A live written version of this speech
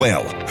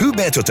Well, who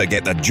better to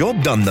get the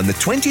job done than the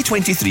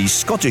 2023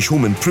 Scottish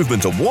Home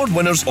Improvement Award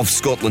winners of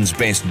Scotland's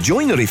Best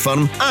Joinery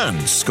Firm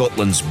and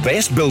Scotland's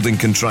Best Building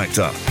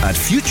Contractor. At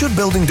Future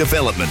Building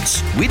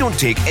Developments, we don't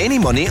take any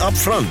money up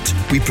front.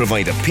 We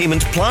provide a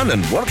payment plan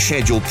and work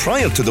schedule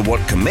prior to the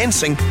work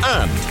commencing,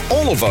 and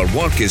all of our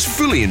work is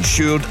fully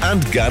insured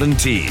and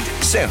guaranteed.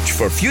 Search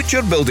for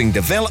Future Building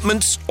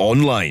Developments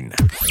online.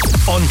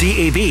 On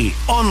DAB,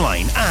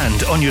 online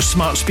and on your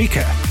smart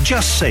speaker.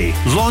 Just say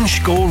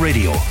Launch Go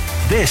Radio.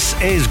 This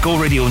is Go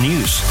Radio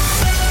News.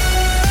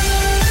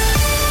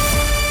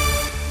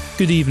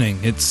 Good evening,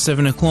 it's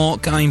 7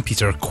 o'clock. I'm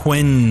Peter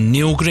Quinn.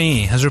 Neil Gray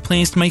has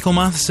replaced Michael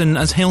Matheson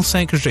as Health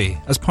Secretary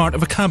as part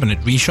of a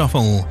cabinet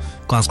reshuffle.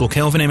 Glasgow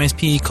Kelvin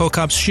MSP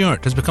Colcab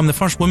Stewart has become the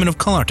first woman of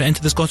colour to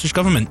enter the Scottish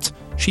Government.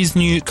 She's the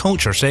new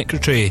Culture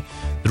Secretary.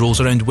 The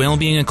roles around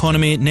wellbeing,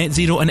 economy, net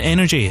zero and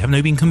energy have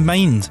now been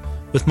combined,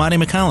 with Mary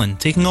McCallan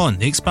taking on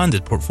the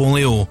expanded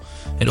portfolio.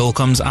 It all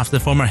comes after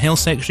the former Health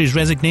Secretary's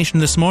resignation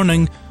this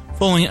morning,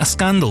 following a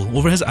scandal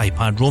over his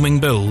iPad roaming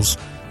bills.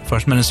 The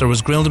First Minister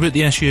was grilled about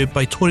the issue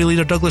by Tory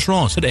leader Douglas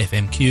Ross at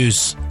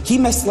FMQs. He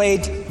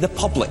misled the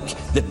public,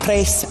 the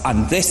press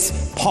and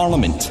this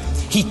Parliament.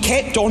 He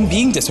kept on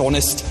being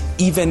dishonest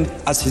even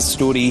as his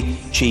story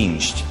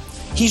changed.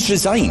 He's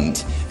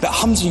resigned, but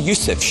Humza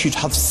Yousaf should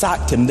have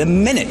sacked him the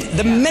minute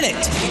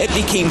it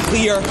became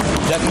clear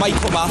that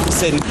Michael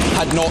Matheson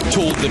had not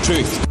told the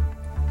truth.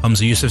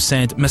 Humza Yousaf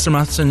said Mr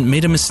Matheson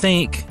made a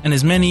mistake and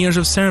his many years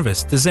of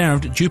service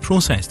deserved due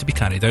process to be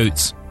carried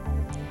out.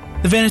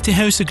 The Verity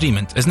House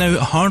agreement is now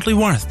hardly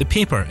worth the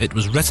paper it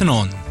was written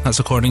on.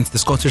 That's according to the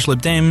Scottish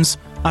Lib Dems,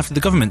 after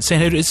the government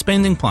set out its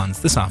spending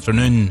plans this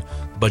afternoon.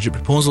 The budget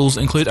proposals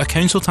include a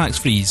council tax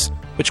freeze,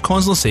 which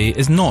COSLA say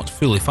is not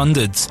fully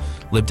funded.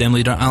 Lib Dem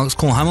leader Alex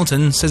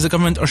Cole-Hamilton says the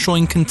government are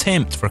showing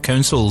contempt for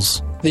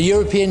councils. The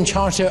European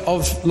Charter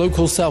of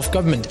Local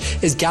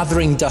Self-Government is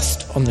gathering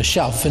dust on the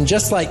shelf, and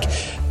just like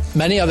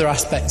many other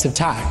aspects of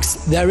tax,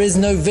 there is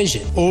no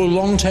vision or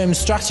long-term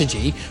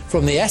strategy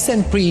from the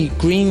SNP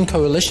Green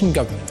Coalition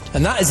government,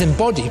 and that is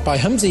embodied by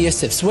Humza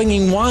Yousaf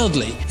swinging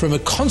wildly from a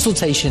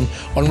consultation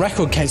on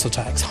record council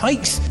tax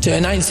hikes to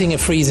announcing a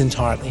freeze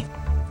entirely.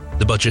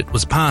 The budget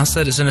was passed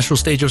at its initial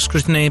stage of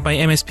scrutiny by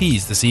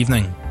MSPs this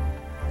evening.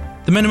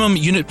 The minimum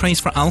unit price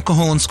for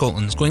alcohol in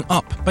Scotland is going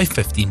up by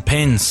 15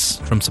 pence.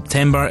 From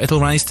September, it'll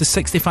rise to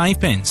 65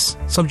 pence,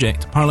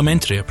 subject to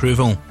parliamentary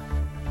approval.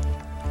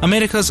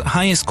 America's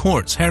highest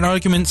courts heard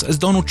arguments as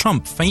Donald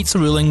Trump fights a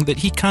ruling that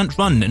he can't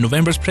run in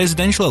November's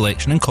presidential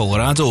election in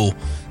Colorado.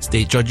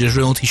 State judges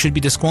ruled he should be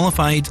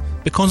disqualified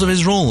because of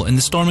his role in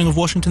the storming of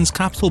Washington's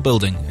Capitol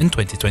building in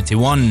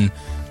 2021.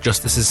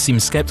 Justices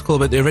seemed sceptical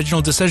about the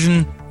original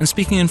decision, and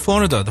speaking in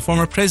Florida, the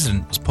former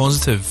president was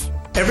positive.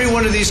 Every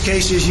one of these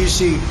cases you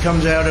see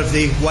comes out of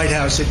the White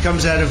House. It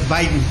comes out of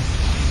Biden.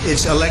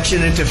 It's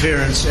election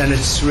interference, and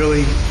it's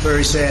really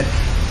very sad.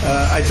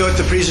 I thought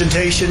the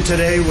presentation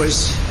today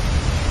was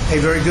a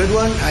very good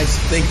one. I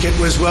think it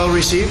was well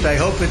received. I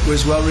hope it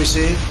was well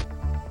received.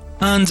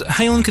 And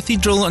Highland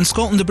Cathedral and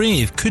Scotland the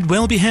Brave could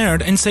well be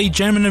heard inside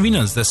German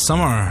arenas this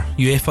summer.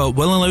 UEFA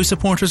will allow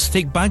supporters to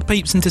take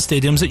bagpipes into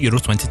stadiums at Euro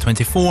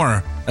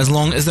 2024, as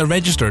long as they're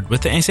registered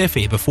with the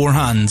SFA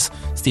beforehand.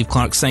 Steve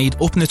Clarke's side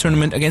opened the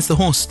tournament against the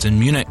hosts in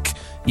Munich.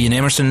 Ian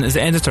Emerson is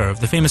the editor of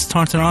the famous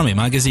Tartan Army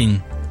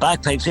magazine.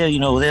 Bagpipes, they're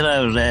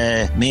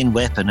our main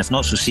weapon. If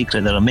not so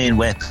secret, they're a main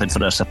weapon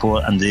for our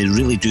support, and they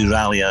really do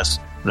rally us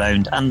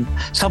round. And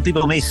some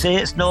people may say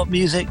it's not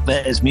music,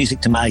 but it's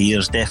music to my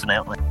ears,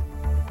 definitely.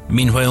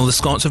 Meanwhile, the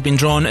Scots have been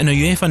drawn in a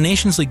UEFA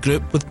Nations League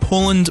group with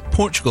Poland,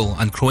 Portugal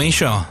and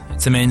Croatia.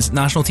 It's the men's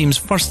national team's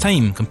first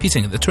time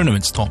competing at the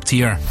tournament's top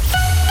tier.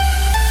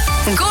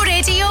 Go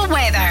Radio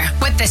weather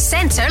with the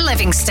Centre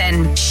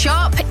Livingston.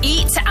 Shop,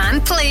 eat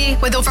and play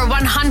with over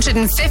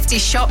 150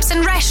 shops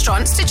and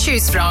restaurants to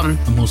choose from.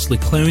 A mostly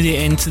cloudy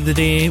end to the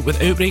day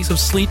with outbreaks of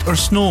sleet or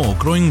snow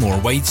growing more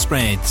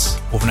widespread.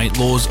 Overnight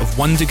lows of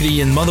 1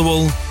 degree in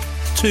Motherwell,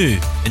 2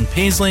 in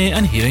Paisley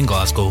and here in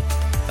Glasgow.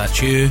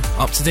 That's you,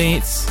 up to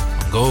date,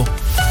 on Go. Go!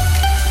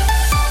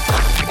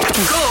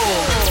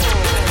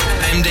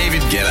 I'm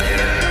David Guetta.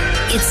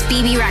 It's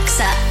BB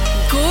Rexa.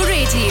 Go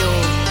Radio.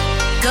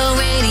 Go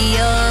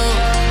Radio.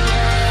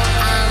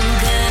 I'm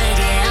good,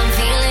 yeah, I'm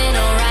feeling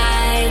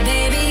alright.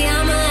 Baby,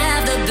 I'ma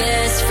have the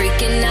best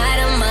freaking night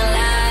of my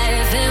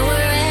life. And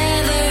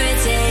wherever it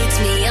takes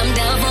me, I'm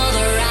down for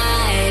the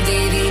ride.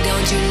 Baby,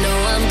 don't you know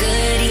I'm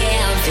good,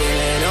 yeah, I'm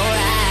feeling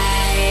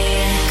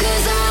alright.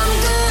 'Cause I'm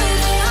good,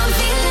 yeah, I'm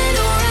feeling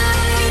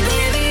alright.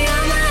 Baby,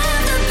 I'ma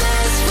have the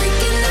best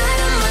freaking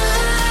night of my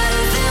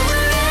life. And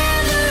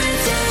wherever it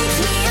takes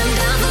me, I'm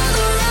down for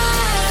the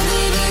ride.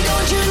 Baby,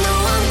 don't you know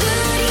I'm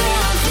good, yeah,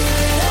 I'm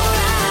feeling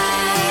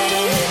alright.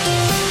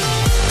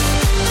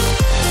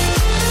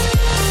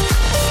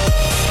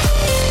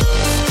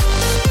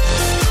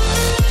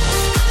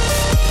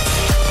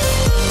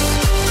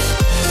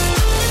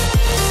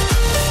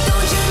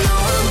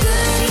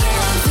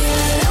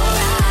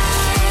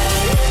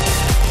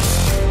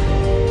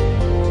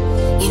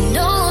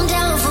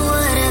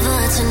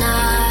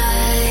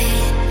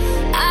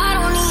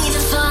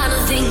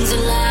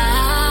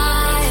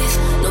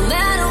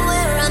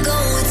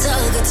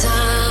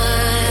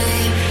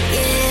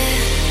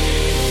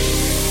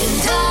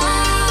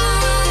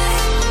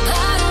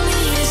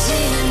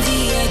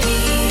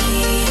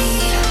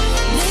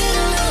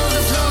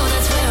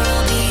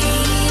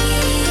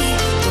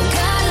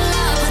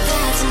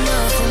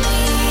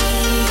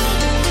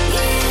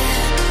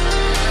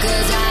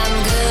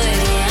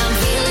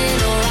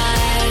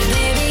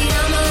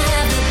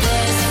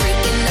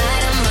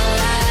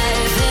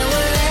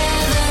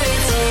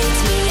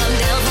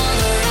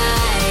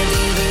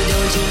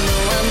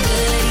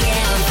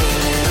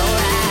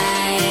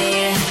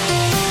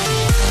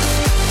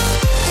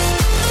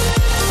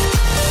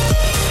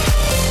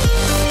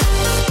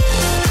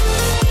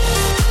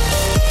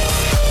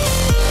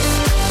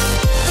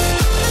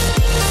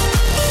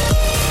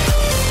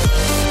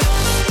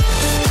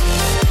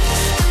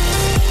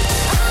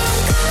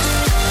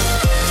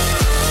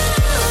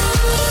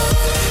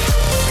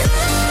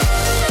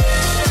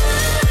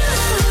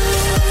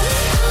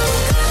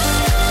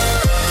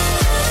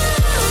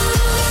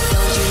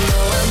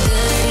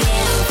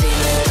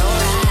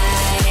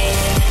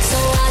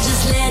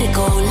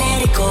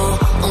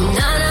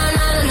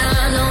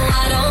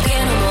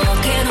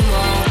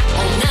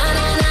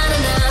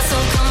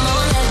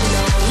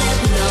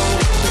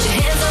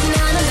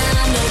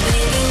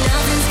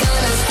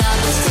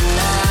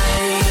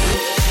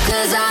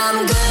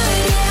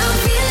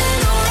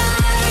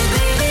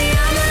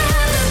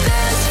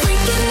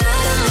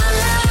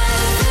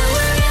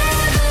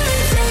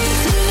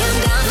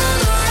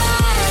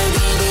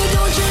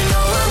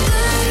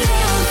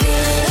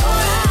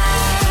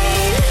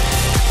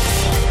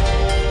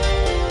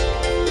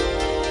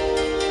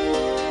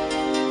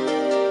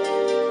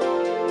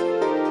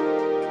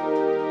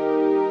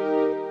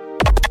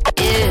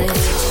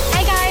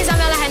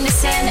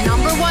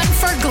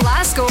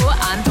 Glasgow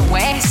and the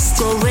West.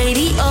 Go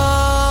radio.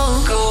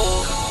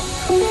 Go.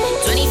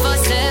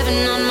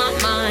 24/7 on my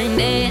mind,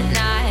 day and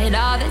night,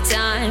 all the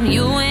time.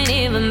 You ain't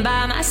even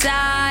by my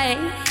side.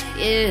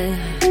 Yeah.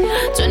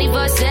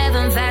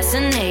 24/7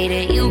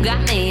 fascinated. You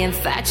got me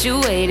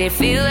infatuated.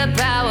 Feel the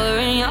power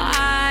in your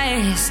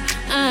eyes.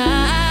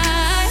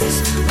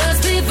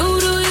 Must be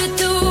voodoo you're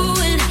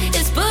doing.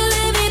 It's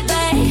pulling me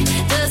back.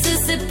 Does a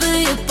sip of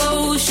your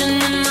potion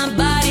and my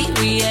body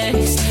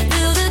reacts.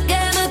 Feel the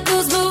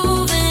chemicals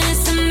moving.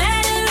 It's a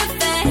matter of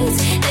fact.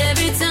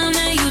 Every time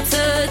that you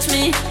touch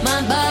me, my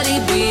body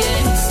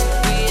reacts.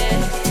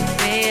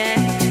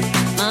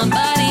 My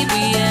body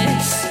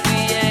reacts.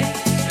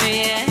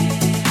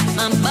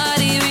 My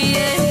body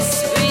reacts.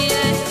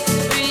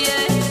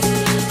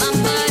 My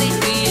body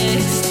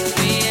reacts.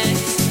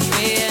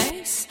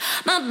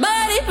 My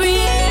body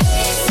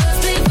reacts. Must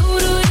be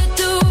voodoo you're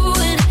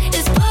doing.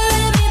 It's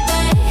pulling me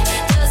back.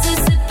 Does a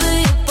sip of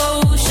your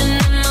potion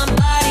and my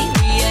body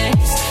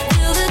reacts.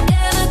 Feel the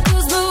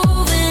chemicals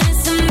moving.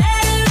 It's a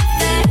matter of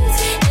fact.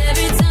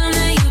 Every time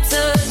that you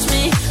touch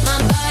me, my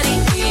body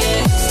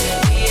reacts.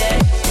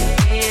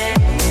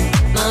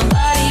 My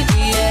body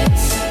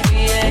reacts.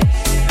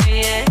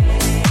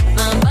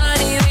 My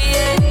body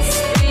reacts.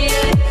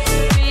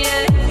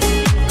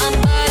 My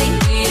body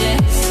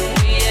reacts.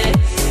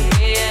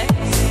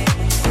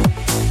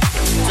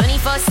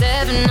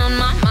 24/7 on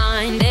my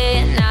mind, day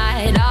and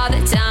night, all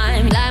the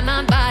time. Like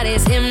my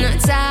body's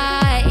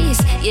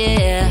hypnotized,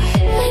 yeah.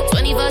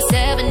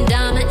 24/7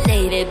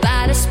 dominated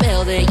by the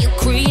spell that you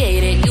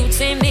created. You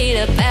take me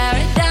to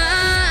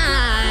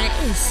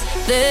paradise.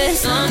 There's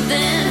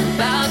something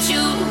about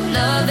you,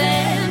 love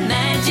and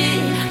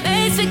magic.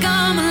 Makes me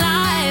come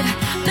alive,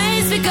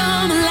 makes me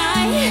come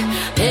alive.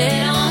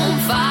 Head on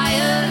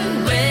fire,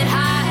 red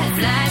hot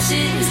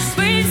flashes,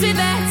 brings me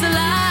back to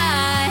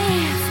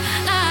life.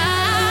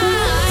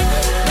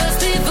 Must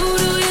be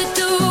voodoo you're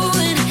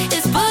doing.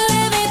 It's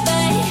pulling me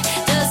back.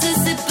 Does a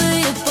sip of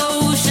your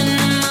potion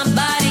and my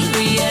body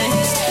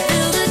reacts.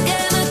 Feel the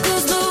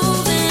chemicals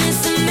moving.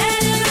 It's a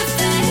matter of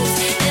fact.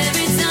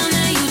 Every time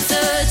that you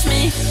touch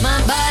me, my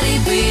body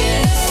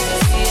reacts.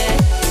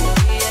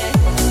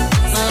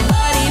 My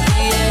body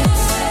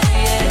reacts.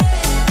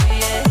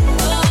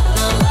 My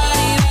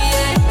body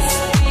reacts.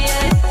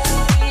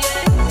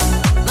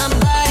 My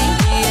body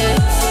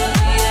reacts.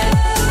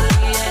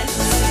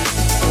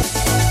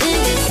 In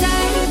this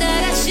time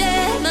that I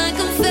share my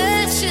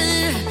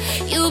confession,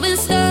 you've been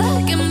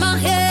stuck in my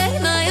head,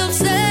 my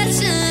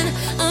obsession.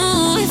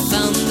 Oh, I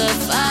found the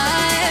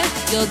fire,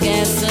 your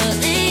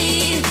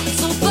gasoline.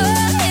 So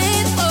burn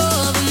it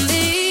over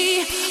me.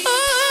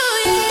 Oh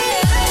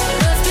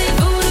yeah. Must be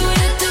voodoo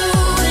you're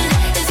doing.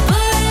 It's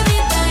pulling me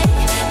back.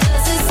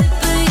 Does a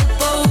sip of your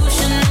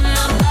potion and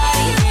my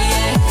body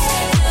reacts.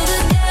 Feel the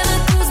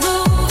chemicals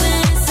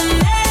moving. It's a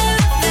matter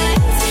of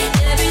fact.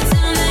 Every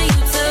time that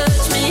you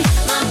touch me,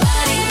 my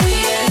body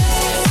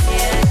reacts.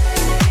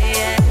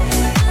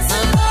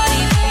 My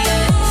body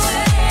reacts.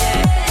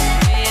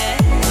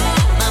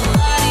 My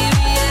body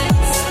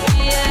reacts.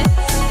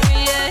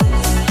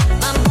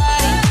 My body reacts. My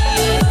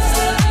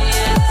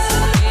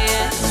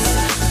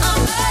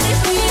body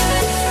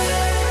reacts.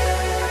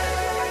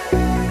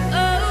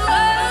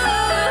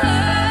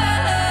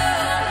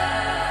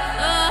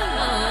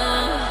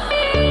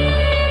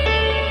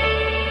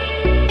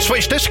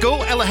 Switch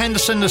Disco, Ella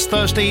Henderson this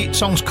Thursday.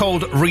 Song's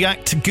called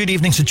React. Good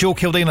evening to Joe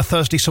Kilday on a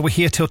Thursday, so we're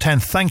here till 10.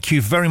 Thank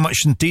you very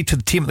much indeed to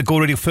the team at the Go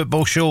Radio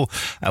Football Show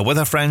with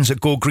our friends at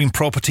Go Green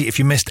Property. If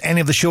you missed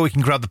any of the show, you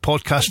can grab the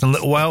podcast in a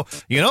little while.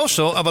 You can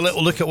also have a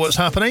little look at what's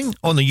happening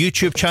on the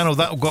YouTube channel.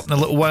 That'll go up in a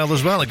little while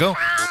as well. There you go.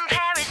 From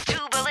Paris to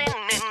Berlin,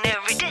 in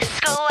every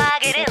disco I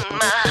get in,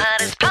 my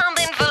heart is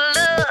pumping for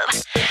love,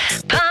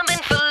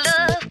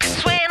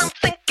 'cause when I'm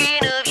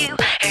thinking of you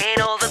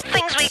and all the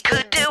things we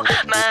could do,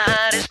 my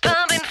heart is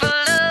pumping for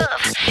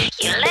love.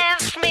 You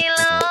left me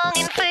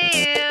longing for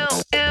you.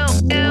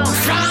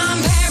 From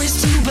Paris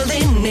to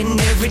Berlin, in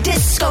every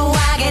disco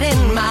I get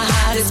in, my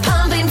heart is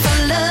pumping for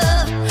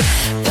love,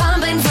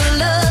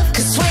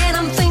 'cause when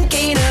I'm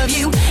thinking of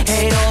you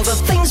and all the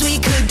things we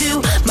could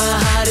do, my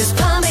heart is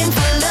pumping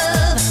for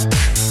love.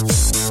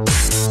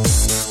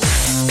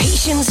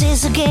 Patience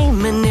is a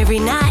game, and every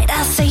night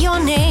I say your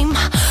name,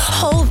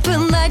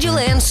 hoping that you'll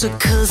answer,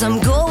 'cause I'm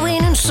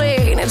going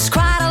insane. It's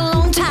quite a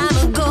long time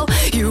ago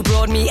you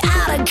brought me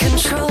out of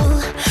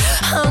control,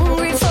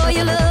 hungry for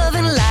your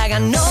loving like I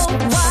know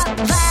what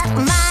that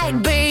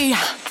might be.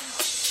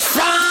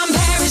 From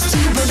Paris to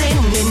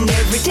Berlin, in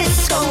every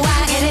disco I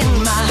get in,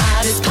 my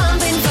heart is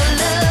pumping for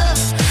love,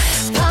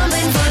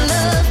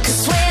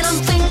 'cause when I'm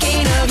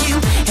thinking of you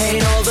and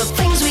all the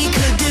things we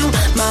could do,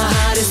 my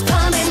heart is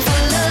pumping for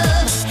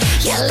love.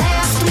 You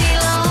left me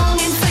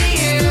longing for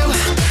you.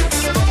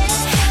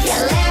 You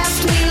left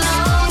me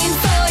longing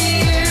for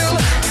you.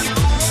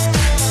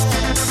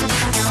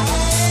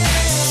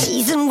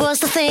 Teasing was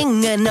the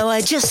thing, and now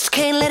I just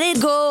can't let it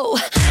go.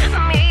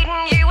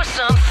 Meeting you was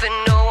something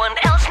no one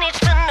else needs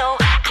to know.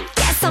 I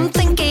guess I'm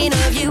thinking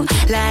of you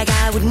like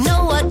I would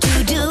know what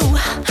to do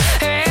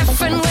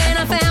if and when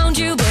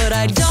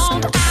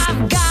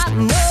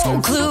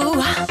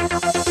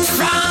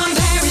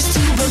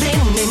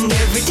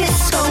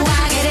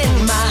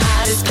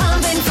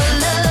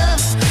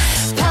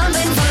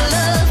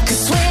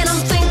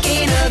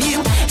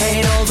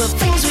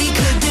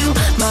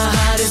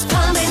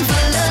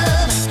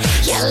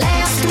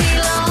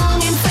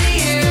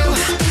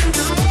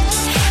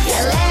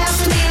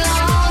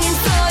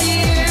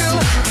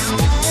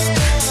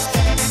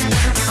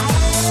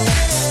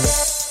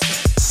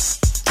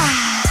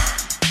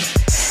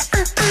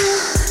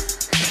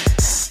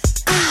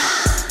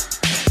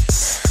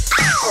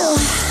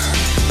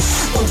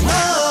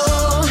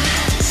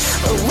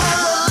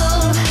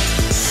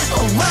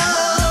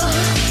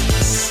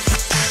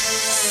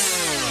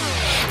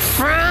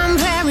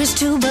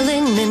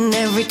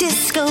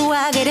disco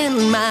I get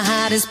in, my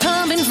heart is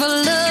pumping for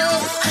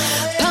love,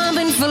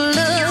 pumping for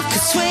love.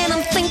 Cause when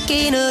I'm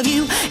thinking of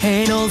you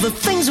and all the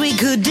things we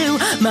could do,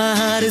 my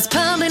heart is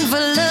pumping for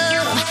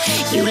love.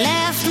 You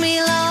left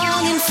me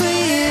longing for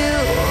you.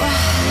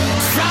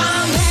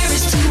 From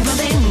Paris to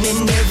Berlin,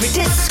 in every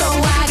disco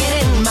I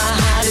get in, my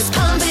heart is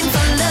pumping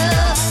for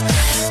love,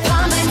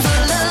 pumping for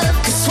love.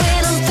 Cause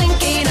when I'm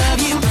thinking of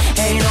you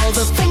and all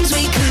the things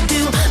we could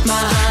do,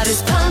 my heart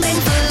is pumping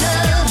for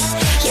love.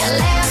 You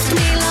left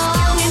me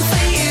longing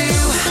for you.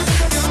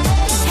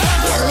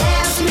 You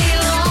left me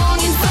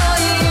longing for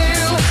you.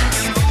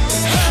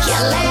 You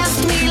left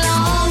me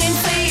longing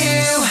for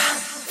you.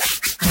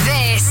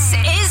 This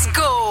is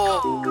Go.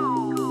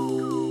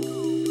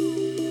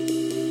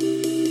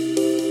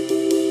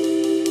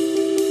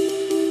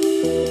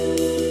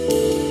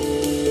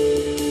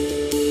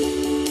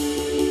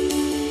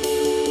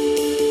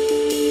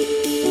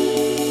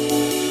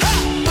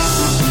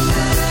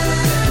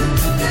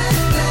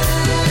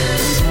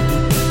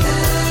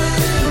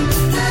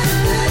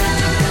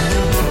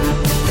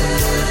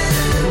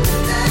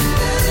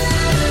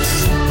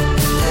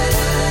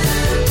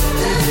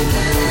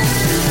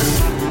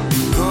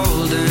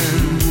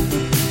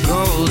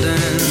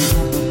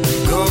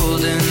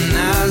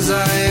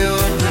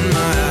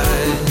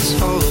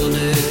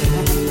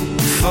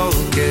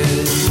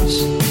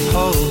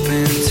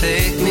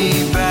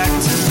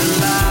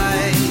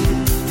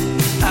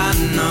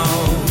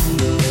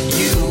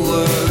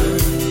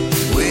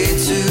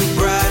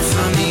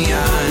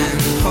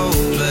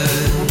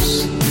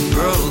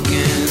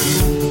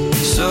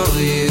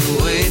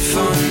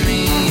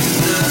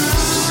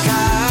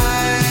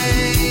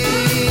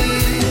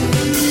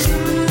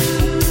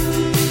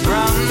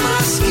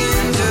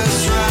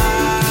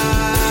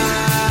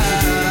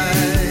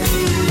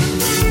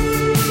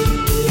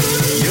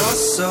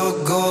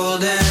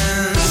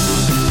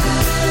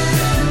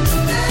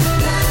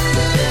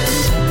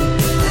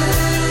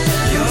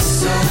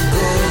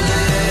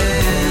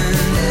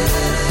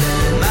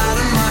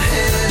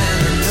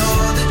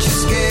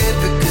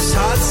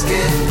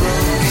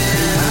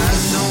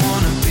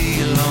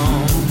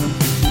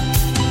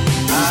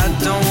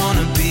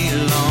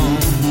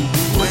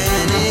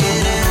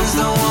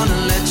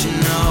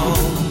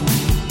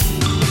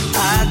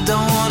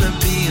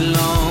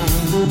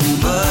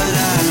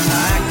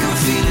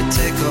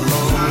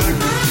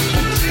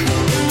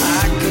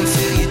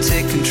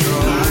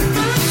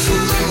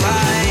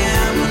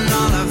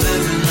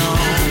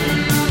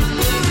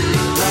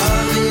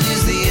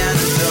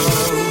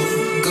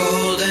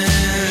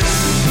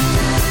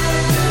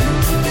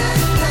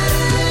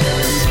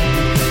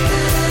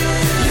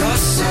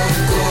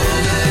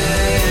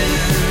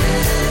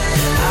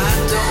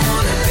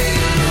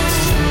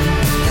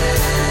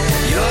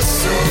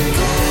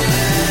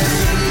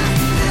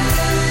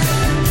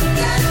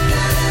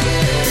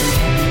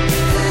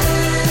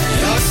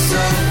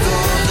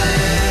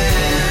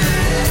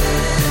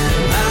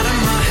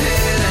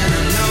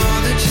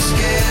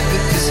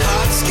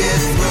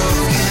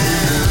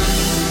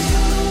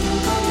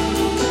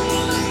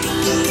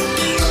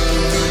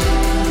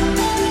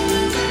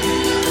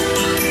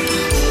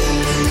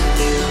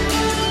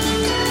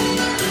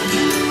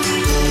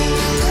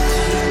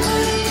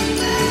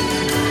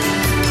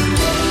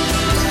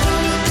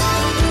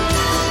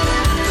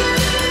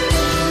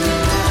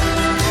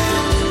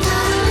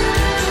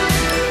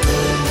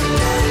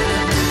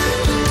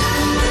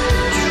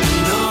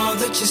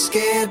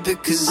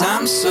 Because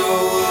I'm so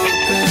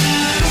open.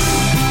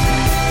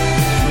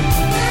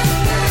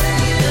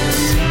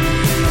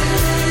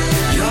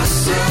 You're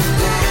so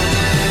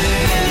golden.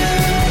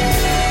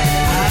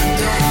 I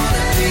don't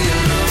wanna be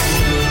alone.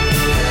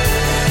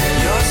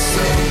 You're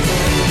so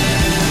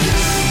golden.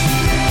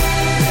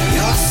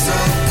 You're so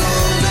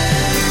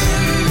golden.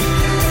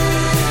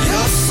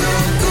 You're so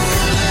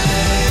golden.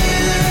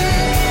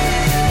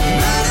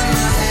 I'm out of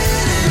my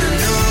head and I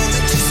know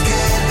that you're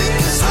scared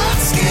because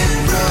hearts get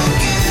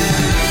broken.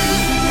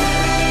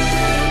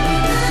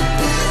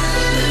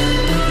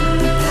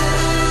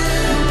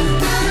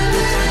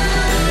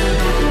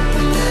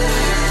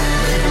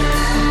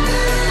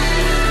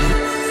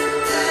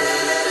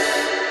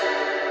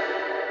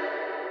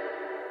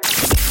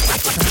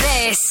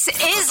 This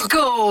is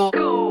Go.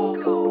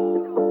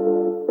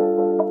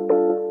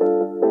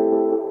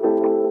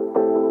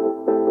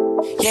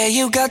 Yeah,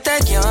 you got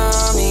that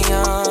yummy,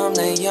 yum,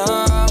 that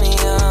yummy,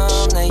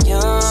 yum, that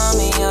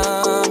yummy,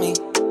 yummy.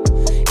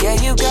 Yeah,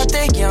 you got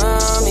that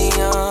yummy,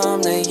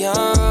 yum, that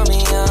yummy,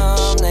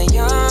 yum, that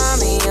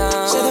yummy,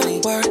 yummy. Say the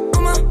word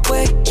on my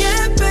way.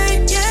 Yeah,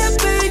 babe, yeah,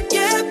 babe,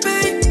 yeah,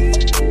 babe.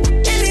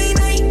 Any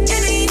night,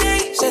 any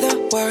day. Say the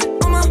word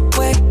on my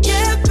way.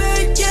 Yeah,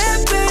 babe, yeah,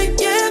 babe,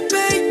 yeah,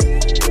 babe.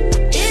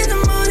 In the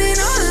morning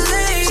or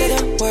late. Say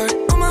the word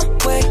on my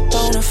way.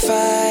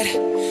 Bonafide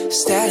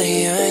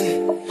stallion.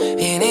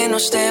 Ain't no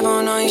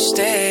stable, no, you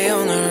stay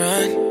on the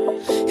run.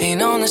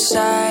 Ain't on the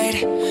side,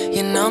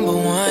 you're number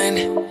one.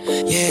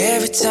 Yeah,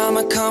 every time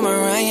I come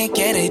around, you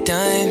get it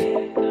done.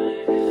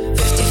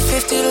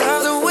 50-50,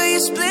 love the way you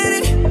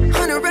split it.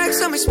 100 100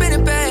 racks on me, spin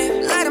it,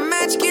 babe. Light a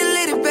match, get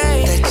lit,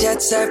 babe. That jet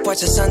set,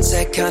 watch the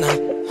sunset, kinda.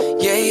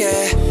 Yeah,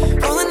 yeah.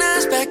 Rolling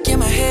eyes back in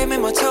my head,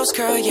 make my toes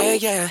curl, yeah,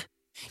 yeah.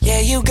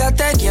 Yeah, you got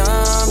that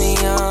yummy,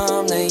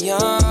 yum, that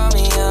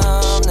yummy,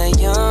 yum, that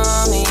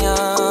yummy,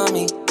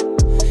 yummy.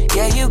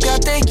 Yeah, you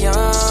got that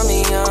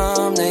yummy,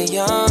 yum, that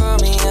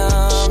yummy,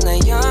 yum,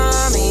 that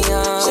yummy,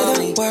 yummy. Say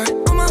the word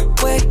on my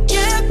way,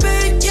 yeah,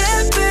 babe,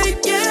 yeah, babe,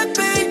 yeah,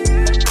 babe.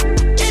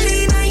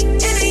 Any night,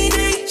 any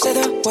day. Say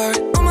the word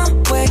on my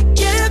way,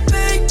 yeah,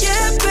 babe,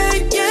 yeah,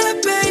 babe, yeah,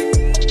 babe.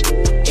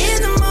 In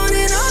the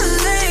morning or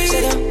late.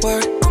 Say the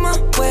word on my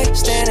way,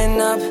 standing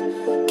up,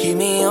 keep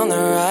me on the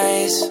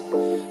rise.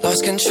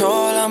 Lost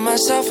control of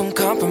myself, I'm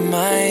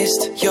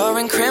compromised. You're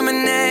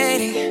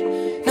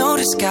incriminating, no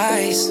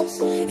disguise.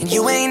 And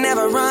you ain't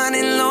never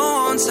running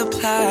low on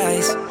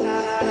supplies.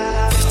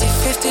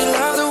 50-50,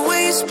 love the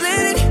way you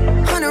split it.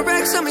 100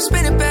 racks on me,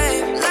 spin it,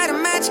 babe. Light a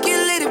match, get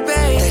lit,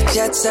 babe. That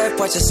jet set,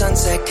 watch the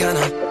sunset,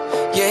 kinda.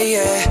 Yeah,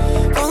 yeah.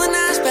 Rolling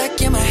eyes back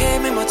in my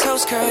head, make my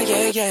toes curl,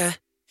 yeah, yeah.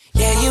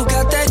 Yeah, you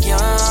got that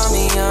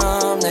yummy,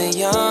 yum, that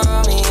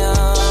yummy,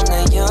 yum,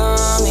 that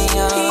yummy,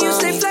 yum. You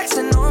stay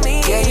flexing on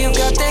me. Yeah, you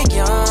got that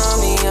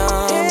yummy,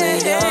 yum,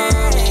 that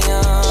yummy,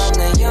 yum,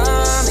 that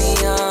yummy,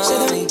 yum. Say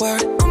the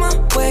word on my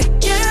way,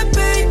 yeah,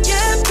 babe,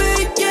 yeah,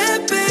 babe, yeah,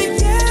 babe,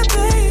 yeah,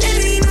 babe.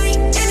 Any night,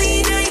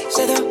 any day.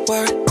 Say the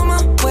word on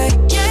my way,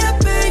 yeah,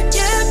 babe,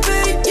 yeah,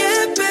 babe,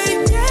 yeah,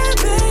 babe, yeah,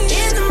 babe.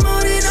 In the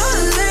morning or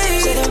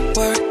late. Say the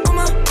word on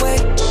my way.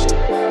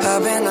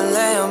 Hop in the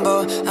Lambo,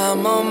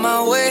 I'm on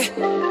my way.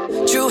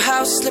 True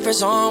house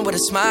slippers on with a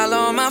smile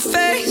on my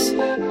face.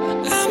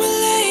 I'm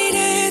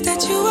elated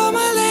that you are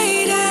my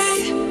lady.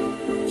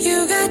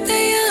 You got the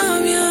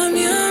yum, yum,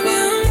 yum,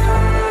 yum.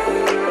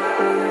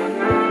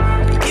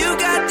 You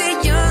got the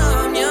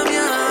yum, yum,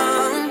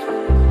 yum.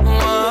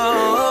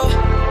 Whoa.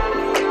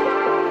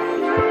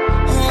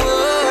 Whoa.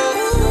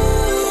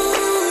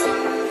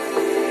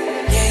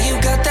 Yeah, you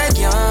got that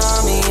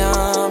yummy,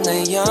 yum,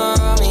 that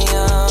yummy,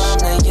 yum,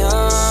 that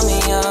yummy,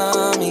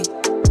 yummy.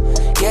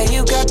 Yeah,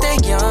 you got that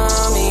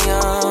yummy,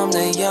 yum,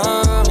 that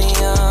yummy,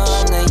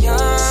 yum, that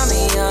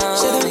yummy, yum.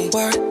 Say the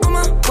word on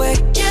my way,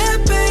 yeah,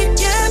 babe,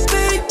 yeah,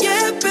 babe,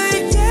 yeah,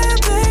 babe, yeah,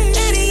 babe.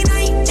 Any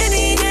night,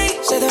 any day.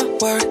 Say the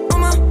word on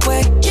my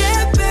way,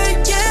 yeah,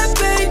 babe, yeah,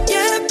 babe,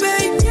 yeah,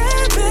 babe,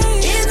 yeah,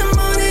 babe. In the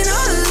morning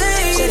or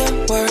late. Say the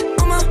word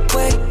on my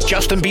way.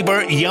 Justin Bieber,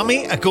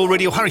 Yummy, a Go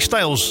Radio. Harry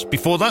Styles,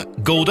 before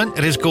that, Golden.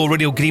 It is Go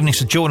Radio. Good evening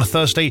to Joe on a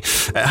Thursday.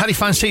 Harry,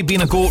 fancy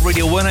being a Go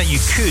Radio winner? You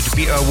could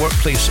be our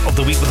Workplace of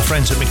the Week with our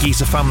friends at McGee's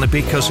The Family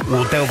Bakers.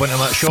 We'll delve into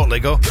that shortly.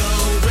 Go.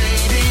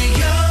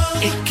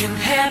 It can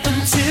happen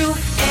to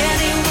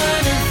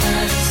anyone of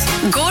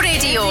us. Go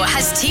Radio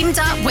has teamed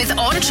up with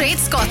On Trade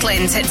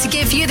Scotland to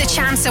give you the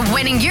chance of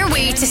winning your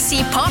way to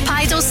see pop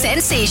idol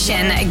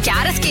sensation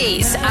Gareth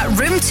Gates at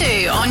Room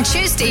 2 on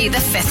Tuesday the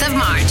 5th of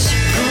March.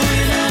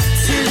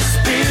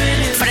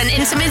 For an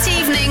intimate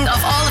evening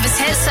of all of his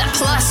hits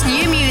plus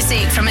new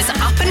music from his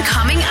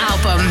up-and-coming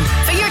album.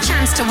 For your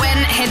chance to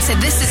win, head to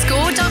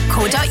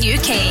thisisgo.co.uk.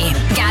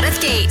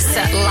 Gareth Gates,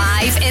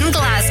 live in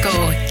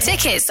Glasgow.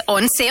 Tickets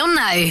on sale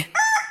now.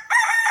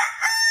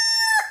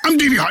 I'm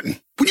Davey Hutton.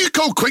 When you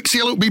call Quick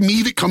Sale, it'll be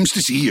me that comes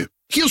to see you.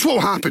 Here's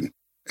what'll happen.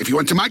 If you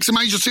want to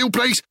maximise your sale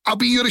price, I'll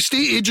be your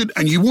estate agent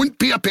and you won't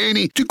pay a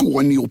penny to go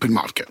on the open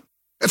market.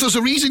 If there's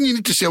a reason you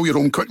need to sell your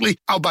home quickly,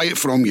 I'll buy it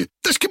from you.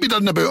 This can be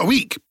done in about a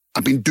week.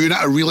 I've been doing it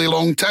a really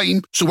long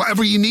time, so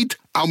whatever you need,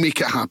 I'll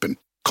make it happen.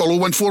 Call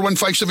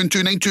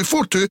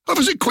 01415729242 or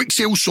visit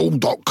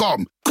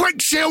quicksalesold.com.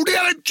 Quick Sale,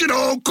 there it, you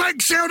know.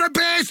 Quick Sale the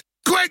best.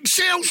 Quick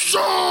Sale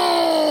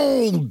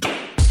Sold.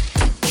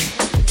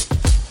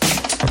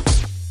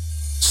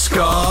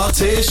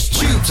 Scottish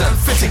Tubes and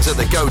Fittings are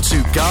the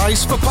go-to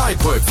guys for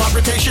pipework,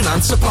 fabrication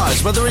and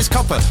supplies. Whether it's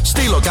copper,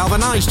 steel or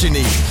galvanised you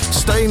need,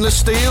 stainless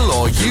steel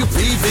or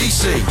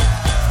UPVC.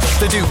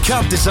 They do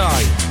cab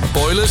design,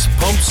 boilers,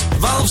 pumps,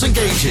 valves and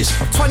gauges.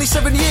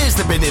 27 years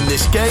they've been in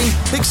this game,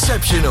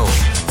 exceptional,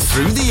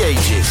 through the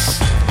ages.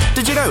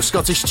 Did you know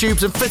Scottish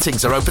Tubes and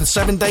Fittings are open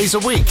 7 days a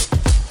week?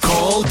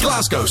 Call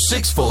Glasgow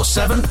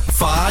 647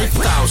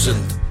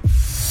 5000.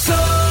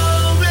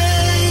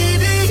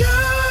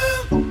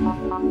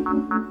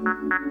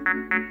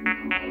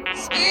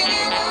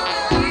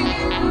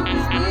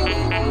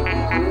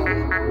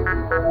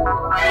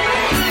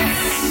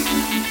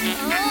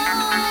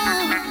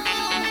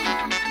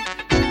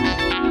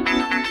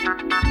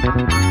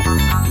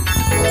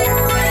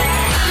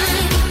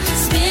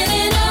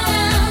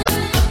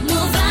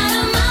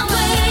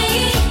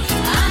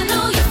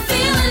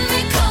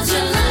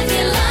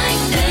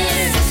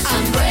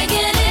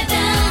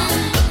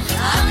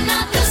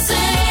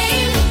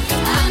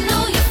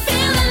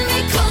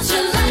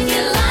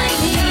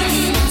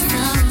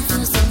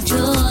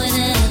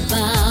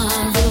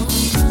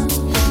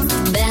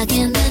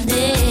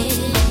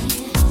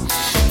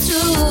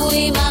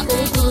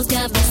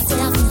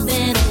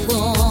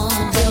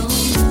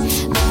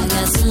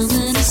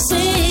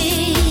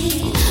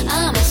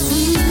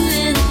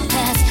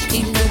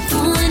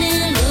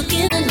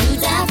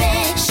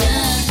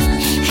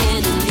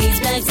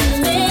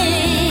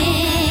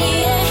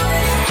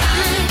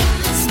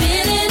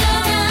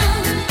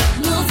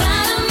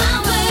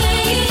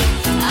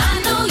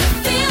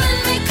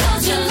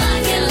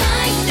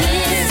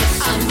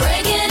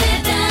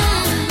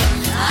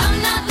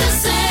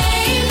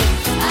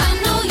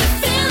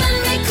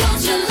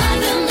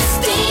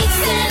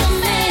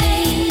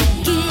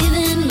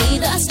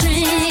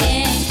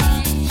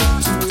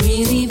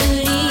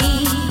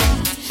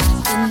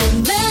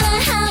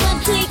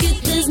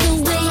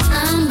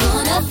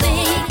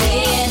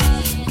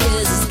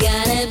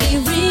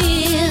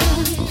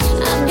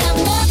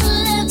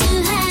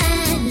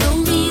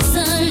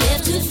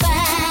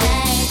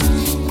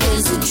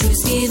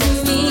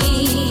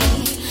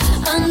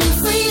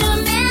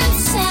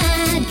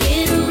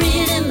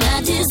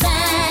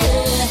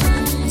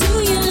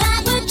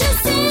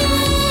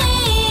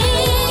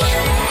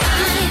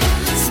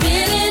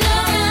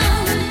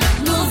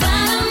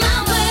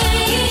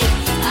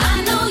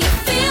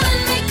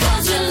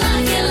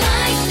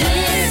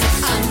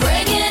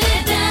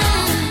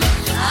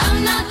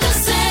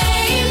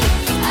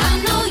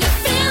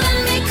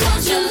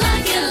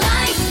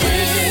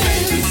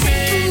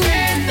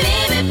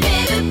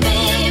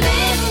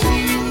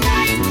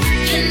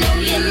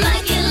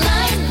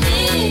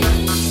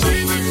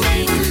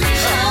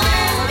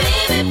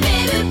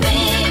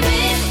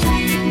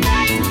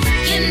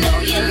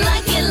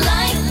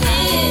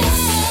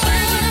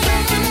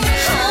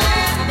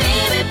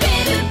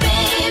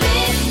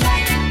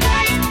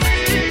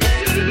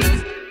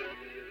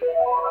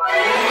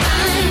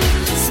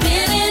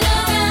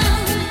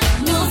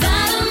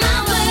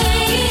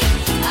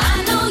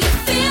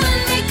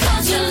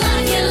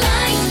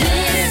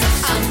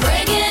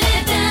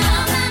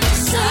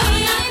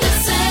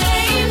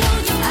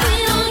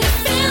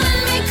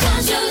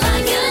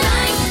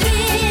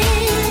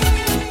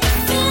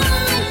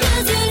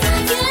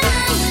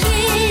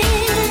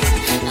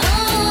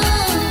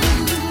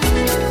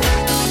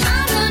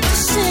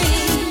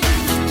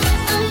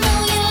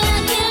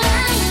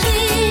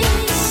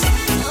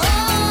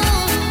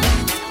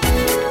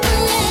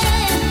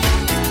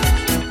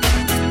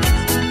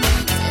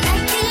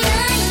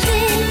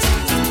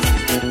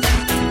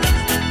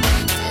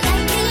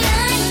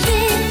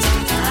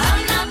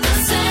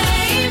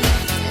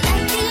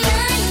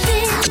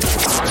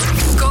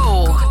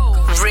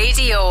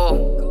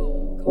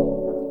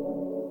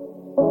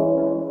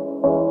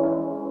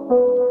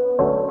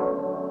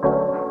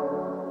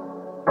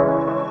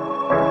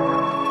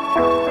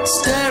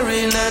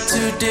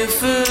 two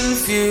different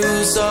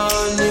views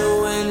on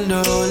your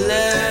window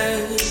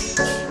ledge.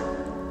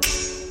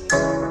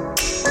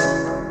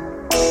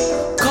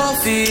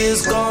 Coffee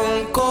is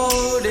gone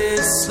cold,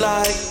 it's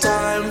like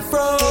time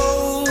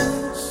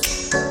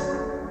froze.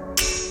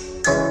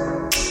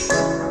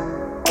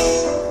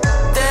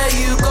 There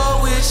you go,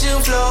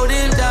 wishing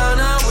floating down,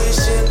 I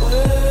wish it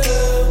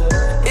will.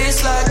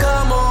 It's like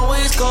I'm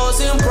always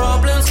causing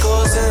problems,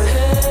 causing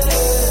hell.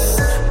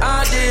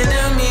 I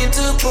didn't mean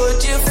to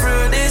put you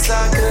through this,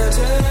 I could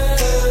tell.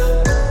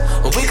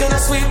 We're gonna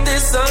sweep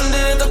this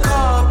under the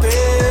carpet.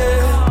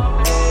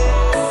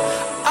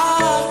 I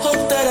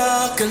hope that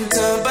I can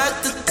turn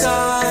back the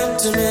time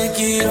to make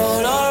it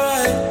all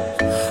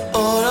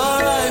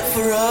alright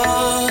for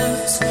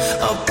us.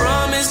 I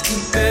promise to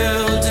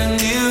build a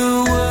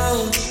new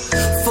world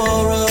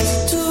for us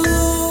two,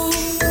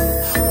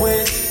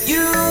 with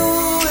you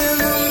in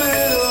the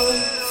middle.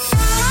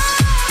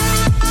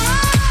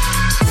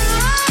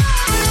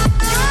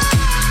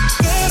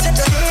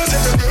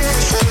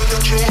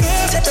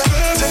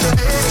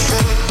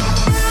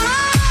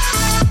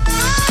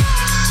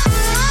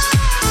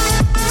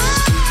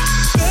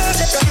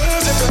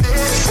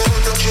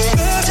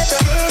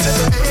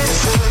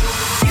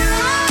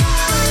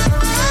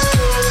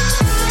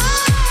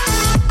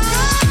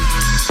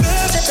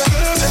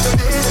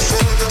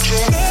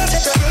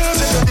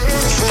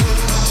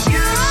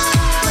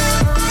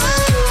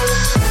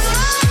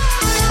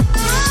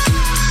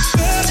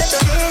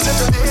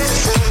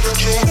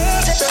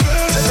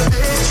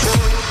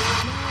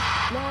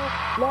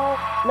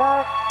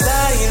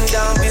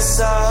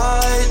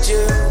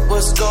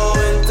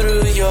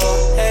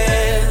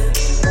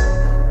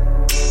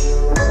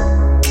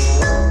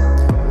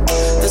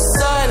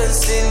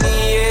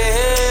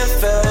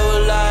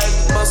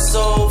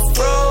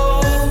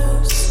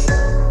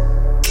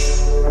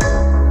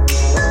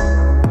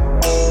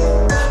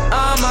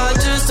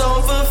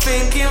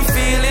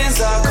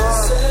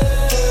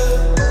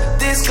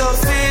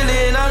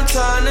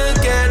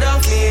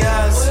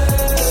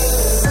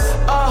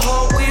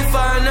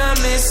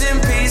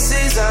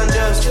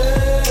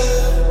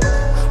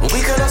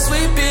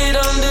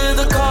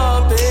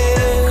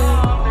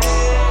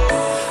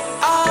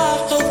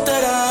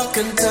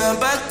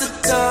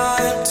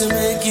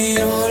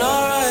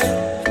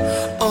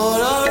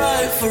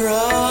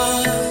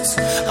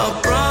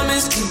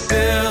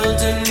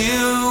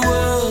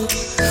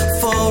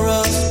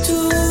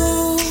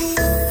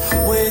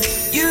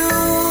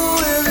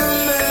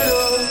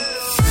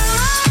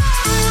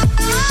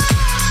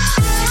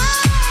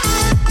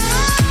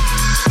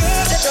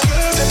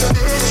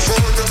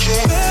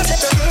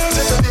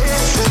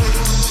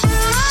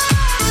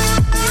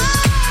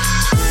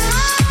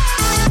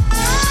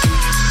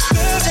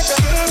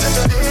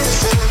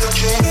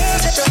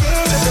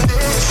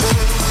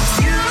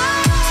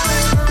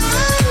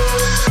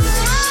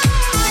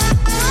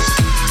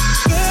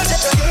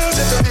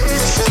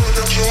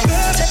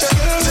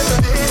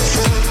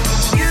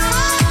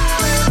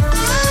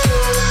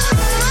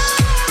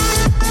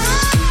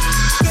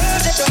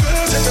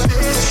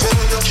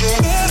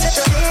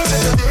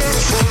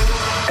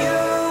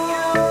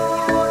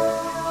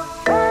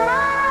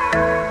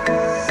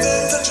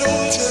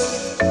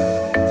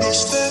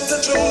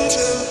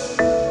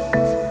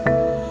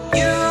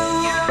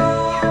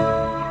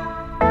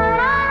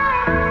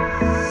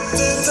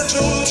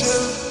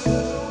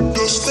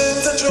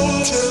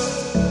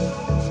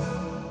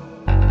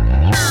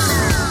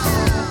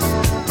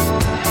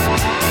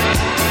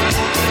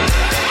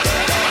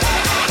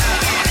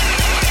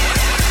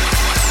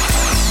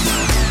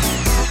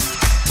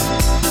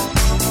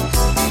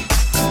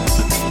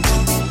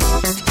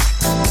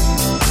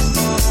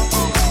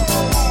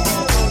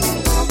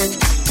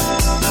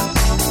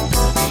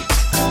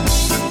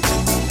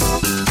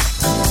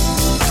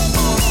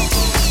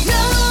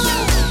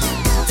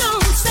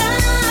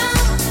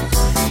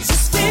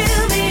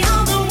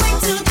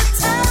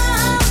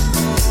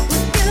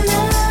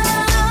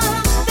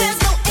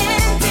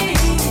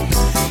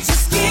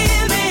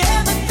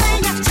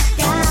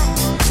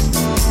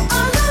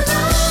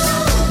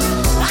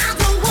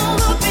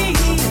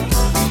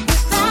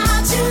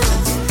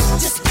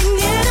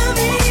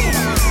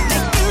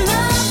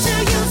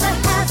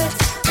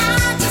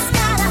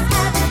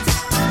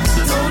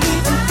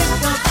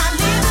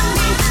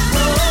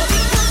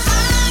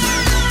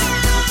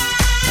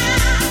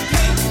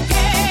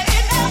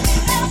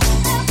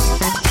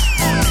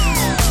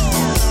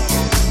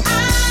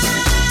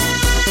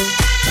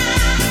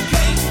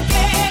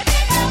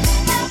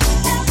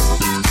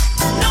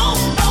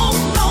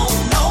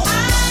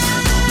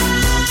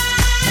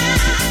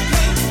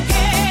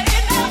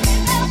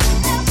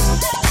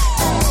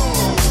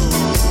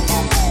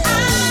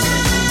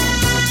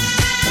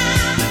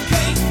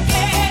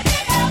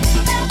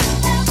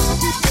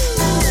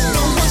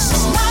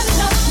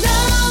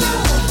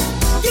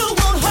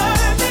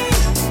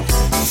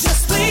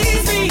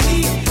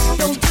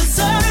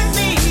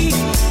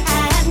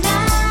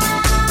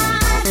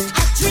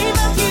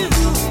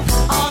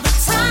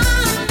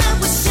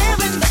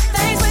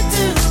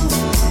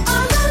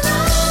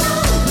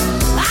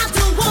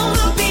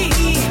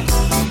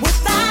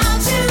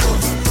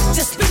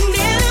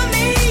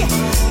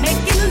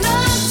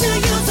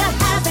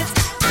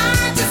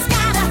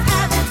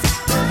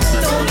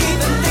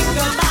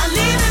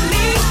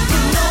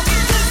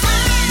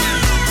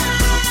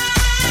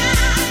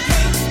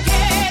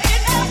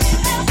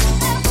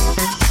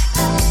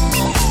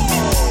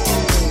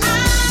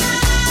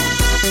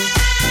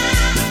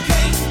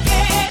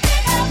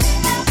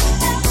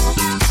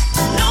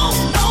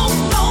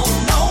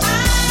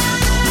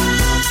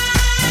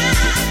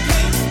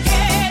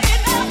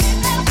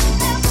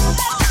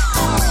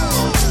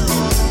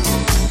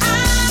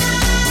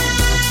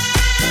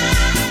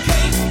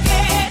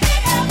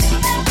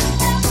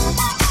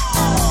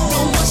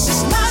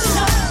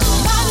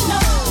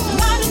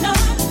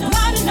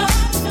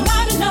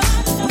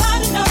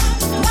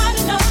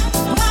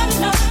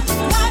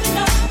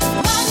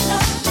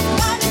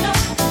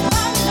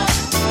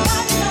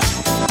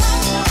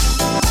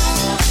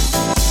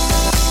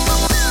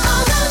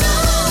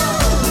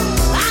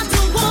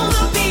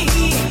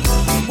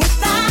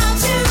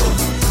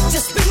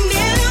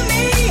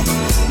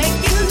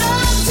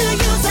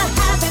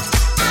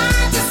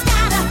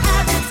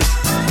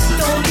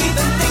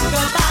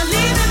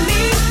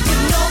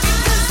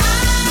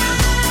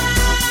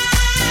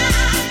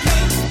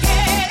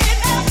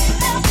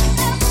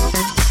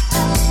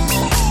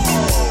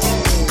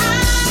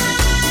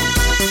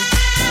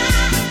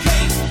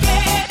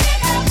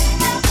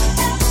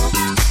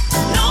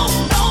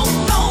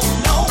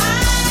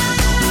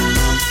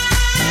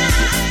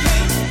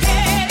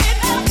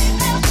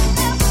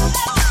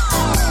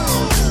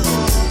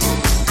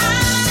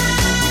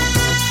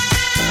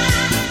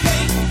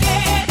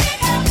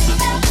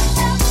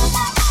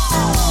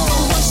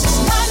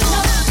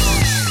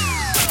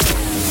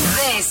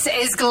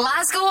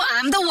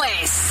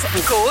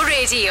 Go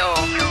Radio.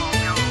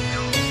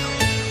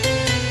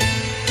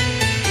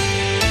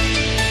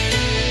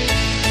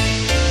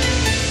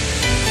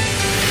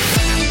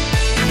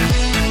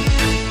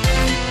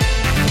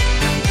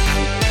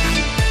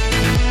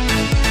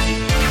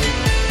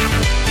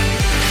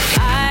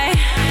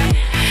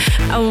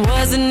 I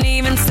wasn't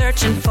even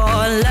searching for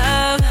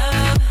love.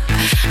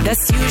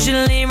 That's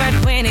usually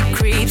right when it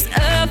creeps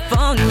up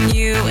on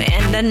you.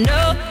 And I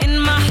know in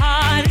my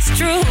heart it's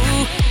true.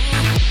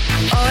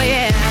 Oh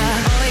yeah,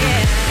 oh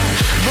yeah.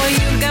 Boy,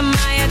 you got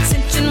my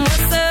attention,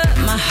 what's up?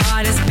 My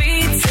heart is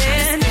beating.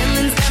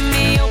 Feelings got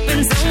me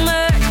open so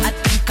much, I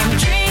think I'm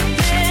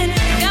dreaming.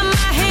 Got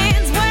my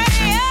hands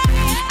way up,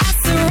 I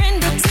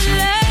surrender to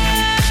love.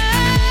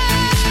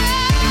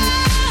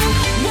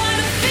 What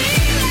a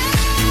feeling.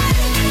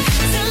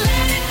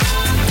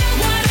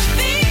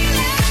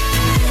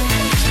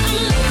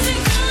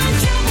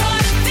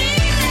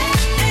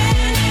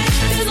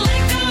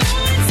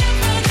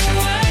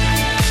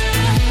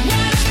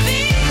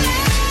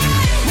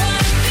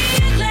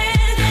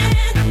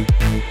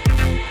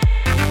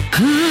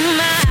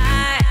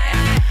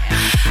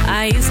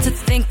 I used to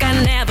think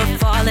I'd never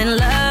fall in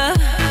love.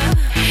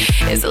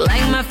 It's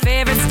like my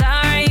favorite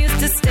star I used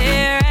to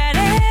stare at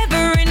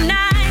every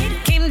night.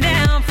 Came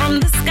down from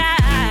the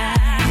sky.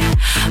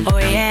 Oh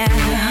yeah.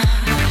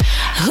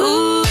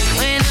 Ooh,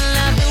 when I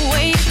love the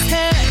way you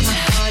touch, my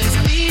heart is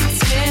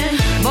beating.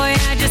 Boy,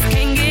 I just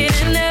can't get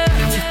enough.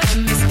 You got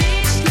me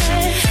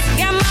speechless.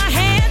 Got my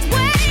hands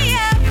way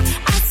up,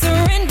 I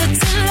surrender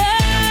to love.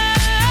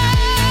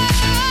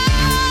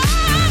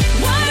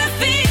 What a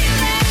feeling.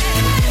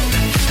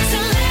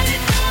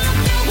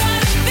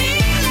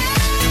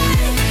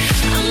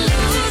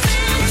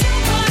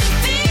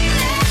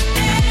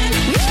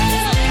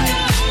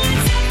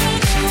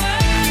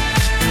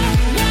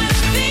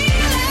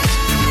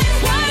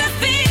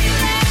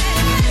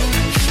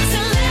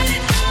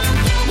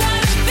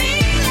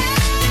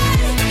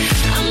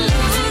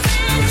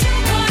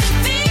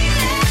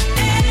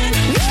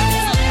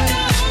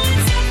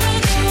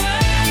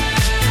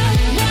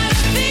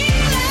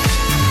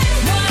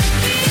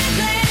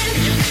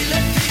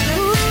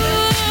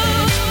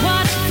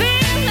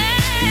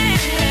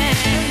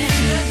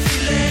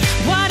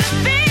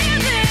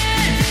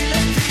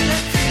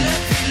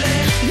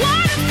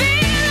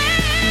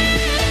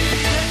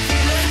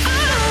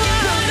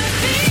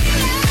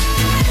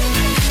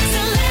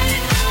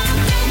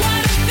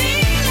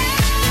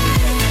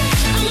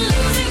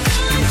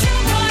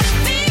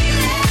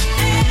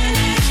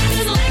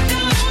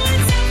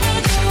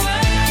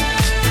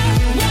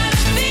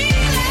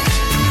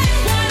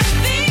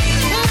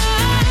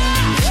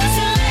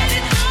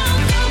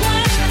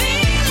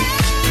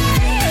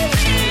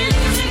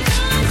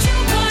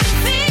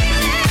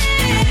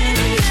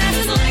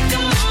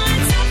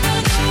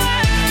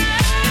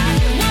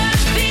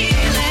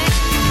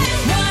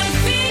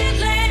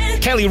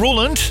 Kelly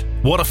Rowland,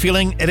 what a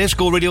feeling. It is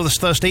Go Radio this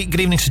Thursday. Good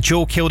evening to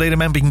Joe Kilday.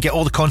 Remember, you can get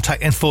all the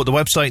contact info at the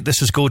website.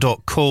 This is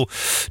go.co.uk.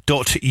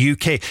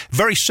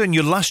 Very soon,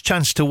 your last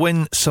chance to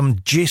win some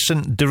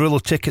Jason Derulo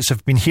tickets.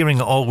 I've been hearing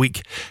it all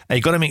week.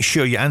 You got to make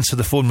sure you answer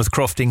the phone with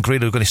Crofty and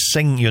Grado. We're going to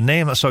sing your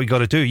name. That's all you got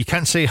to do. You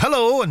can't say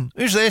hello and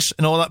who's this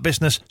and all that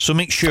business. So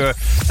make sure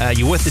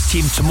you're with the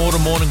team tomorrow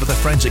morning with our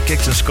friends at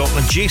Gigs in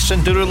Scotland.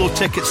 Jason Derulo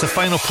tickets, the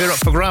final pair up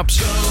for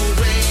grabs.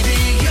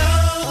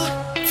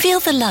 Feel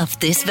the love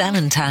this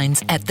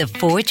Valentine's at the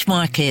Forge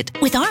Market.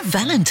 With our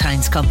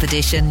Valentine's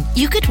competition,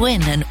 you could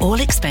win an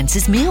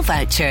all-expenses meal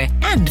voucher,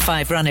 and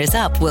 5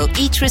 runners-up will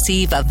each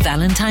receive a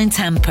Valentine's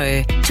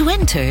hamper. To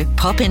enter,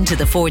 pop into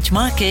the Forge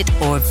Market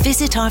or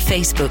visit our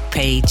Facebook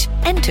page.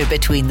 Enter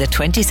between the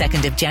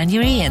 22nd of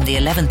January and the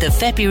 11th of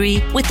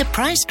February, with the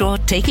prize draw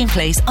taking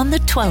place on the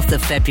 12th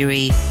of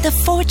February. The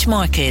Forge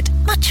Market,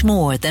 much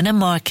more than a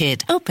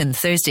market. Open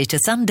Thursday to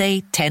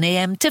Sunday, 10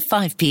 a.m. to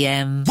 5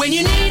 p.m. When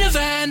you need a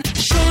van,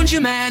 Sean's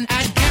your man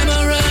at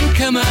Cameron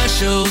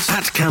Commercials.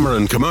 At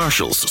Cameron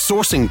Commercials,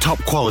 sourcing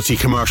top quality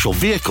commercial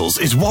vehicles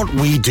is what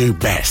we do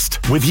best.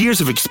 With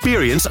years of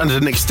experience and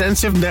an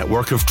extensive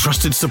network of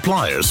trusted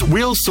suppliers,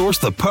 we'll source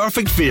the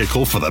perfect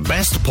vehicle for the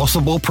best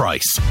possible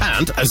price.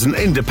 And as an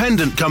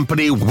independent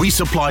company, we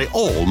supply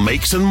all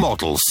makes and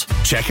models.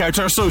 Check out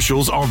our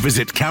socials or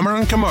visit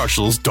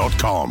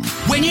CameronCommercials.com.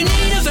 When you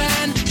need a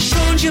van,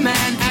 Sean's your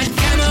man at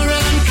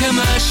Cameron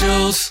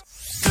Commercials.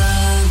 Go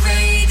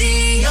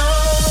Radio.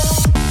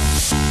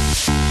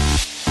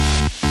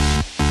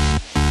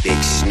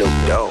 Big Snoop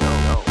Dogg.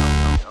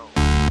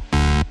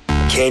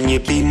 Can you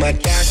be my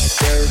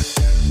doctor?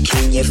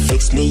 Can you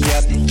fix me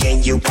up?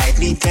 Can you wipe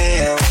me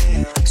down?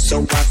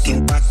 So I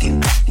can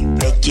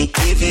make you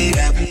give it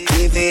up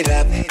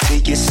till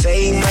you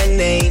say my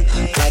name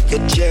like a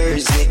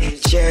jersey.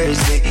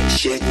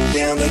 Shutting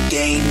down the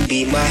game,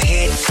 be my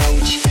head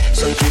coach,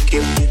 so you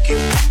can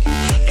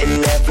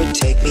and never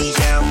take me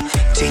out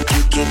till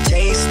you can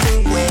taste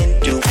the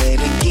wind. Do it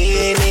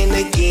again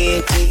and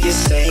again till you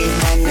say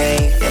my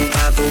name. And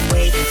by the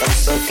way, I'm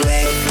so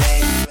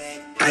glad.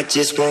 I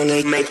just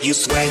wanna make you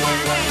sweat.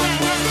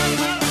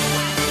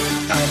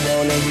 I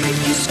wanna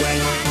make you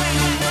sweat.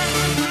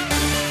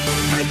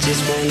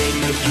 just wanna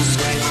make you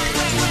sweat.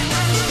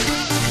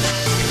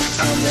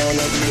 I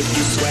wanna make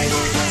you sweat,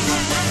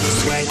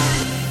 sweat.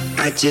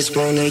 I just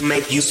wanna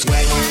make you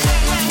sweat.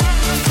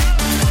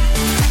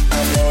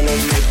 I wanna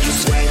make you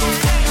sweat.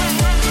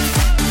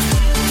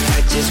 I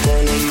just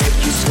wanna make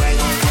you sweat.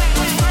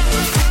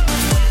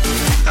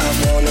 I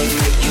wanna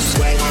make you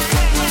sweat,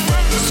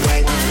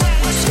 sweat,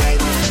 sweat.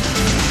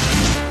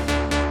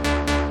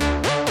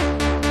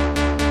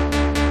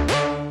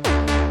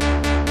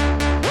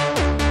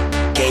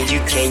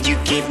 Can you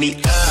give me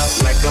up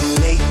like I'm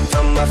late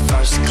from my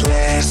first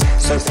class,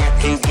 so I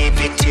can give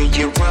it to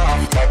you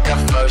off like a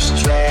first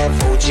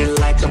draft. Hold you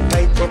like a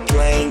paper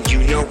plane, you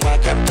know I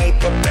got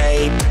paper,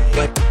 babe.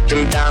 But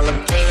them dollar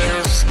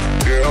bills,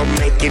 girl,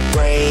 make it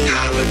rain.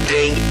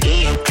 Holiday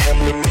Inn,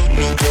 come and meet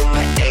me on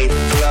my 8th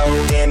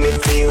floor. Damn, it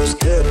feels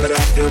good, but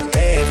I feel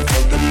bad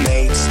for the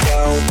maids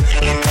though.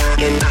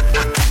 And I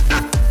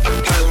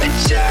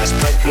apologize,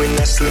 but when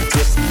I slip,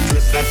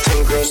 I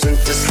turn girls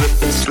into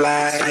slip and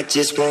slide. I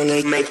just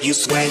wanna make you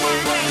sweat.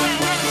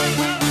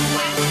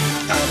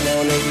 I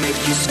wanna make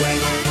you sweat.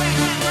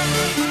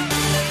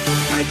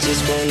 I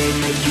just wanna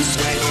make you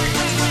sweat.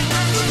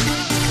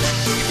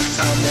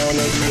 I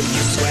wanna make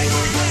you sweat,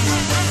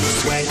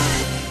 sweat.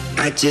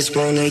 I just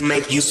wanna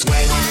make you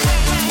sweat.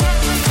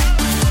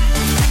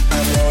 I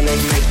wanna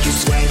make you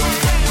sweat.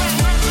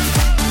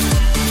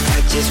 I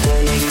just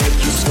wanna make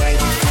you sweat.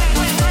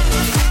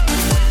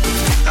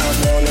 I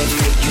wanna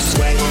make you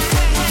sweat,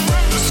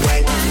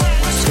 sweat,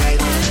 sweat.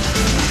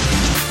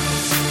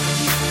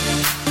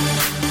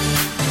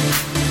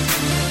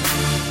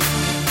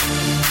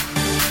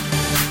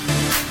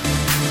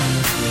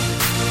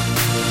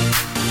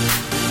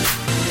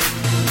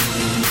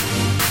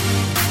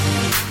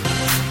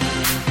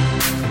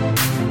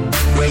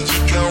 Where you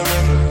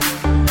going?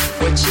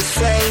 What you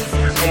say?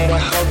 I'm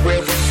with her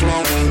river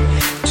flowing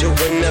to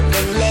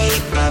another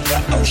lake by the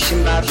ocean,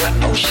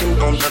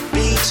 on the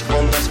beach,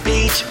 on the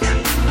beach.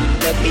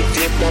 Let me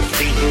dip my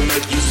feet and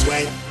make you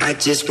sweat. I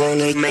just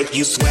wanna make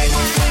you sweat.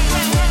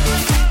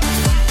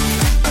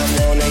 I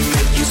wanna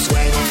make you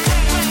sweat.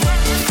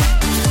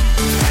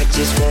 I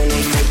just wanna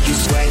make you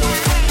sweat.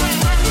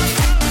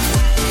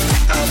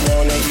 I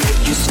wanna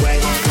make you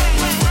sweat,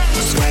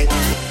 sweat.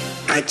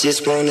 I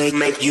just wanna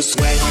make you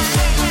sweat.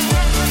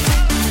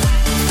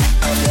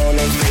 I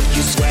wanna make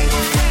you sweat.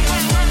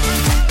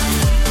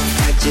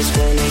 I just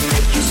wanna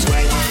make you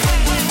sweat.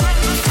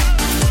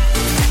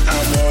 I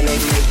wanna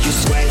make you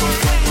sweat,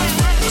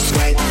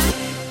 sweat.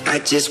 I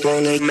just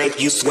wanna make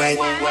you sweat.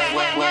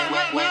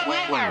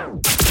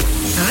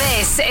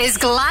 This is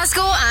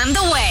Glasgow and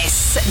the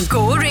West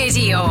Go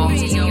Radio.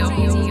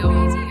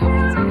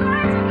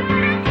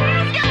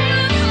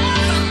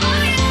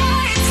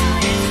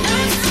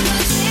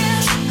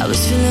 I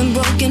was feeling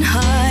broken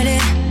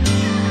hearted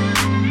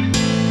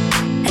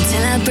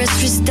until I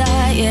pressed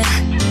restart, yeah.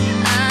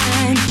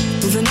 I'm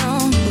moving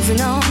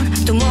on,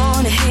 don't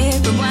wanna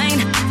hit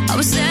rewind. I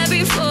was there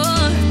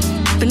before,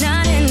 but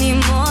not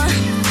anymore.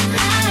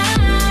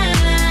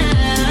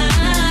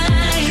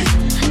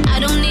 I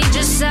don't need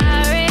your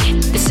sorry,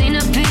 this ain't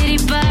a pity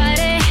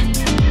party.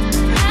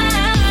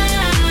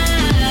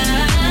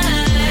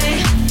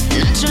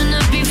 Not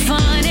tryna be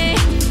funny,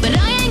 but I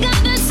ain't got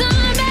the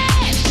time,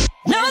 babe.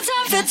 No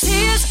time for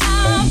tears, I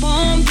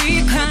won't be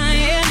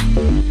crying.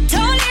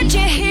 Don't need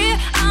you here,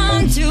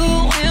 I'm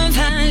doing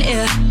fine,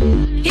 yeah.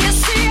 You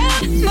see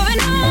I'm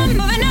moving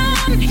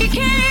on. You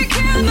can't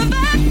kill my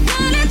back,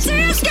 now the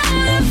tears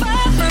gonna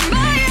fall from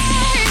my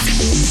eyes.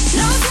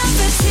 No time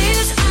for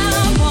tears, I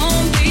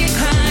won't be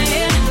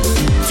crying.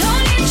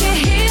 Don't need you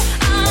here,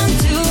 I'm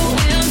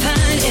doing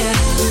fine, yeah.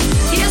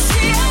 You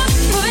see I'm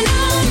moving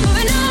on.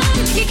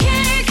 You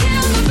can't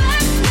kill my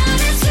back, now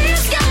the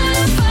tears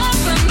gonna fall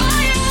from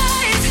my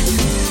eyes.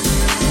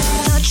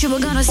 Thought you were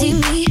gonna see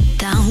me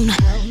down.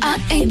 I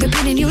ain't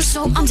repeating you, so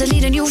I'm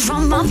deleting you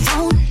from my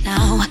phone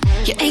now.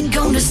 You ain't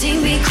gonna see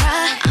me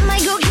cry. I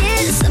might go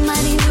get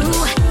somebody new,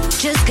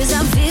 just cause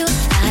I feel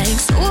like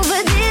so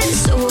over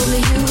this, so over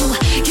you.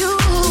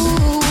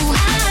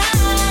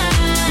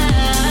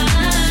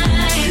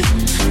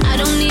 I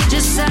don't need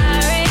your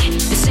sorry,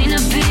 this ain't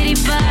a pity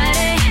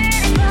party.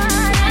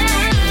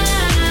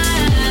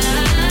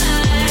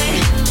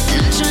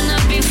 Not tryna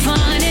be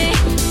funny,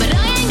 but I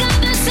ain't got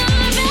the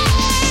time,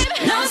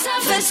 babe. No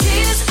time for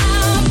tears, I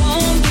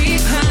won't be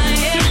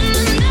crying.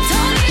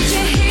 Don't need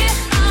you here,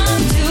 I'm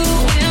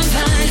doing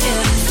fine,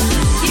 yeah.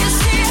 You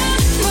see I'm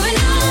moving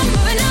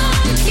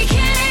on. You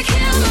can't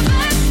kill my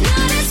vibe,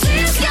 now the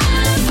tears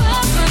gonna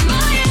fall from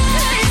my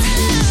eyes.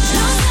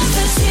 No time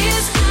for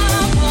tears, I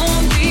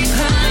won't be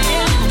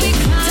crying.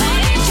 Don't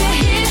need you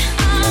here,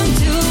 I'm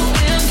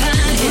doing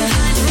fine, yeah.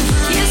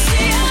 You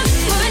see I'm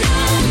moving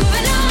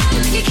on.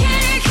 You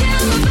can't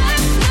kill my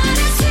vibe, now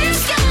the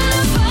tears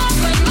gonna fall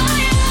from my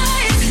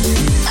eyes.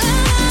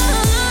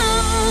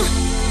 Oh,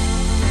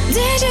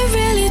 did you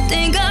really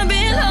think I'd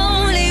be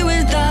lonely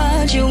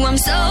without you? I'm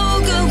so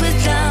good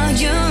without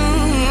you.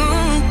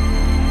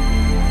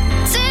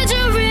 Did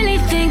you really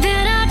think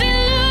that I'd be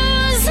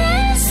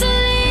losing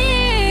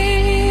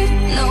sleep?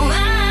 No,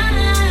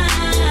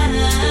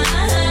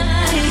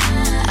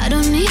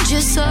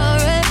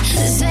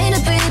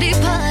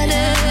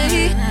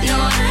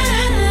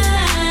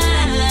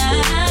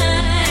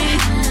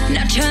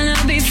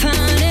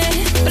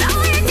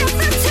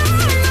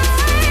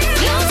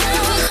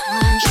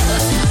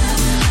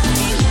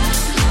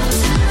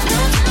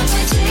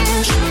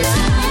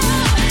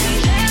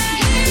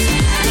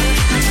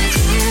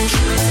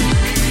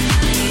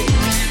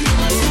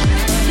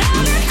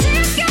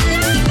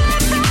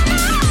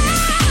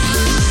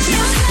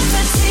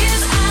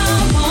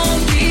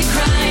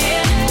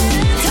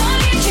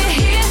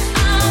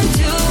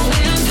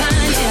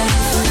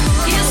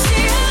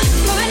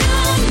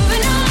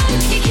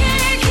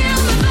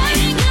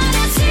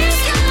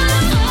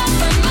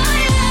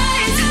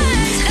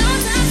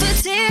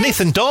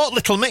 Nathan Daw,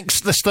 Little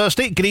Mix this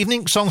Thursday. Good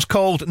evening. Song's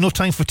called No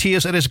Time for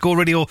Tears. It is Go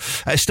Radio.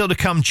 Still to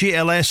come,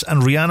 JLS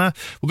and Rihanna.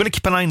 We're going to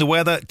keep an eye on the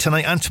weather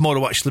tonight and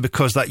tomorrow, actually,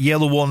 because that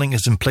yellow warning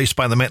is in place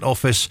by the Met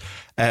Office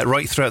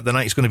right throughout the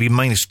night. It's going to be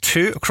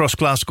 -2 across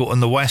Glasgow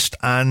in the west,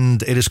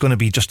 and it is going to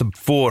be just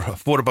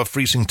 4 above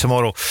freezing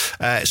tomorrow.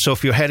 So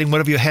if you're heading,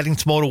 wherever you're heading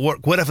tomorrow,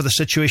 work, whatever the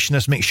situation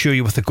is, make sure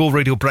you're with the Go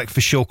Radio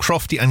Breakfast Show,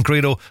 Crofty and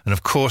Grado, and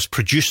of course,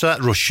 producer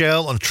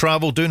Rochelle on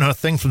travel, doing her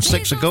thing from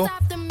 6 ago.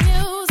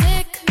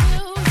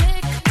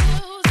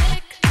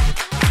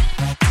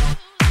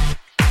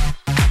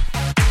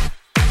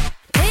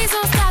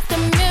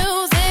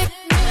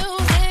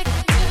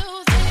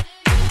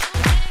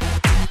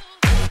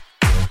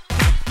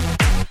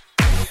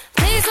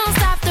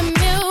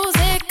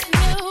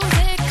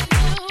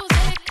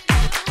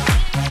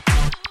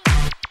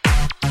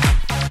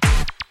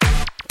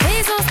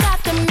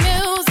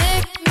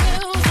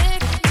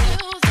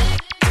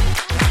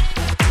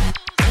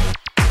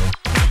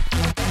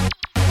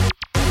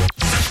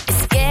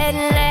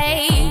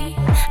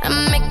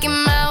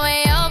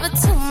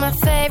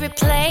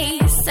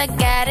 I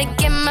gotta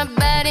get my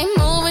body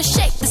moving,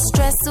 shake the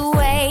stress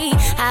away.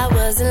 I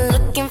wasn't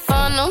looking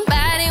for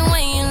nobody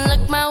when you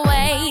look my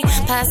way.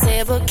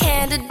 Possible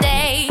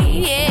candidate,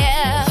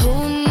 yeah.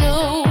 Who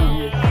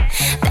knew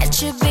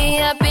that you'd be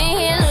up in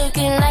here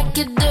looking like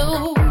you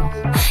do?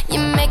 You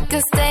make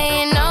us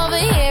staying over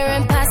here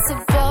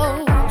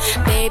impossible.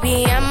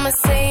 Baby, I'ma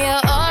say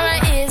your aura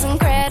is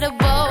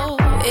incredible.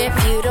 If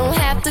you don't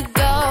have to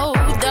go,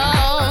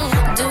 don't.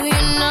 Do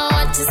you know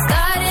what you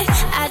started?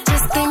 I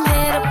just came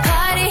here to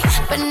party,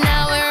 but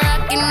now we're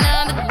rocking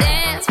on the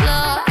dance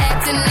floor,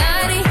 acting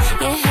naughty.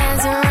 Your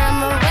hands around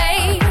my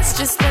waist,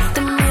 just let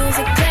the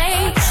music play.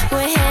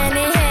 We're hand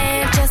in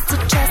hand, just to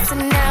trust,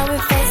 and now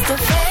we're face to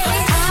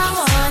face. I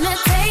wanna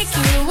take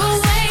you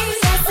away,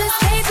 let's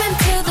escape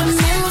into the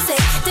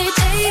music.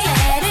 DJ,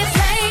 let it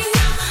play.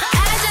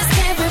 I just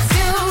can't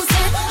refuse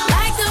it,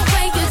 like the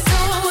way you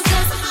do.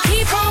 Just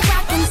keep on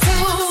rocking to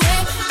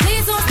it.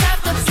 Please don't stop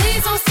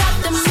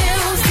the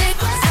music.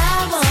 I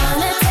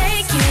wanna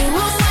take you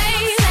away,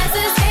 let's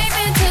escape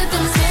into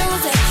the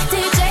music.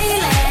 DJ,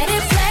 let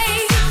it play.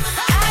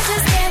 I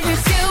just can't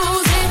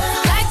refuse it,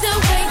 like the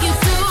way you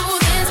do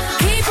this.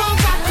 Keep on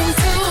rocking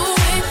to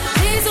it.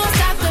 Please don't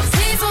stop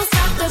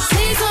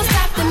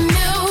the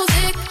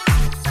music.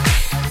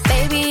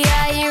 Baby,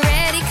 are you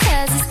ready?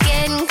 'Cause it's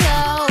getting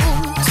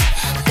close.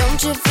 Don't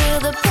you feel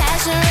the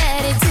passion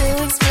ready to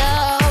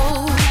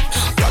explode?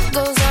 What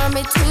goes on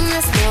between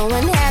us, no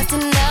one has to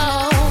know.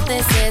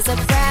 This is a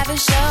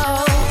private show.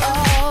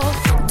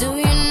 Do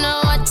you know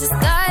what you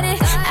started?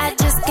 I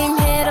just came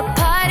here to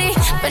party,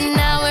 but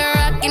now we're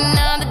rocking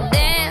on the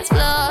dance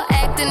floor,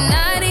 acting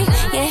naughty.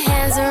 Your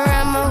hands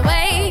around my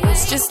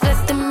waist, just let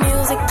the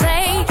music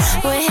play.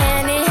 We're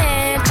hand in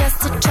hand, just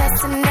to trust,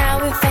 and now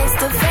we're face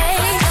to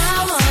face. I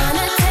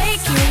wanna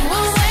take you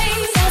away,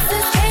 let's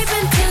escape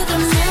into the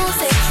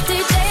music.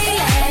 DJ,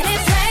 let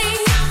it play.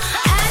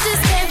 I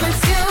just can't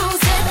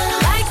refuse it,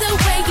 like the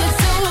way you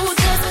do.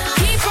 Just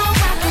keep on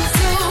rocking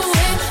to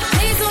it.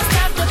 Please don't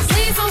stop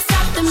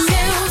the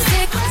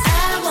music. I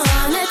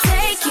wanna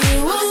take you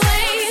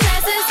away,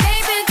 let's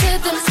escape into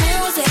the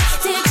music.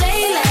 DJ,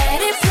 let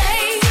it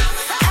play.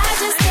 I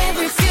just can't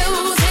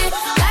refuse it,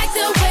 like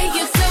the way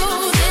you do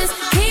this.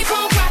 Keep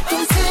on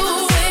rocking to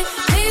it.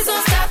 Please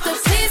don't stop the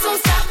music.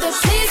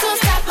 Please don't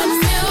stop the music.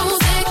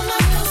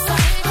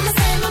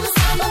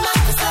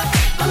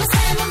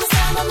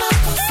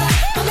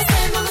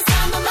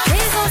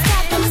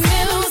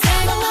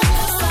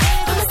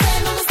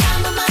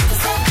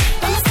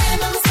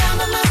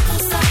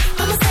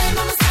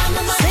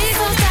 Please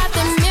don't stop the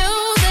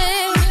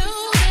music.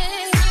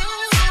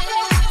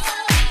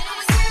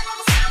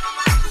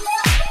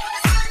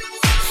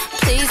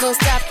 Please don't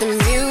stop the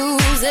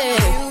music.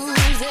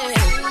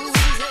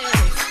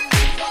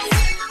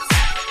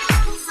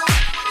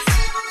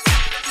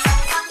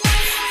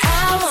 I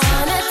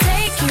wanna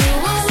take you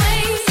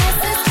away,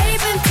 let's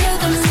escape into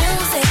the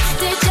music.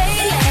 DJ,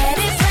 let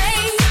it play.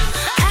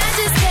 I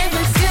just can't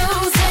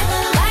refuse it,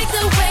 like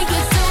the way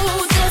you do.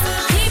 Just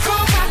keep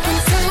on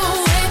rocking to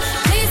it.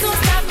 Please don't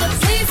stop the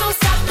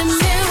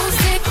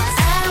music. I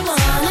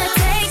wanna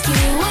take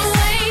you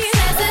away,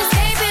 let's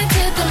escape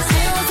into the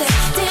music.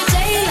 DJ,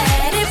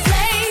 let it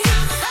play.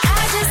 I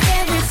just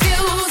can't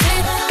refuse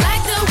it,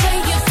 like the way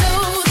you do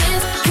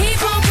this.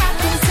 Keep on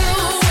rocking to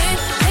it.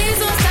 Please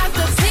don't stop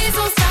the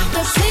music.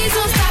 Please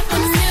don't stop the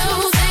music.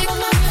 Please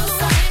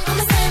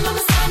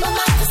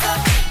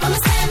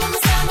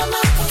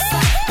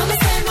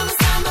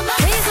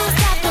don't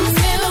stop the music.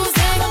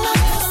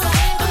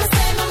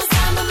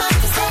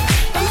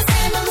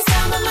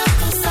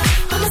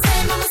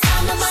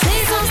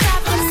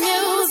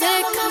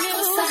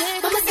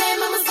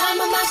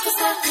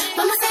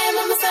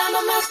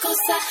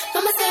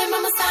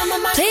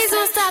 Please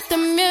don't stop the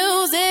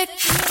music.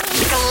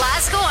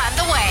 Glasgow and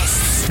the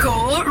West.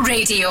 Go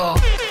Radio.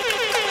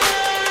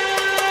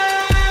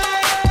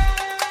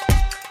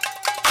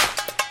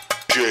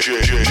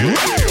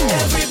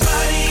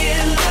 Everybody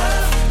in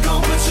love, go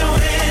put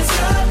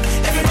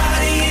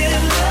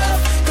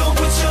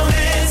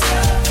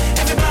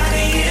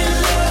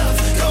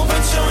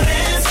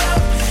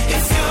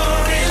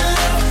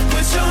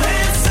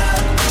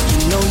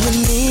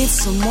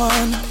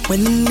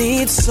When the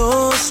need's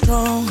so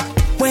strong,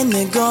 when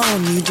they're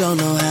gone, you don't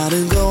know how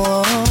to go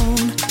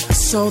on.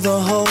 So the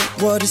whole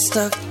world is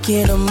stuck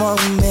in a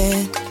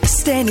moment,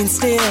 standing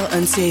still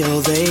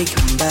until they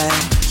come back.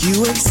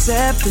 You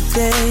accept that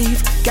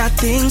they've got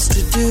things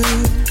to do,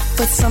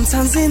 but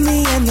sometimes in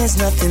the end there's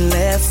nothing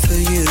left for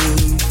you.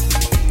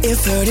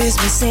 If hurt is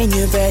missing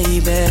you,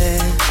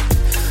 baby,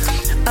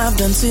 I've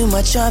done too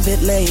much of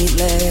it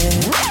lately.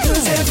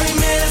 'Cause every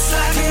minute's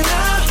like an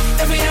hour,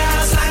 every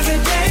hour's like a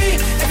day,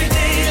 every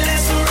day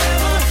lasts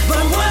forever.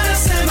 But what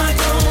else am I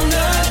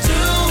gonna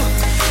do?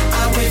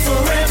 I wait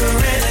forever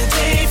and a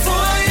day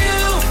for you.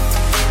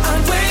 I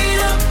wait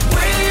up,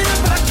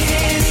 I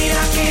can't eat,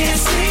 I can't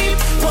sleep.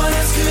 What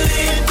else could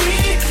it be?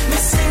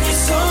 Missing you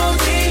so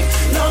deep,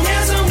 long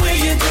as I'm where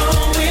you're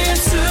going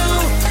to.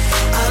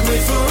 I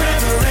wait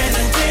forever and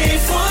a day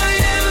for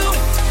you.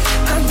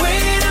 I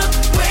wait up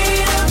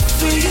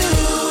for you.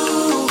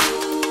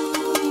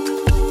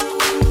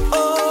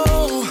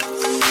 Oh,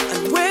 I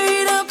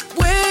wait up.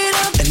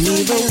 And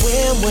even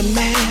when we're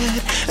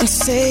mad and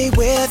say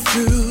we're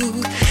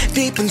through,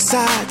 deep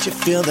inside you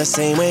feel the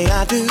same way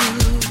I do.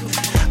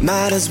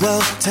 Might as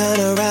well turn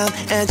around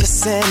and just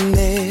send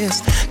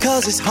this,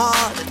 'cause it's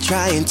hard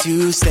trying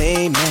to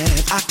stay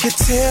mad. I could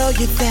tell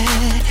you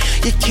that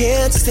you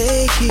can't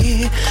stay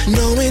here,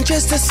 knowing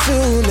just as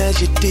soon as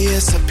you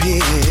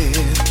disappear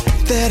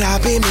that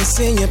I'll be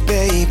missing you,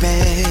 baby.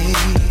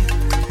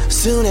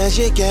 Soon as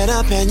you get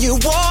up and you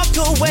walk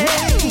away.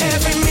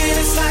 Every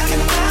minute's like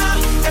an hour,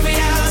 every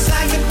hour's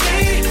like a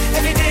day,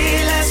 every day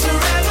lasts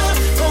forever.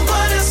 But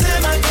what else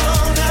am I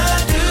gonna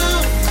do?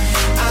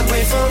 I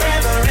wait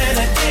forever and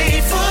a day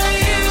for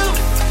you.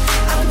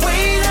 I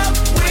wait up,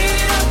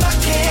 I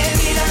can't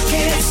eat, I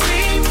can't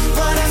sleep.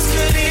 What else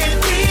could it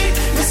be?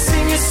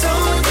 Missing you so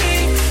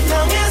deep,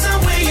 long as I'm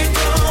where you're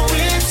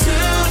going to.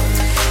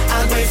 I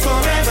wait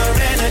forever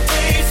and a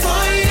day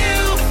for you.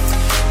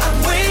 I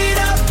wait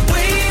up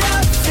for you.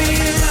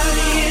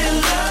 Everybody in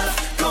love,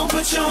 go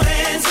put your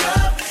hands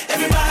up.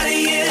 Everybody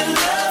in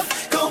love,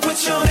 go put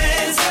your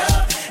hands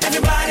up.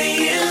 Everybody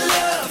in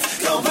love,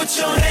 go put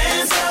your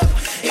hands up.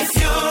 If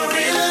you're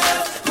in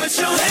love, put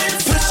your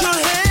hands up. Put your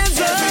hands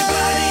up.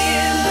 Everybody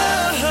in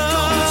love, go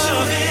put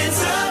your hands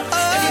up.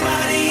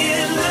 Everybody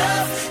in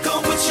love, go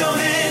put your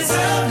hands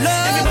up.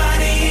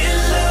 Everybody in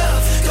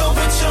love, go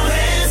put your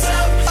hands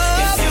up.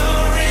 If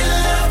you're in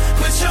love,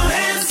 put your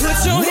hands up. Put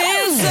your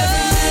hands up.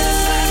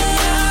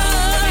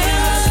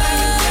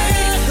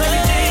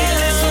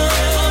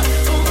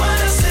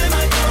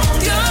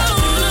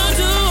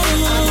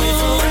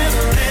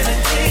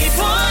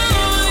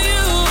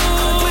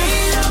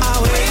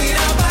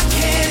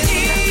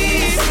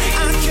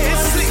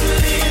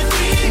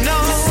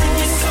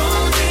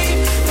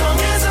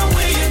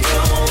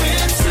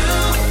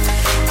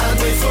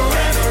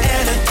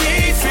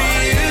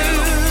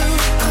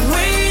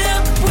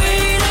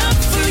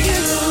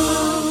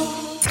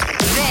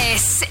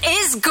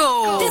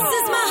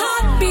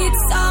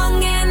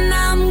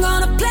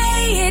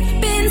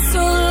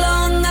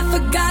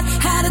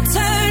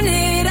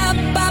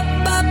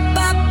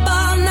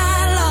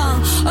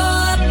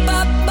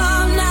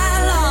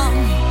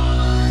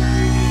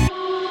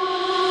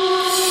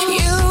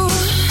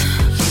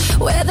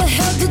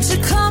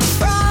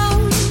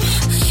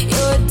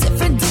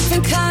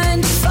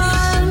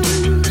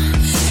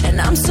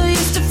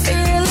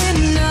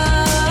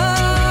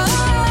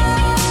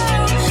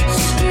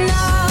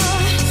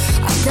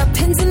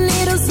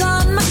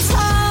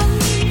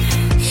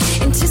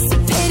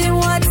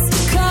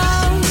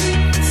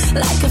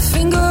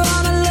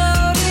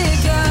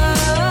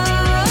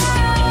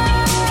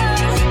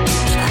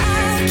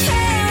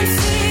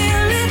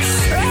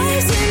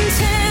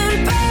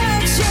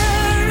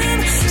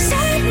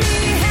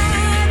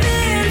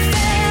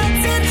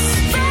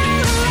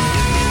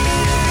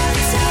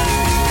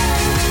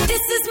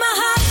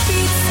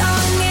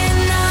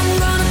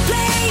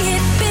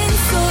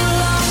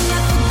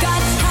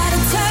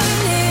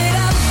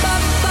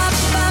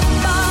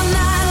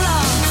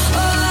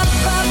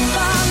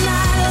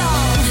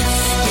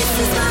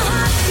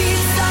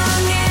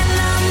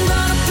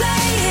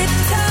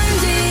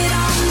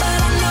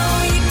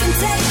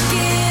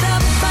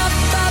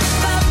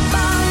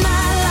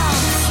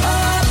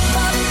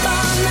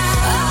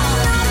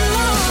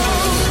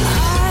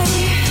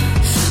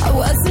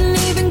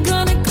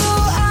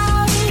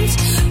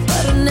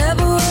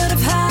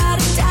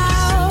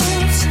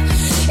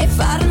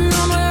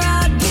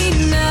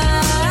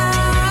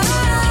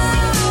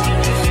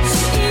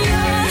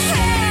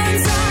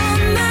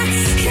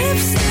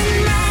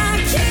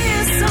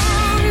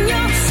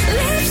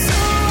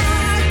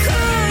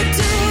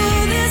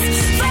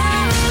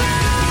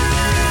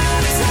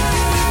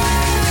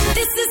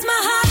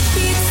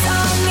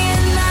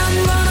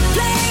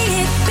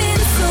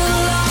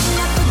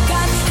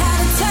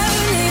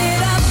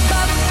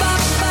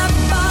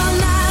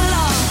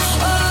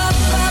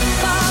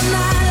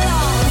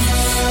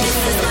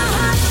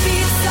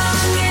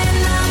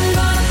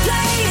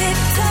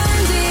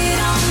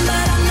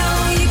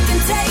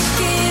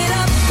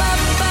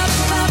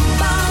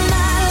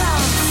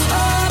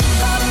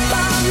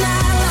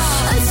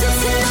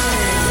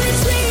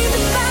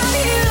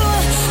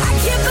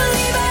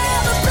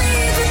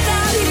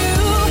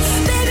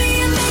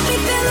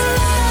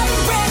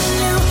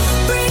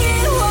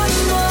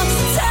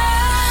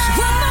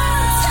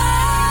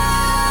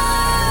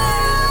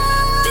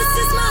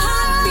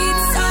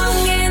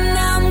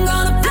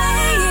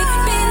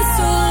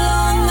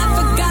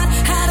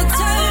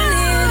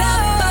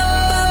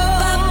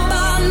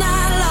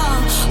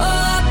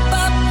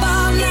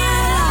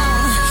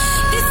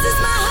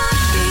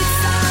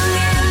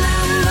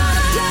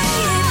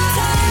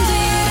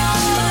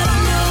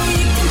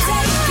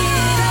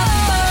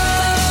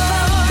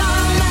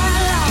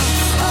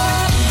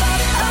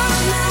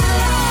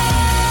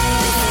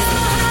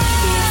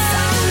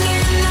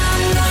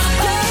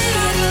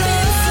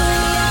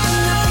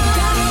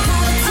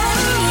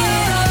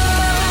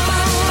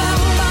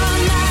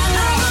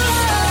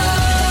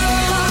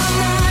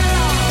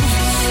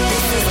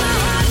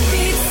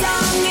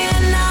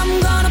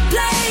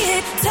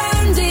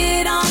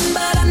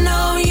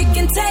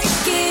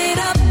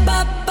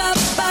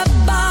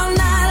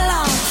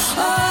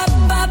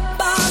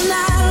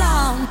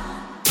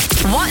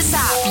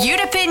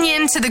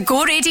 into the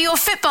Go Radio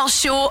Football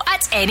Show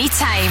at any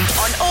time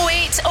on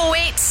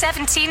 0808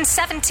 17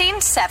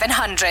 17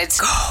 700.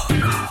 Go.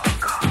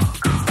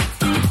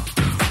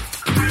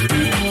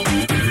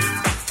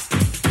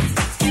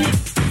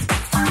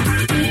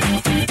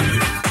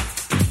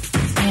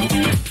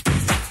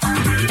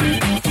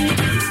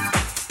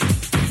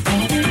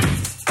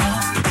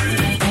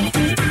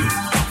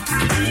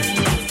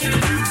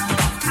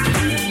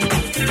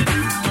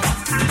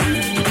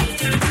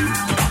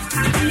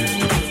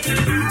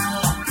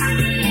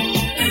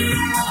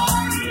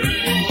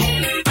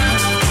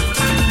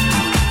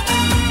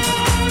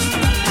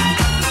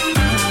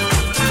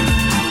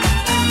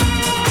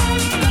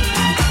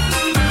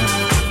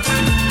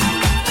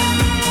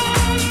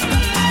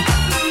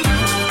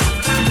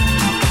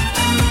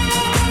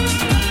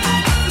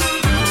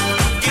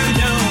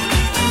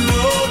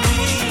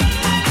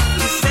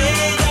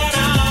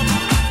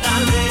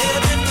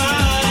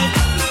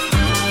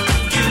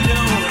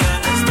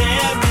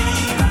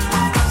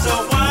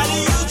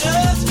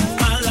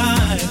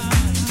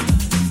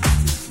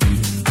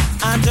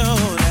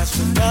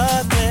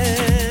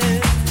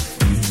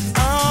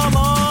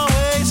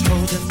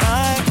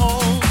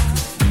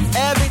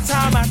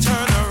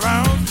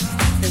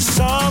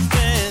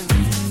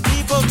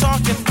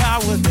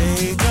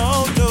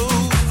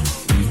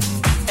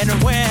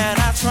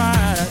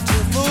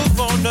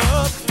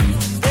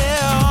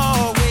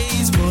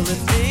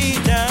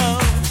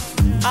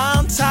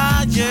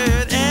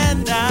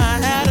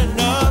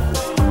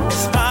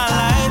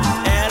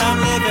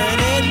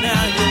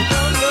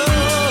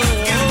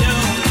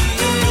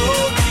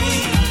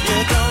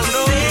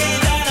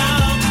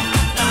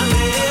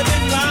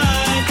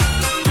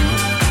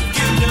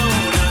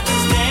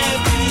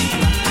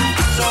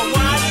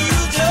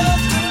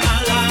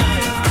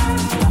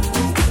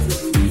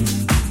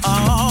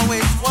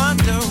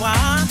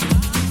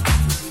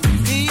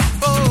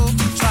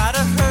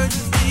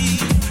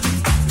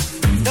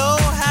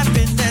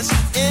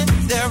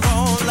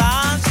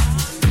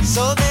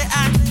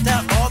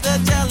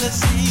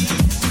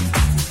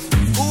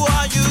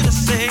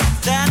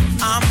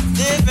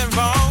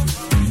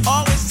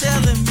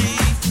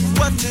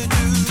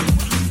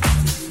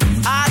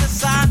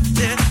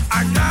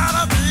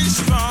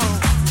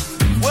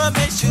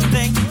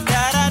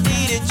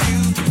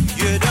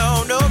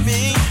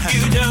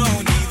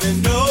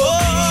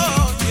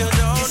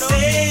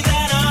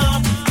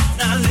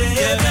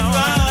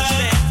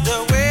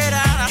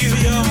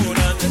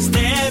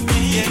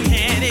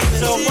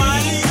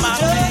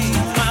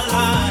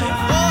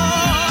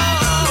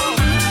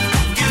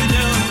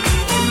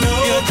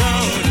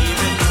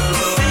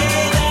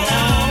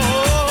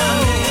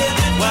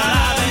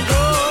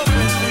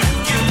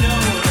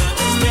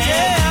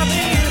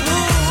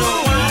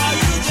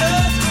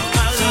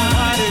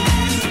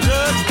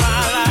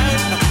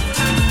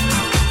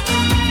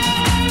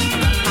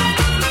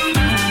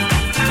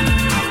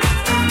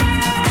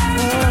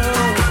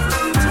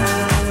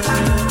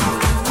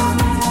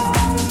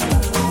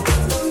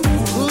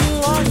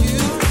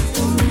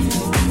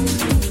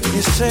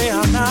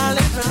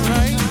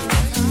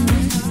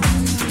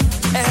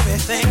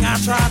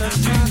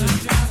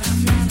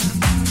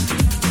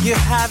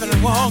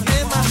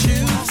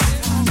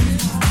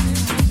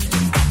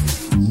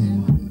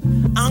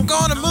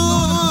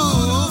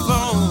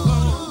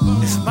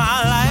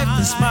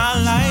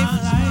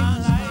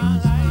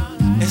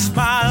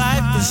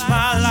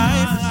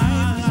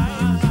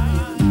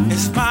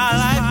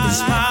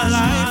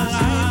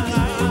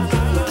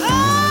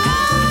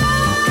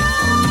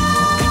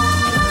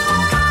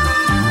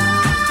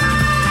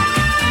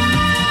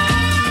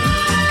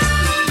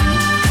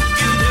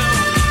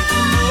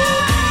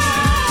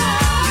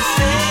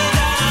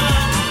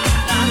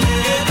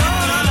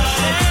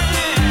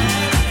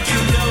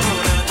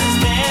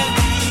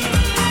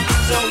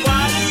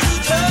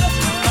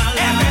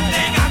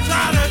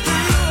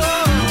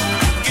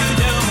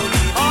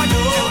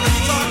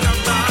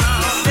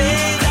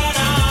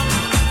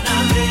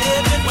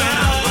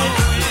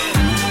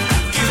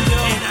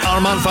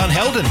 Van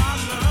Helden.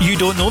 You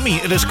don't know me.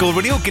 It is Go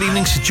Radio. Good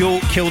evening to Joe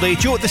Kilday.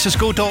 Joe at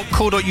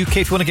thisisgo.co.uk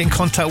if you want to get in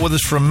contact with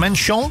us from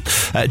Menchon.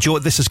 Joe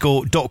at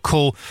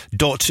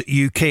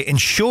thisisgo.co.uk. In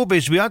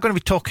showbiz, we are going to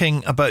be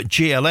talking about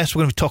JLS. We're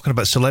going to be talking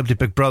about Celebrity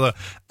Big Brother.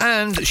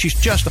 And she's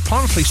just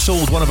apparently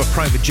sold one of her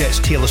private jets.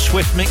 Taylor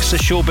Swift. Mix the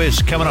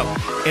showbiz coming up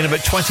in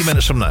about 20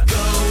 minutes from now.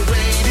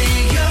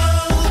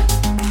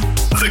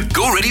 The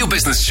Go Radio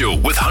Business Show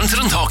with Hunter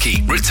and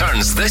Hockey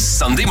returns this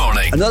Sunday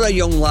morning. Another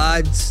young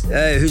lad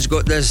who's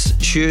got this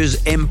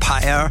shoes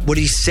empire where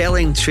he's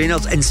selling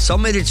trainers, and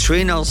some of the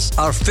trainers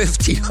are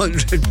 £1,500.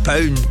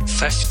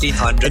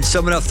 £1,500 and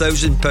some are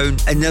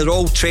 £1,000, and they're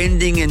all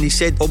trending, and he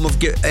said, we've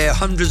got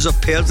hundreds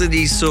of pairs of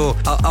these, so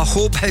I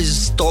hope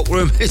his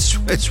stockroom is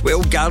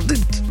well guarded.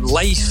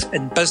 Life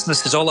and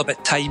business is all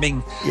about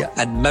timing,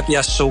 and maybe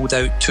I sold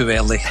out too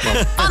early.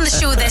 On the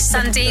show this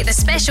Sunday, the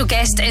special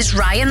guest is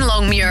Ryan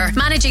Longmuir,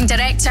 Managing Director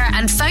Director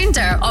and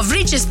founder of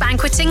Regis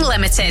Banqueting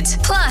Limited.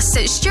 Plus,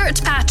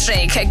 Stuart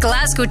Patrick,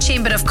 Glasgow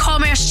Chamber of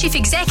Commerce Chief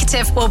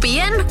Executive, will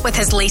be in with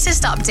his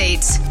latest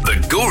update.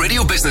 The Go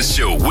Radio Business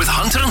Show with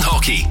Hunter and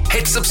Hockey.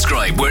 Hit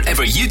subscribe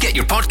wherever you get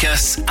your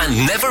podcasts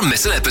and never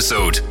miss an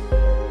episode.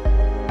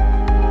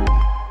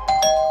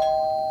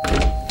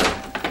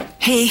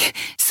 Hey,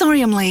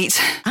 sorry I'm late.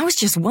 I was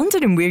just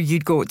wondering where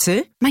you'd go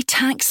to. My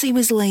taxi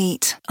was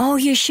late. Oh,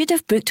 you should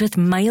have booked with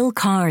Mile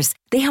Cars.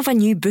 They have a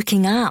new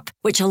booking app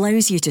which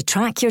allows you to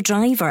track your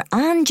driver,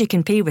 and you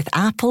can pay with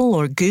Apple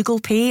or Google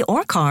Pay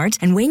or card.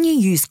 And when you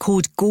use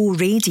code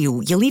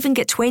GORADIO, you'll even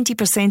get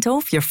 20%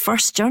 off your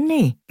first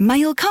journey.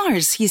 Mile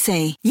Cars, you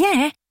say?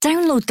 Yeah.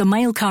 Download the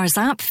Mile Cars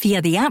app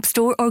via the App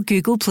Store or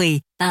Google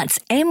Play. That's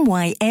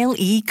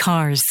MYLE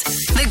Cars.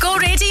 The Go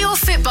Radio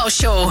Football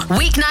Show,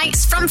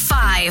 weeknights from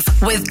 5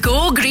 with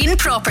Go Green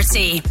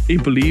Property. He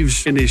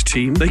believes in his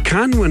team. They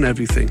can win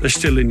everything. They're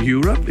still in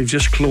Europe. They've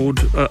just clawed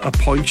a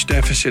points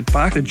deficit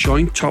back, the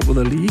joint top of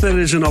the league. There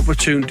is an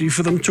opportunity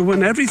for them to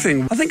win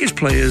everything. I think his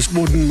players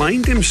wouldn't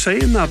mind him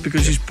saying that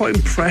because he's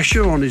putting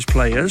pressure on his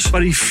players,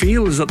 but he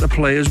feels that the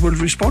players will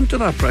respond to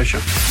that pressure.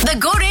 The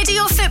Go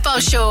Radio Football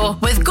Show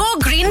with Go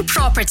Green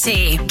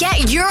Property.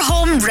 Get your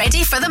home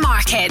ready for the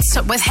market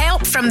with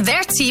help from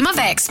their team of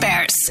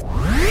experts.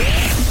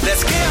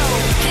 Let's go!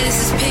 This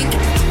is Pink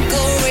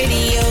Go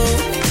Radio.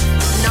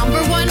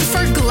 Number 1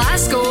 for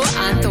Glasgow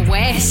and the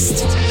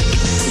West.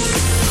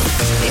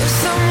 If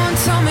someone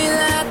told me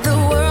that the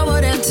world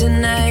would end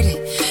tonight,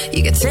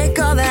 you could take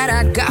all that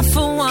I got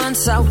for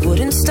once, I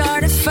wouldn't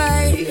start a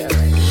fight.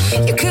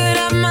 You could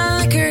have my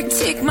liquor,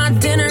 take my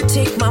dinner,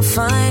 take my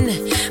fun,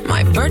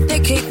 my birthday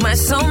cake, my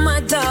soul,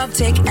 my dog,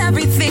 take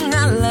everything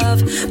I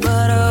love.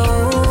 But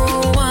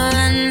oh,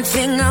 one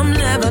thing I'm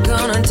never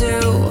gonna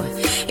do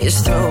is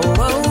throw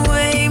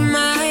away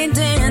my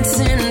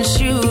dancing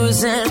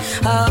shoes. And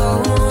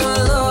oh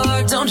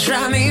Lord, don't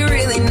try me,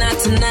 really not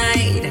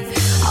tonight.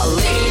 I'll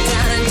lay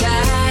down and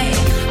die,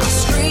 I'll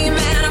scream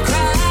and I'll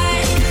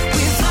cry.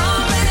 We've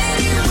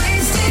already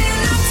wasted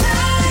enough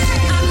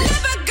time. I'm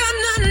never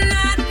gonna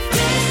not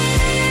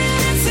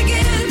dance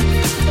again.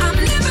 I'm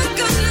never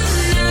gonna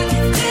not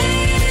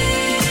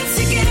dance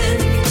again.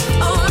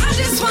 Oh, I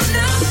just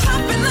wanna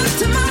pop and look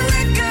to my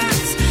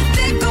records.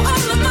 They go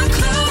all of my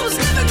clothes.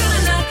 Never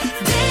gonna not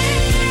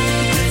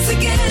dance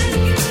again.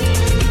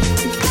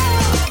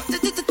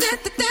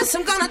 Dance,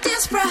 I'm gonna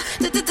dance, bro.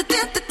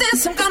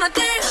 Dance, I'm gonna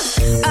dance.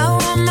 I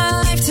want my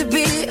life to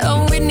be a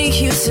Whitney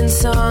Houston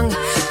song.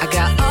 I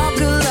got all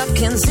good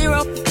luck and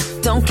zero.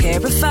 Don't care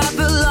if I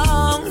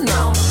belong,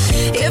 no.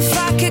 If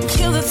I could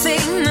kill the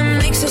thing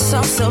that makes us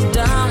all so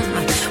dumb,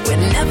 we're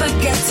never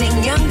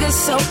getting younger,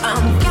 so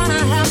I'm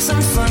gonna have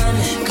some fun.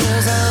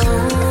 Cause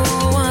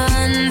oh,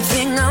 one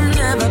thing I'm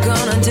never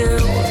gonna do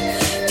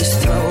is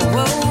throw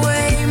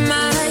away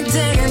my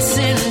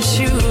dancing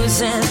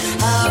shoes. And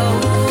oh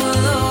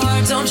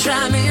Lord, don't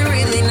try me,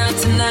 really not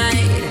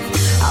tonight.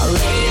 I'll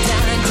lay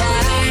down and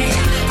die,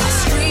 I'll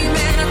scream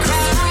and I'll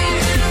cry.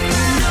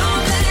 You know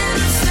that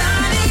I'm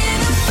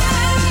starting a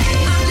fight.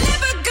 I'm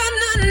never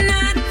gonna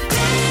not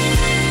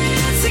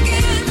dance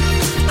again.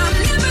 I'm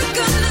never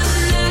gonna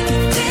not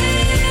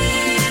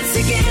dance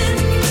again.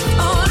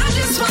 Oh, I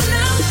just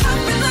wanna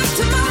pop and look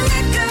to my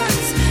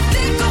records.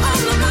 They go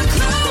all of my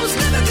clothes.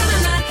 Never gonna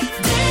not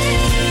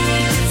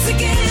dance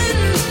again.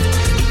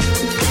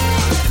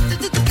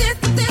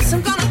 Dance,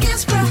 I'm gonna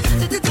dance, bro.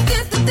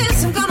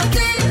 Dance, I'm gonna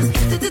dance.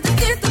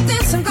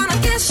 Dance, I'm gonna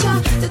dance, y'all.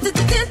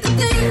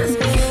 Dance.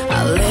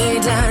 I'll lay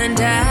down and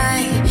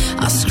die,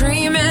 I'll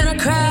scream and I'll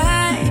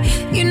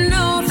cry. You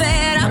know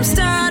that I'm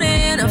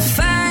starting a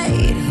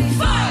fight.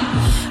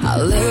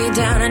 I'll lay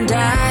down and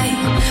die,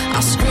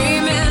 I'll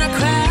scream and I'll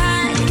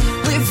cry.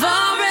 We've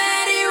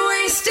already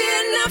wasted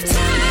enough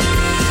time.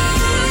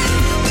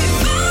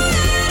 We've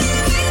already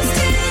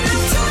wasted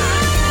enough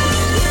time.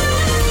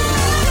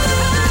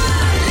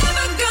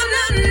 Never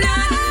gonna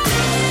not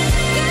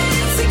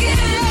dance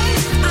again.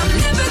 I'm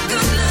never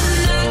gonna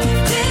not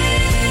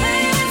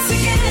dance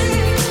again.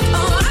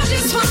 Oh, I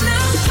just wanna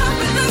pop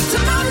and look to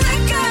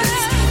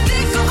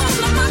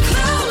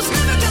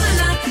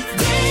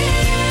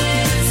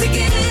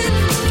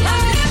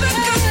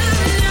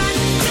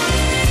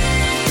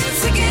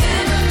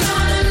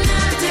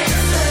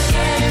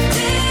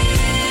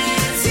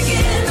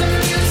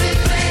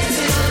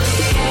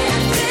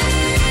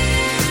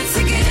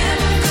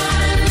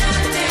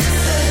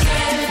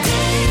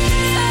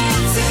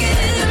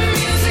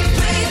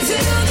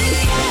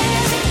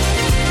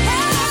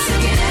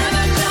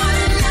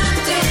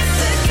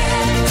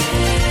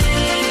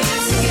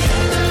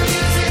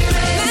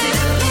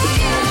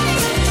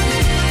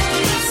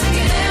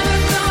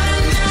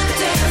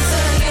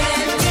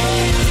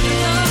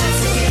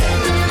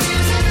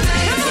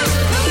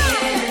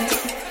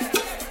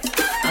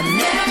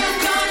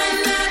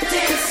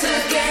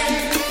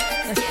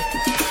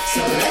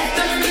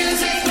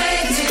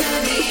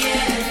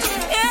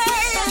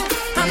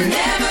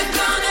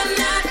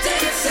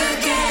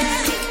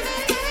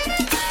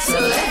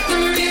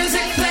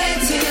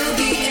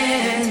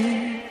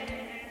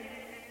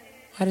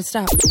How to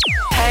stop.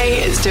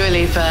 Hey, it's Dua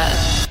Lipa.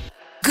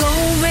 Go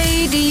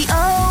Radio.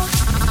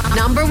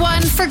 Number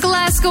 1 for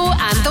Glasgow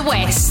and the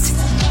West.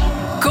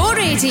 Go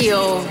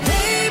Radio.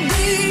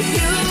 Baby,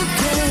 you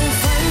can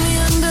find me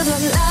under the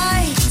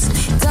lights,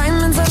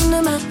 diamonds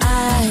under my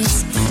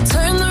eyes.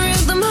 Turn the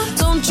rhythm up,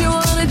 don't you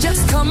wanna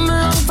just come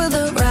along for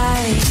the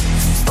ride?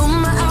 Oh,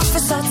 my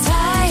outfits are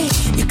tight,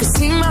 you can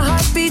see my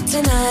heartbeat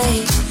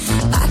tonight.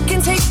 I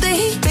can take the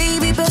heat,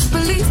 baby, best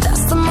believe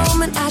that's the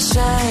moment I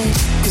shine.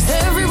 'Cause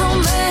every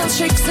romance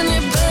shakes and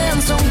it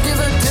bends, don't give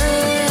a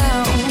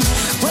damn.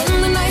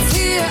 When the night's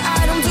here,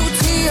 I don't do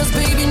tears,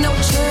 baby, no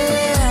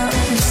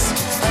chance.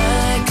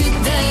 I could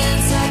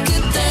dance, I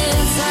could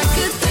dance, I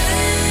could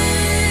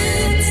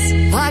dance.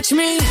 Watch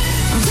me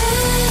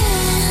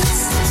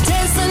dance,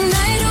 dance the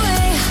night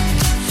away.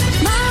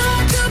 My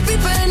heart could be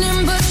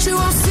burning, but you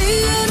won't see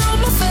it on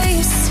my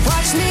face.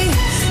 Watch me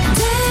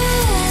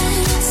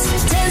dance,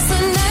 dance the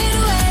night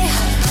away.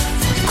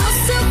 I'll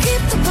still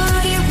keep the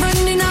party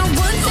running, I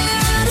won't hear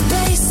out of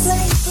place.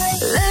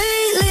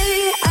 Lately,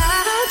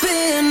 I've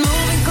been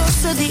moving close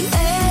to the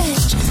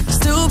edge,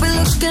 still be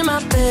looking my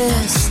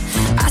best.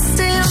 I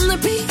stay on the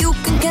beat, you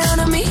can count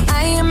on me,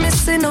 I ain't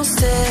missing no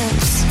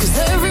steps. 'Cause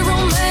every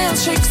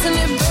romance shakes and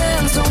it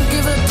bends, don't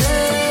give a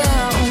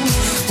damn.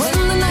 When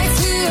the night's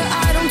here,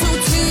 I don't do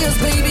tears,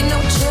 baby, no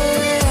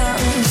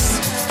chance.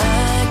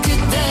 I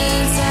could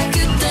dance, I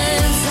could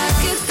dance, I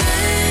could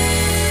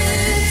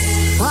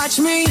dance. Watch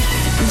me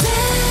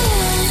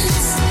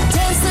dance,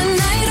 dance the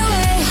night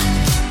away.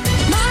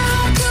 My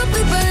heart could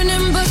be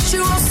burning, but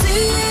you won't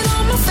see it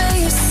on my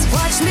face.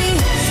 Watch me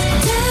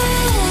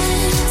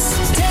dance,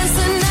 dance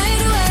the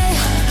night away.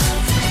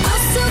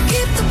 I'll still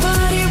keep the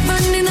party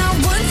running, I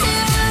won't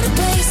hear out of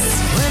place.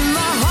 When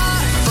my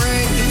heart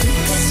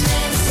breaks,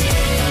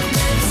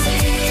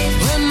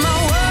 when my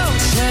world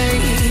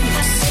shakes,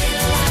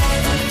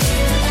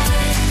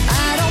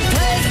 I don't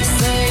play it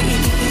safe,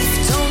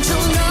 don't you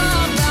know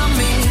about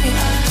me?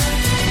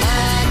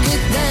 I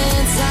could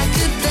dance, I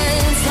could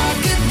dance, I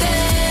could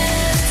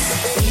dance.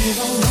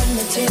 Even when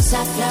the tears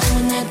are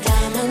flowing, the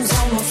diamonds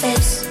on my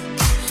face,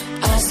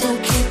 I still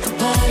keep the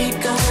party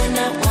going,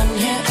 not one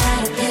hair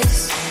out of place.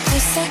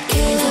 Yes, I can.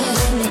 Even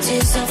when the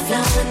tears are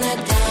flowing, the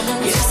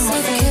diamonds on my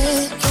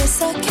face, yes,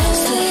 I can. I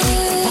still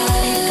keep the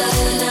party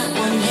going, not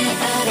one hair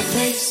out of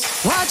place.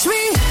 Watch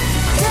me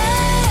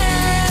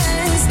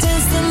dance,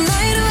 dance the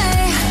night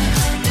away.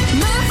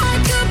 My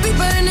heart could be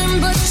burning,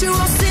 but you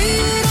won't see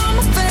it on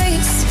my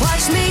face.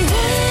 Watch me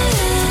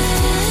dance,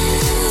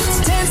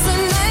 dance the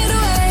night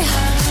away.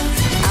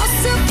 I'll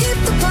still keep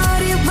the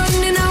party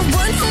running, I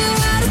won't hear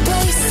out of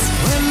place.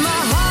 When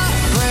my heart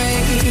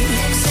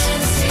breaks,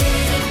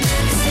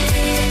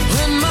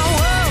 when my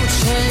world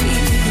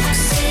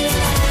shakes,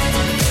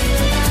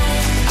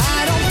 I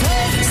don't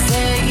play it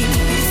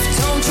safe,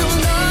 don't you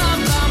know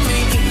about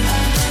me?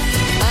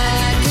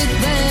 I could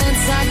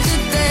dance, I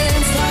could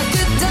dance, I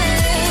could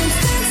dance,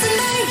 dance the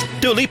night.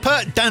 Dua Lipa,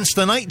 Dance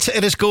the Night.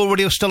 It is Go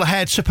Radio still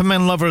ahead.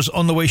 Superman Lovers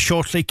on the way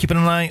shortly. Keeping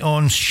an eye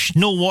on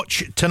Snow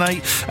Watch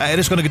tonight. It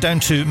is going to go down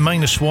to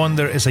 -1.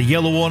 There is a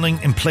yellow warning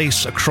in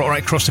place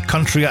right across the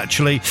country,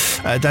 actually.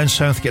 Down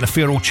south, getting a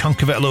fair old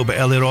chunk of it a little bit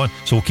earlier on.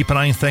 So we'll keep an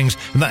eye on things.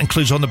 And that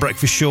includes on The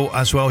Breakfast Show,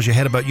 as well as you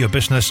head about your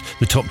business.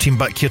 The top team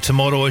back here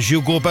tomorrow as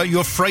you go about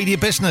your Friday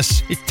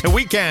business. It's the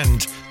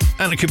weekend.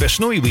 And it could be a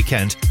snowy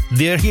weekend.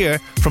 They're here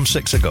from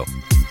 6 ago.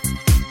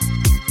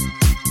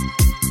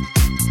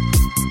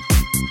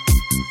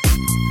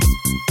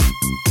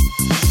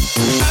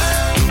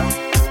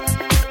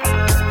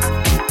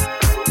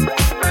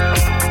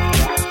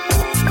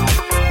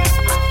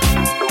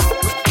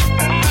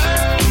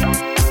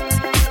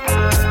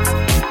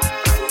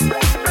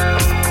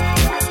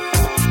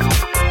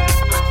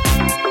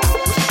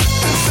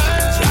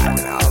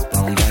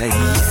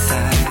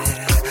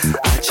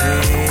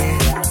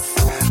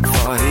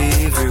 For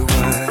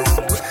everyone,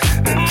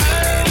 been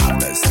turning up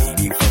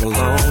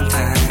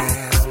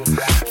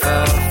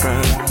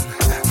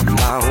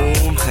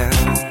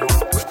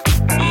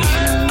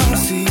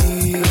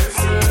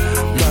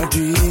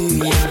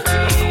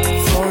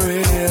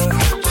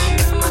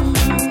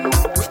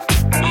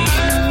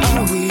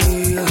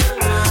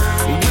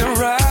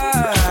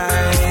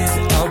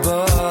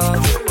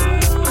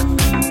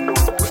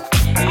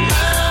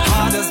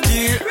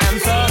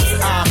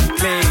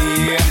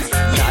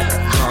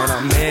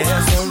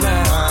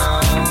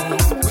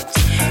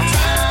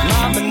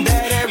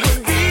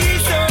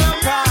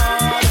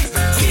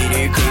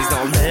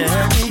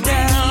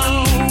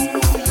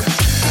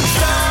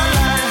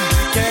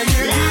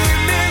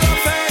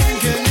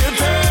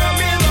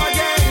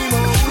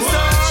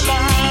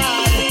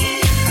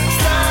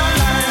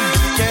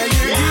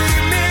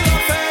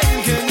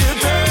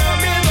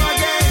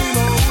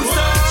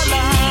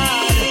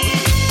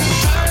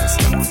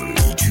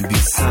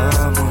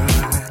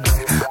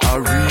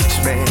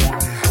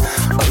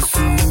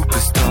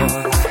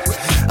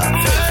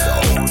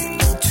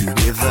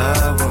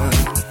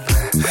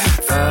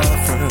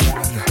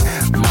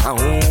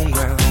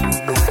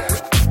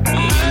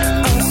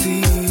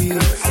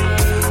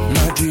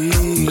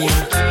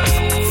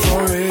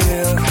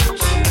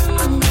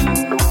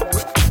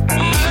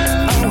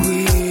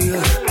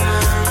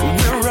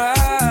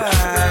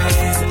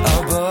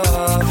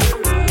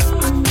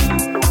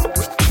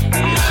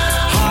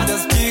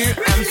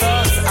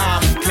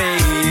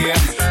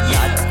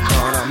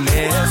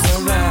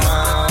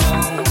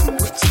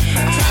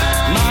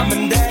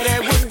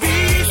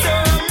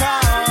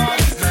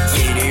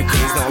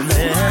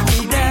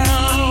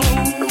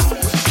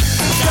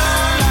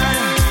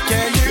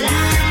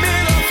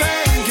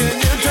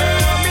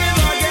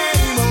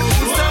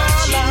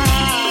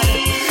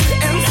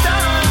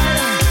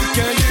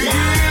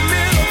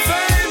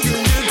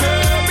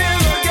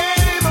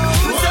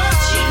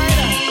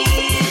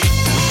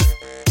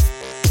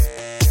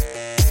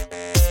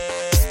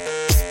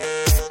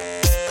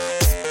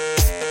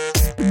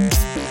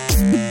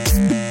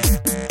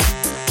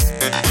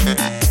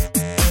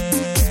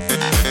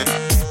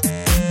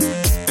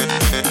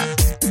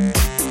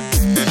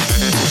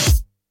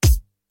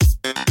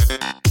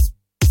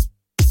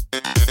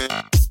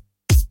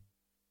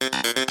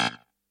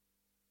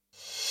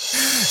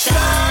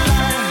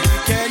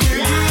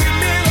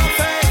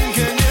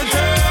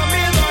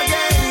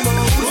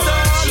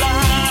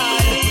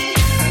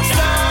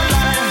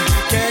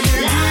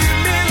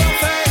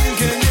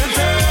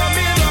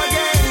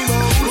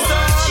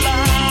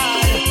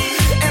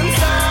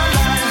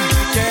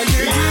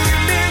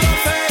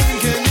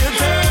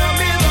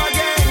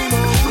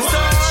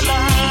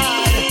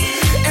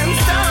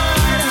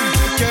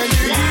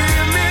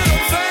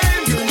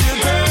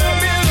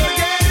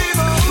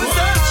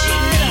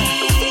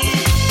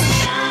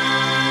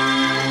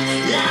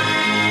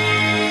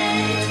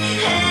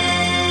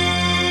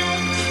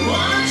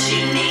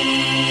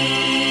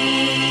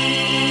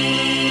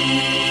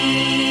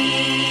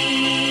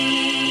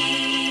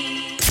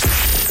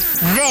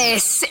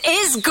This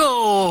is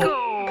Go.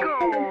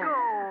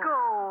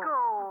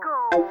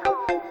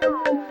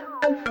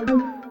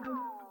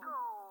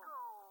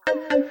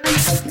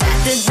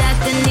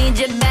 Doctor, need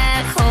you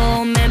back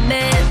home,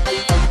 baby.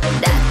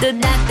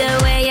 Doctor,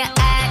 where you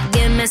at?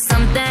 Give me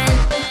something.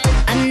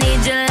 I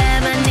need your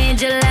love, I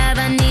need your love,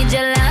 I need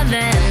your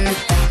loving.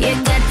 You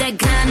got that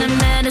kind of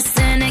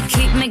medicine that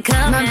keep me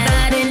coming. My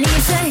body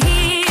needs a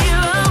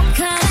hero,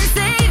 come and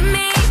save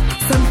me.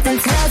 Something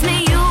tells me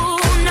you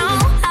know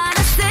how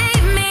to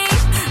save me.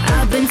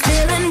 I've been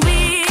feeling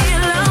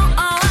real low,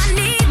 oh, I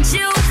need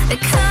you to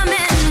come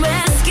and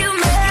rescue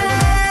me.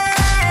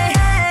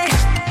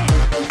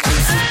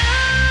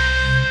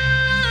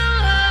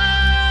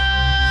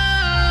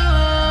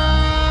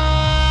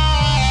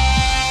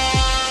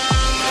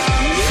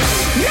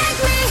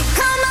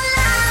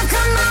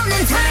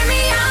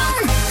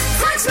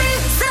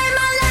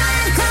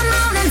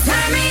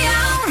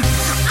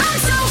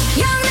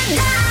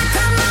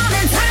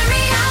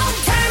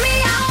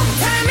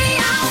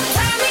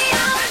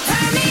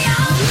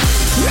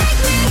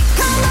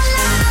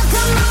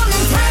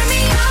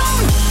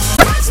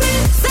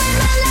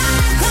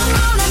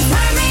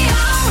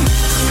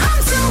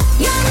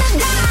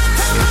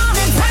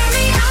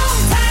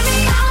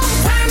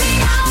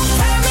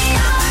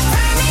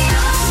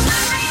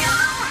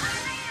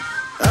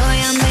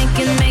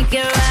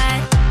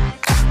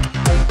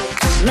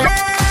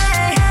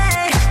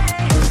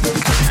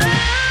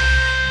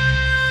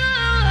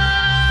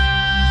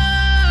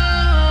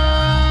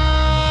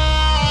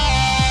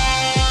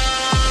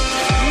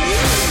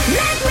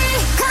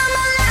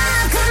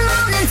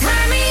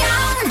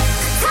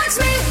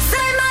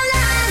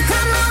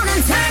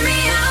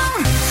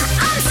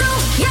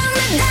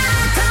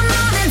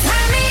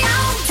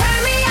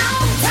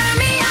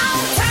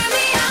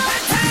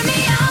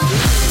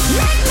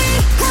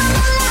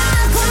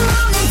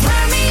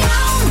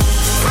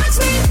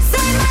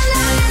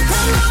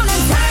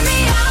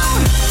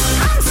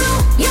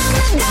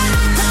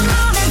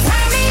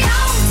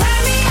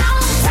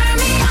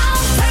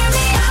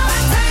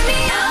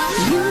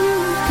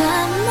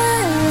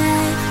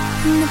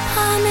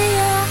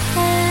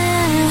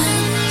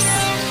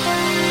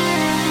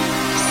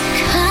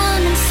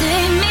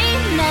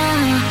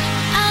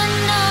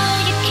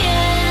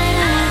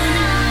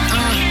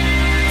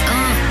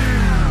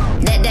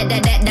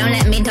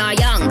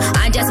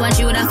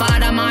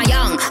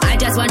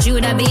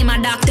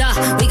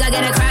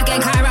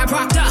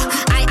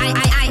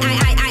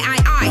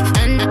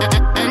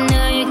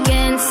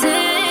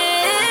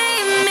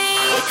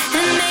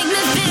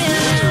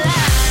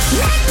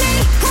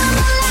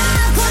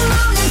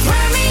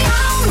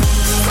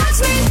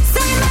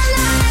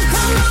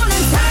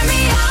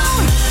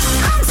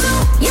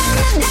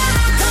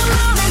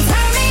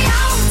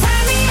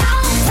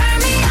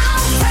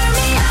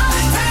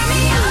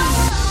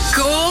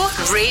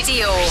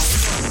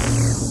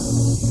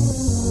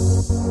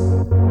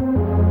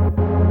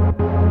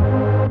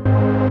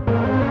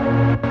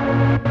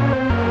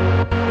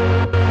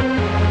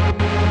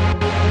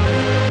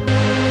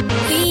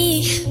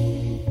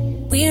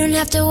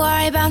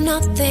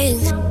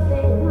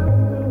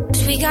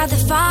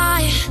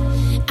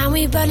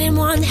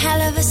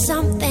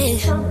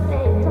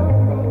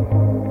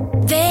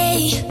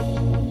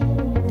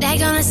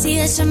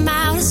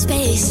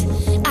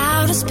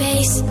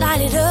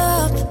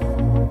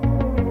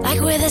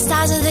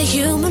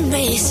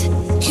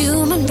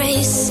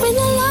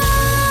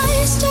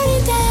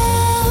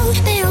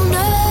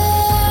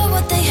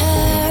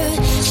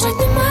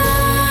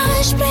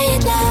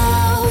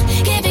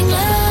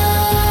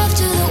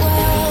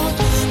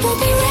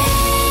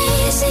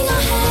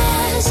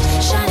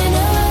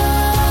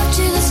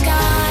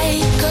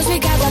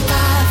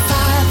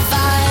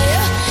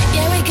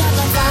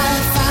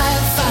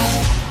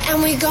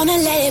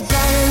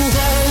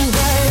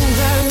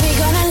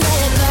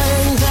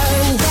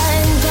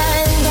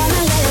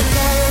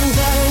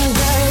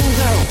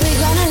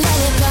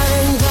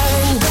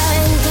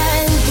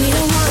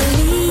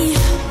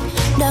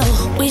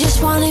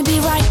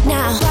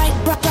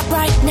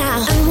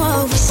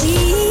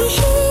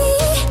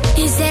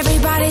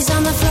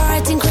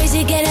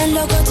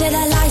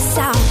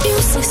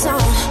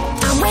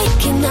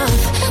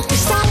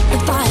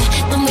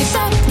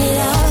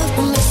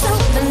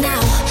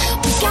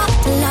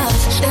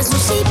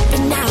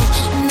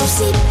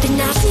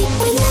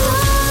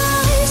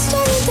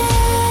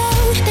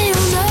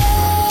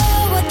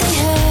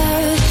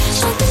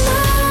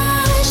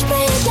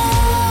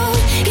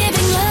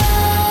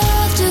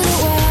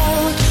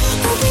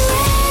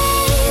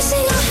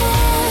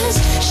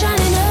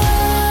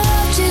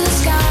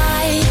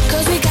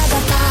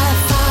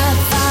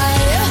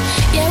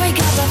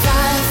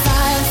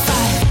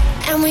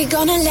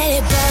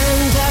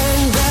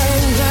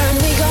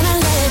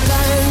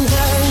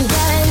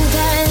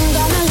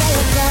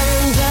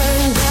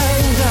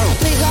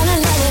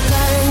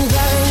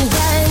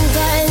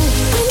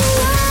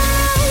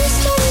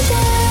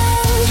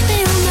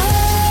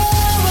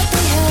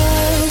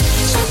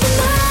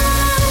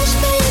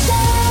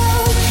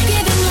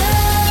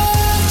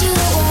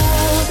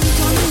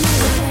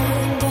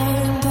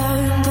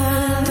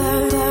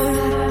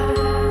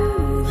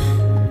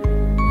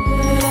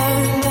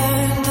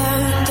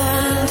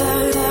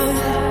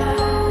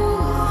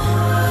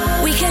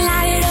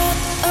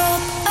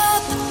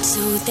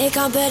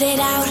 can't put it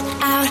out,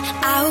 out,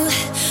 out.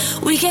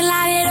 We can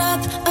light it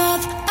up,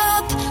 up,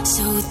 up,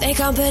 so they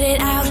can't put it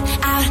out,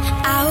 out,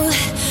 out.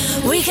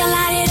 We can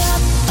light it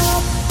up,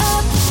 up,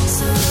 up,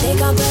 so they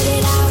can't put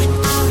it out,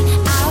 out,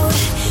 out.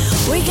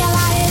 We can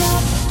light it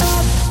up,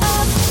 up,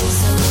 up,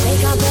 so they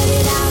can't put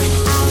it out,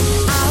 out,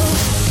 out.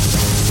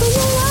 When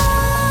the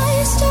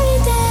lights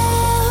turn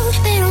down,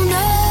 they don't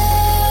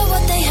know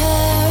what they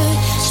heard.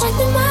 Strike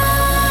the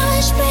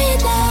march, play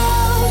it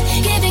loud,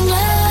 giving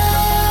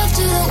love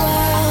to the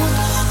world.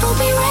 We'll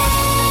be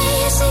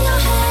raising our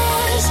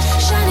hands,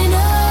 shining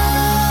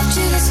up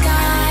to the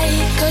sky.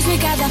 'Cause we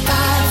got that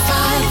fire,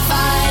 fire,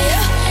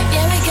 fire.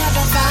 Yeah, we got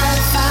that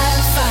fire,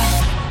 fire,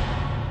 fire.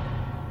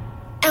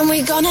 And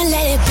we're gonna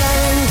let it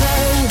burn,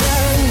 burn,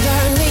 burn,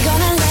 burn. We're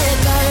gonna let it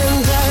burn,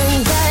 burn,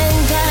 burn,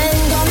 burn.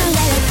 Gonna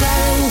let it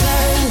burn,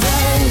 burn,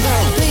 burn,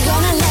 burn. We're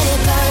gonna let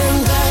it burn,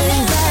 burn,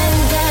 burn,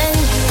 burn.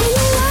 When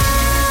the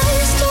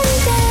lights turn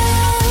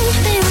down,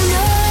 they don't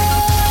know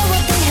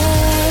what they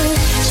heard.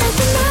 Strike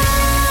the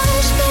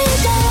march, play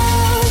it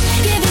loud,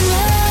 giving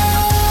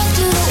love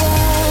to the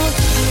world.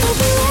 We'll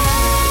be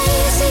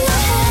raising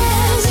our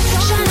hands,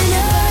 shining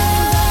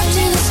up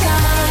to the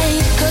sky.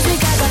 'Cause we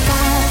got the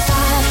fire,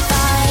 fire,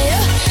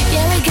 fire.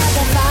 Yeah, we got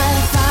the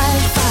fire,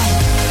 fire, fire.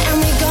 And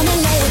we're gonna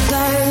let it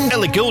burn.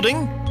 Ellie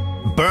Goulding,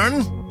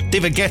 Burn.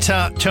 David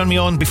Guetta, Turn Me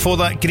On. Before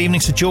that, good evening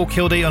to Joe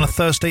Kilday on a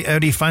Thursday. How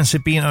do you fancy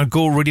being our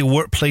Go Radio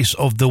Workplace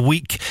of the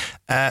Week?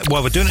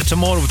 Well, we're doing it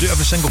tomorrow. We'll do it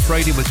every single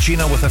Friday with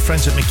Gina, with our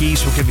friends at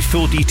McGee's. We'll give you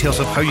full details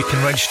of how you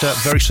can register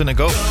very soon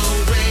ago.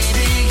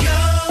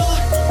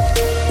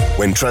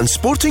 When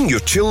transporting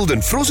your chilled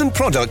and frozen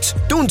products,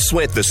 don't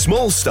sweat the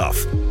small stuff.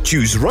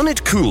 Choose Run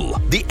It Cool,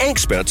 the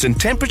experts in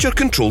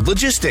temperature-controlled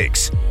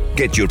logistics.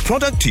 Get your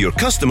product to your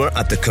customer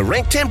at the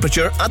correct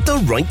temperature at the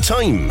right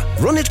time.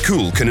 Run It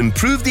Cool can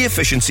improve the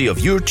efficiency of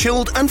your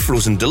chilled and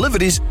frozen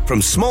deliveries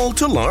from small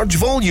to large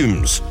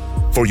volumes.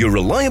 For your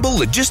reliable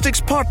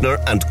logistics partner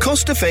and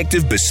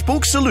cost-effective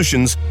bespoke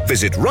solutions,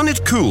 visit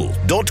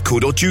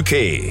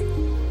runitcool.co.uk.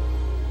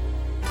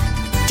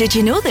 Did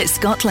you know that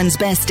Scotland's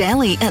Best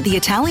Deli at the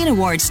Italian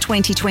Awards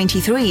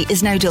 2023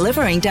 is now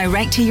delivering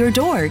direct to your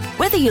door?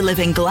 Whether you live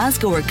in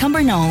Glasgow or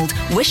Cumbernauld,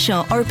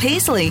 Wishaw or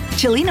Paisley,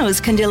 Chilinos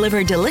can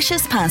deliver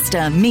delicious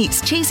pasta, meats,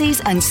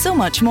 cheeses and so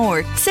much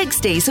more 6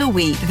 days a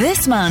week.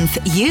 This month,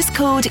 use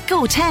code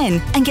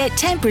GO10 and get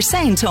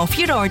 10% off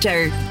your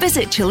order.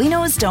 Visit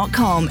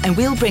chilinos.com and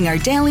we'll bring our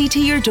deli to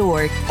your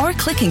door, or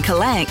click and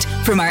collect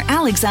from our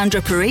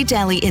Alexandra Parade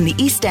Deli in the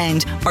East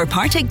End or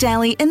Partick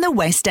Deli in the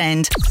West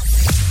End.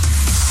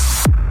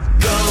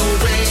 Go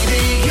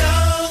Radio.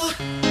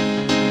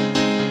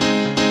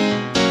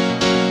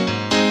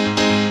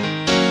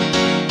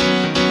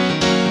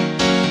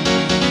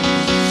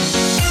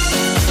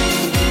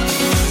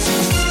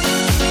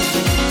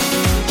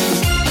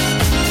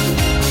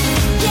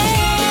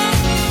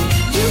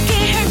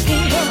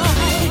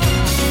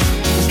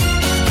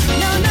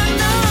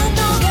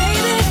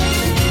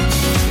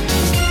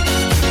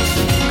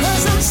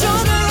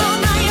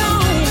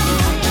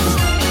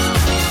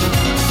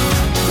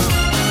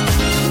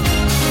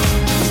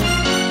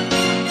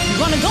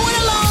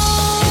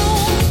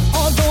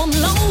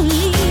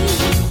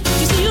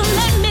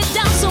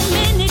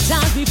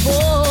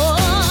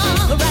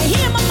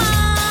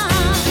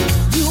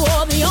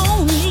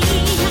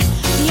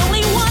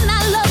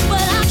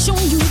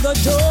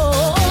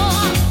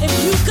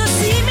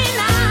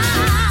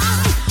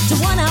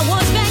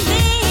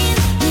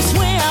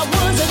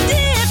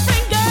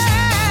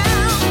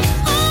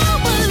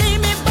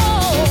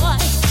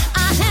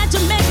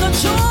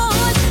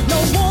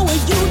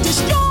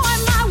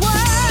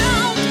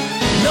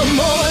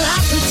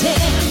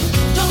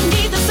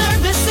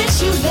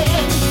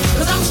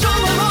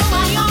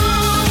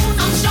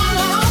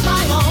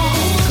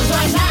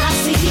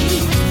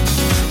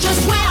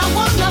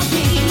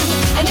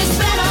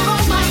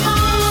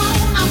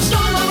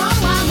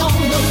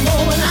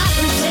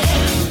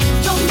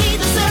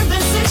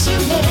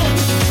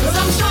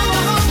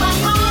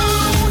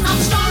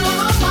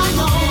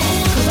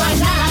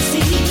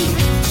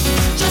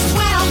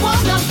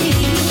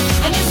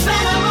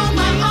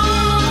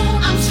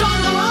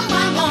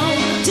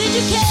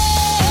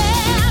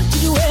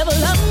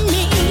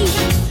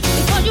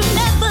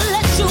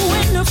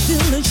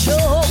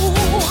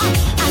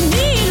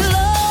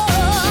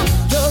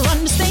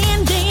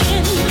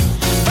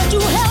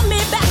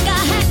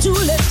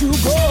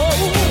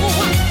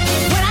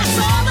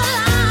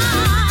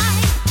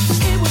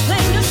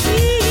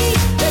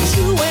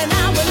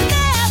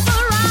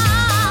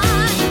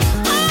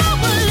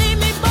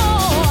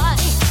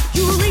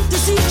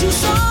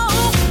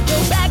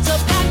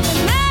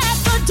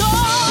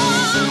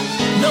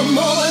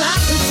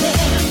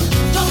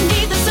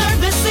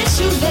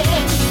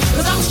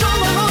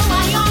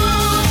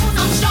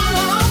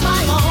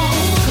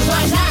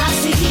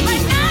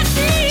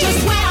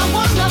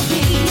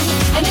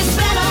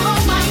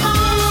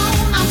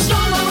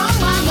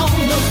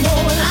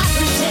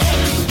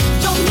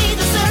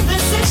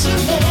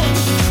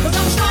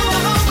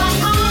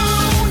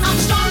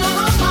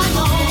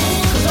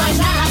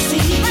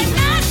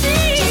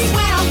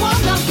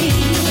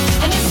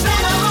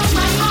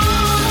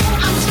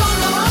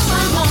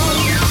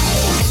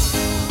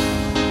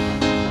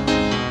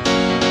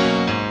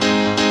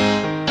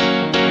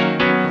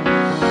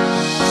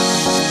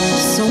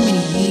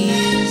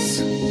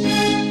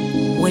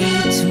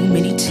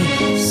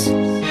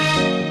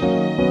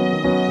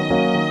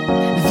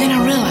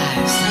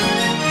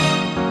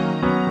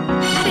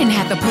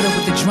 to put up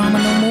with the drama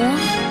no more.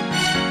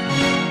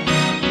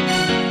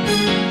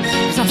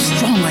 'Cause I'm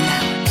stronger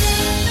now.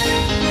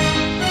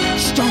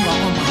 Stronger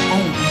on my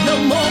own. No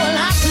more will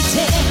I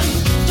pretend.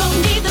 Don't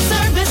need the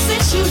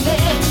services you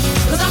lend.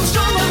 'Cause I'm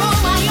stronger on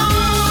my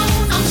own.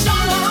 I'm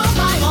stronger on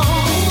my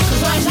own.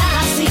 'Cause right now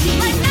I see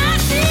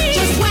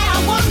just where I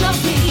wanna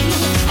be.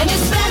 And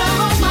it's better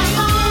on my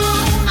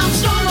own. I'm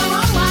stronger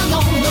on my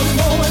own. No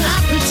more will I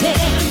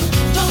pretend.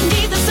 Don't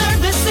need the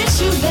services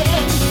you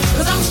lend.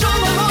 'Cause I'm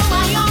stronger on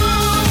my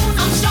own.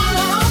 I'm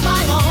stronger on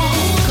my own.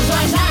 'Cause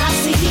right now I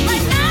see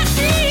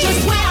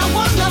just where I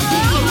wanna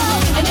be.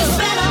 And it's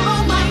better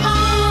on my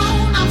own.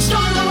 I'm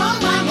stronger on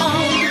my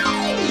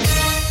own.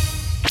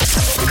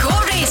 Go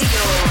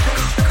Radio.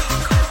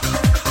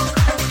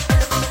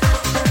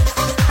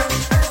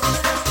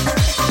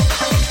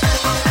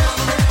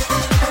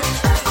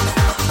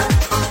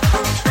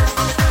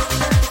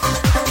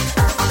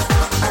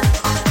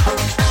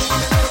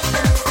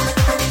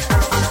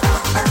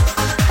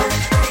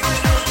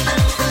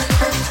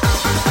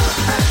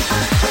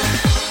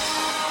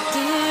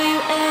 Do you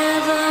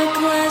ever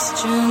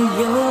question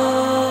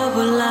your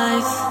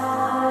life?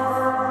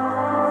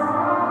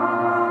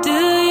 Do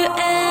you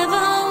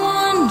ever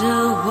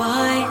wonder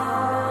why?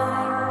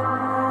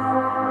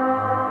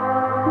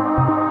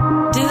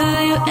 Do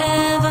you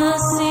ever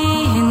see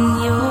in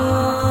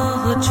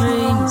your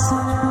dreams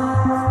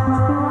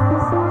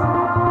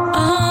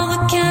all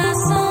the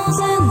castles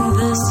in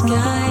the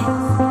sky?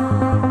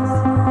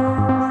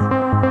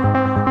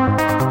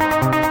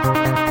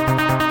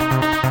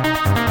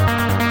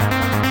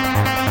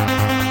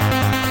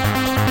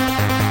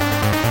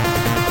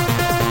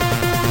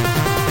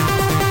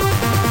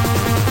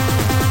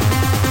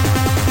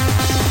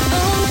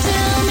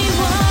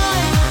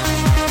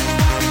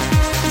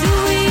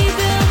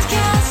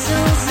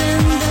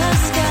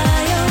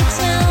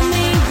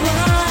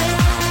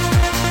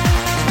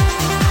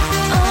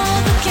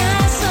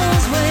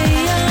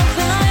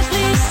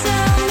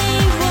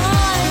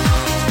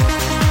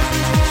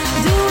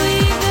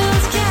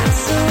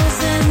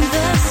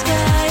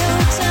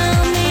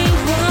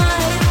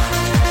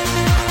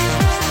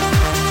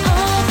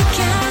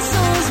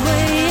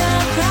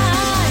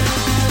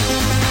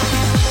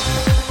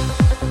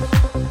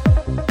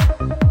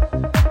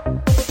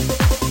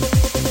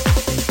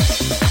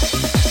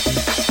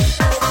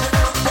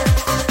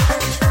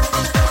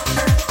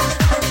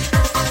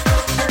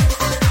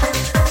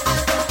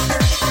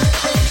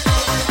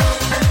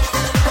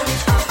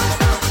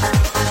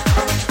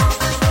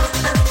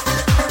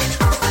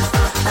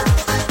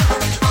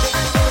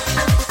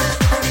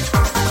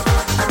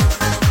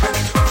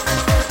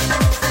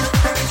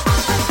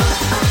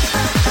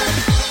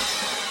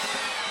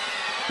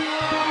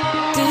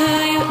 Do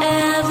you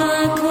ever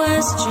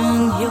question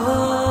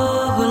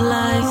your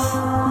life?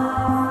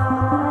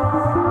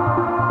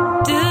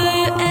 Do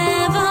you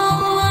ever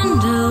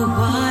wonder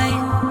why?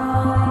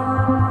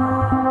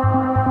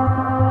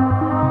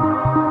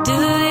 Do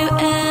you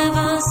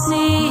ever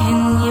see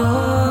in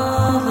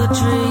your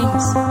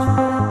dreams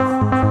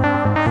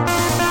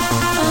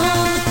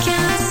all the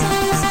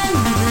castles in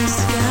the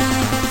sky?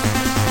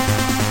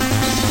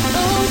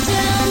 Oh,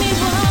 tell me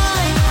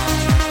why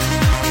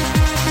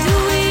do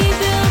we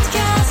build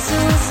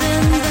castles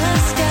in the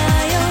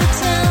sky? Oh,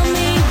 tell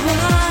me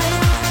why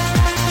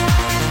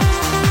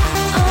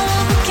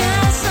all the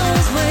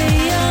castles way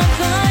up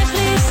high.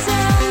 Please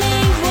tell me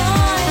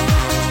why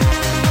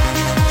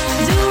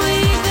do we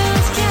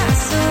build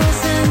castles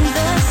in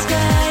the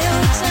sky?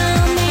 Oh,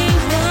 tell me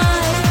why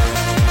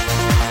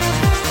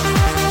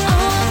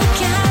all the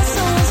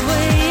castles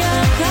way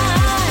up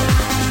high.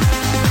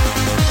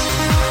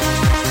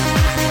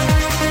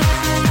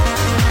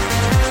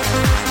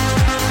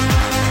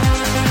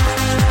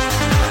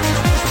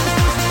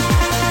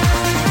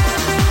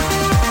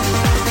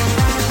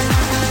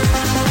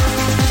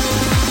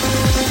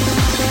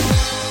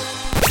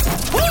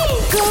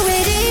 Go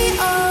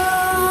Radio.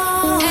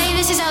 Hey,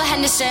 this is Ella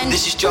Henderson.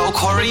 This is Joel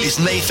Corey. It's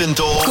Nathan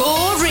Dorr.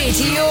 Go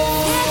Radio.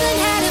 Haven't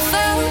had a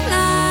phone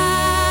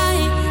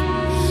line.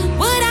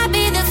 Would I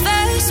be the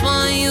first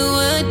one you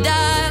would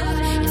dial?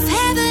 If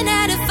heaven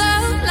had a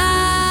phone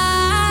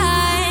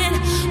line,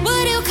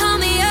 would you call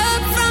me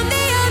up from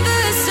the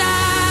other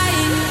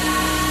side?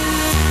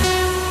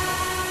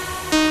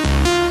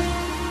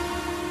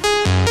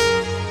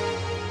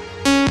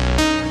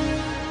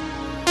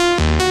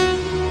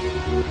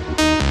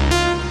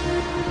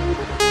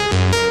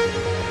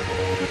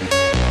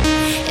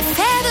 If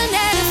heaven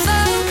had a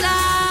phone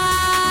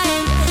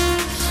line,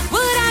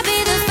 would I be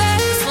the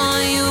first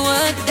one you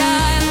would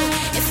dial?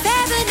 If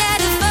heaven had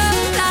a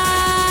phone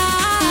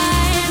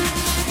line,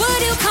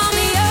 would you call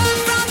me up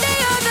from the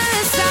other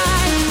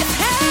side? If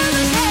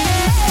heaven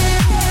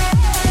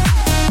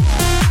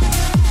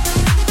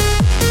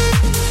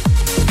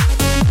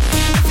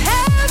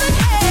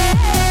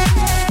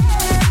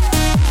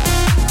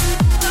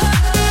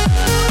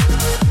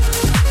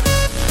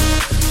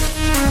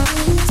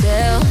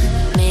Tell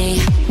me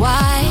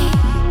why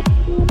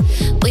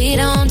we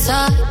don't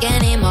talk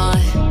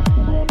anymore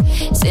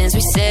since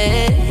we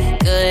said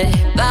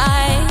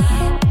goodbye.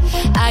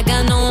 I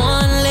got no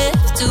one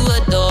left to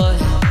adore.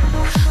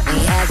 We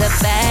had the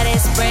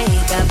baddest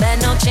breakup,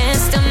 had no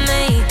chance to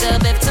make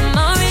up. If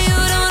tomorrow you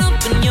don't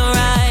open your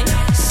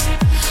eyes,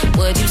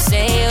 would you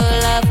say you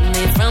love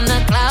me from the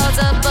clouds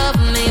above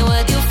me?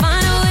 Would you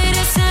find a way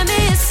to set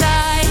me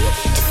aside?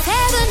 If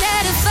heaven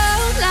had a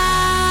phone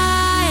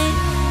line,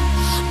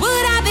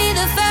 would I be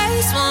the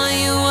first one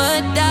you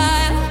would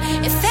dial?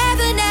 If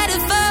heaven had a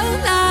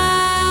phone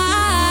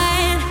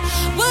line,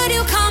 would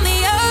you call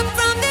me up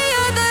from the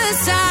other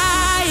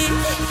side?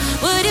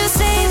 Would you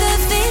say the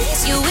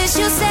things you wish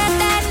you said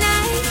that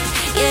night?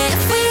 Yeah,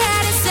 if we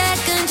had a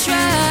second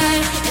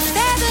try. If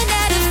heaven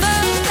had a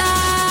phone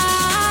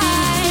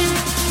line,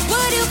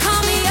 would you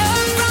call me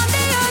up from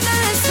the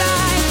other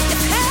side?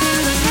 If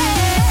heaven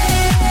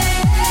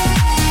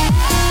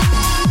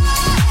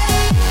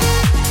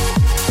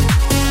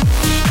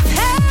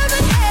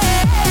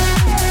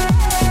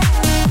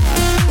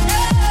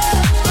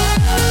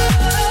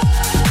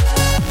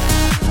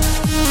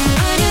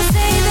would you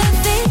say the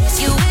things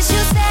you wish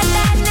you said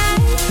that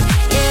night?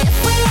 Yeah, if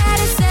we had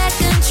a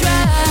second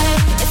try.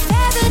 If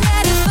heaven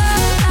had a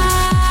phone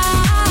line,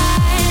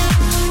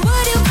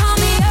 would you call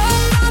me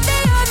up from the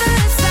other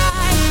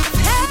side? If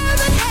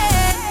heaven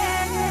had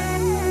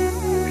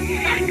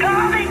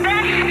call me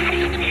back,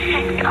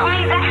 call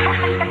me back,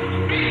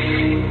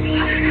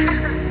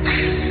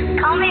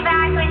 call me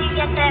back when you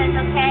get this,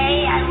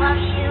 okay? I love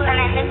you and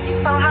I miss you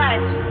so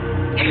much.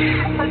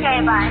 Okay,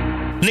 bye.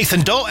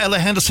 Nathan Daw, Ella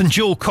Henderson,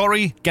 Joel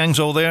Corey, gang's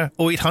all there.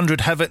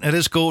 0800 have it. It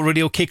is Go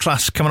Radio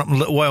K-Class coming up in a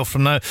little while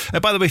from now.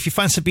 By the way, if you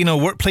fancy being our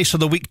workplace of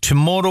the week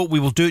tomorrow, we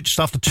will do it just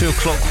after 2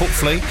 o'clock,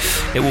 hopefully.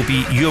 It will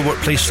be your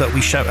workplace that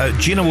we shout out.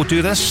 Gina will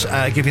do this,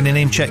 give you the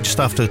name check just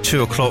after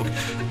 2 o'clock.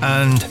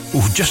 And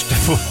just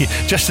before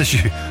just as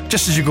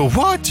you go,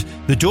 what?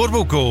 The door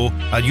will go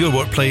at your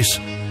workplace,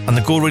 and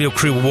the Go Radio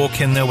crew will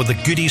walk in there with the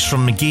goodies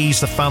from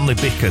McGee's, the family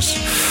bakers.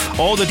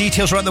 All the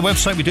details are at the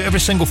website. We do it every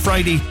single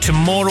Friday.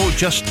 Tomorrow,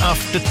 just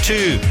after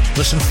 2.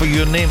 Listen for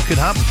your name. Could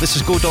happen. This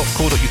is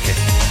go.co.uk.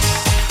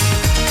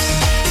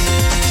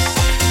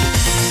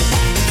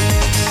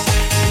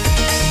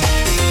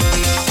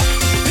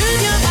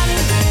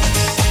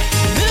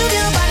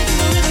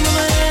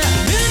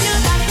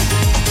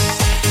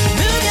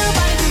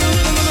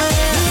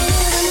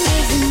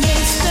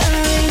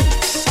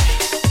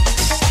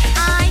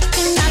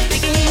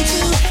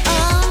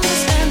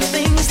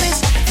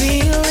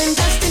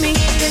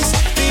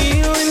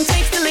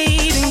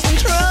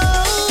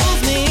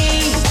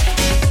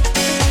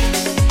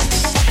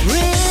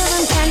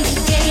 Rhythm can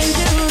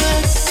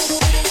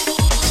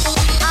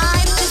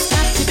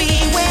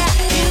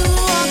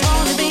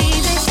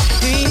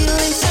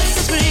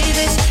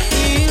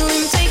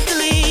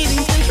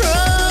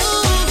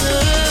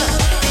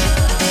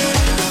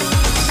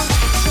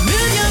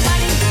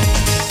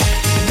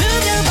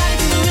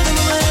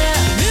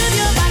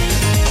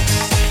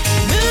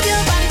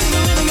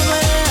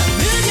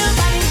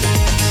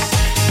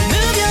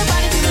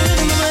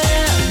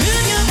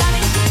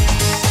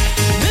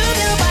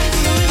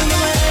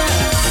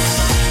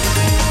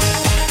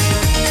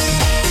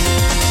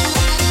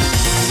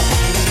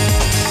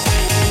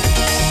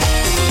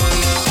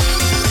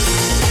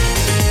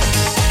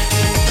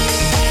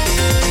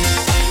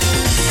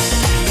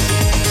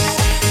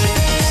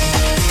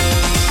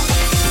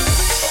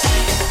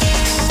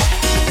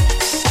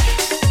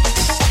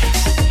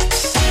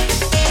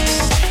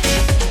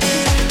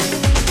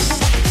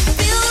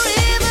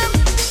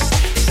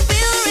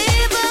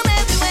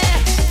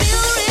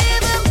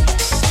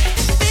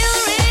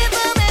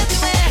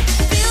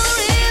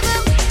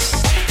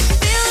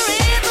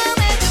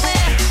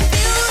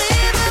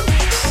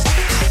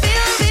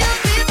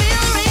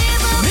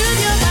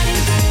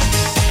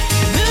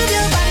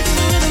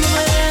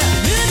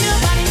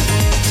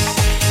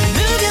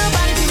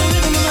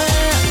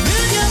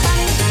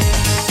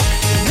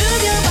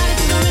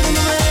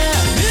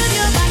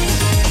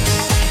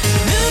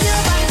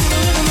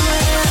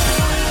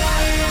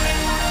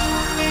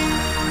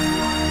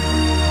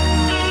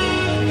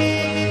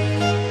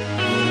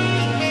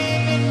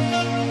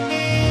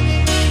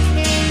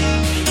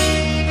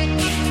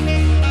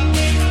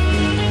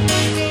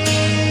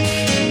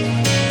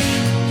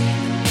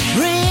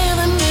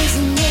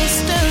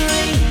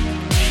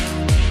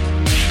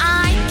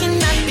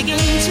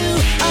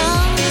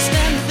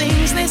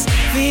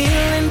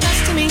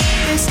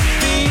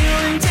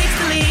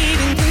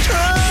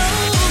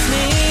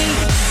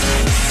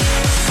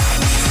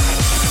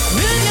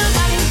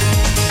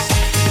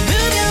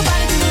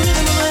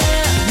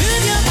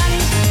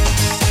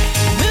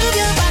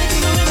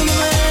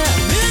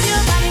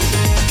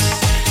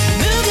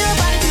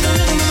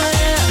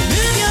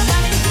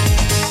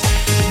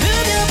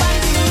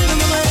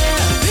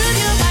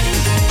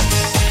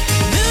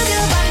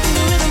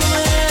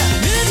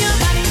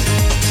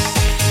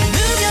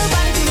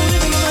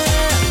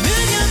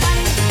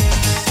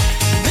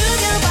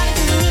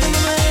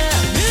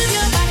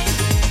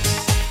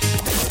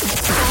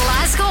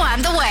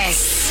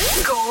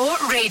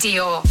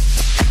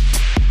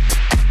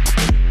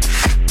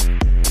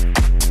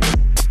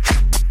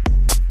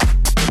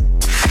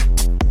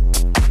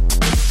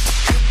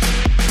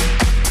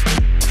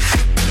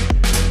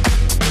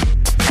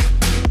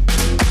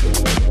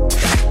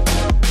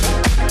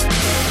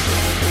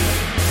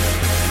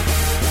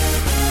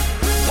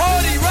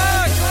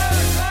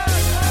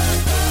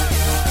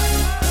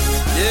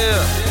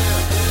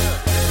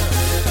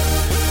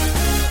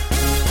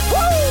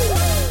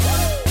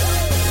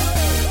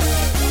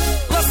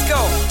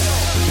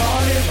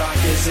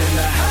in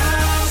the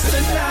house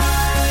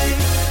tonight.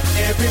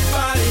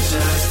 Everybody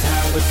just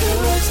have a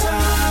good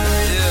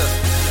time.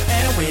 Yeah.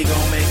 And we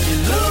gon' make you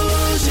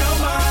lose your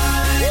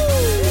mind.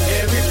 Woo.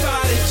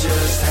 Everybody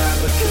just have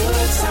a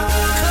good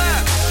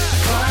time.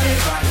 Party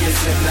rock is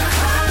in the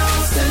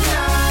house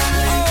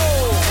tonight.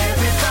 Oh.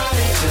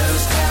 Everybody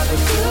just have a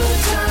good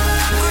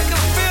time. I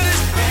can feel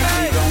this. And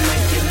we gon'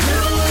 make you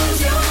lose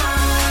your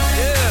mind.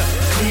 Yeah.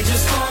 We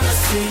just wanna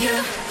see you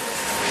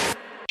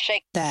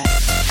shake that.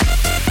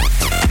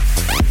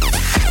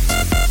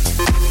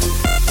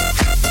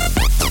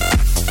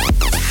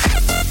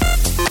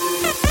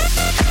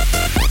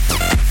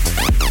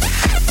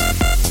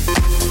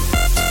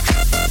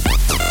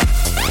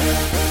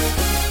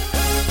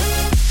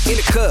 In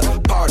the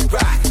club, party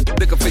rock.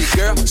 Looking for your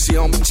girl, she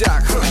on my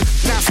jock.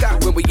 Now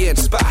stop when we in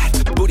the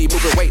spot. Booty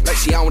moving weight like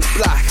she on the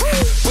block.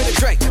 With a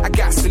drink, I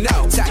got to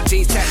know. Tight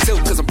jeans tattoo,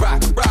 cause I'm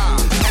rock.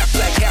 Half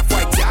black, half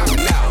white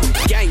diamond now.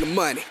 Gang of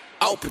money,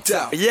 open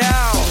up.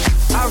 Yeah,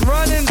 I'm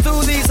running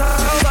through these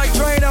halls like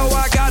Drano.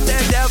 I got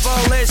that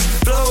devilish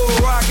flow.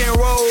 Rock and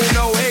roll,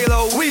 no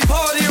halo. We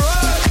party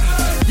rock.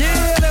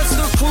 Yeah, that's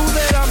the crew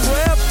that I'm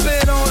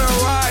repping on a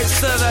rise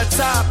to the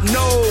top.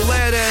 No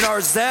lead in our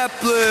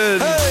Zeppelin.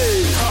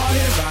 Hey, party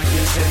rock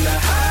is in the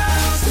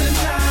house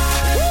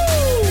tonight.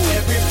 Woo!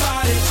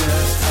 Everybody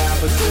just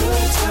have a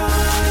good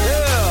time.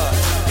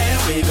 Yeah, and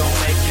we gon'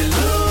 make you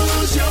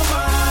lose your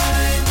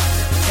mind.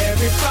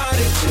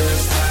 Everybody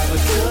just have a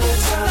good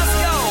time. Let's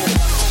go.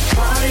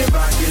 Party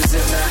rock is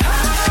in the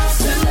house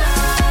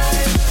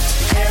tonight.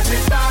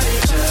 Everybody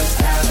just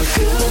have a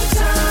good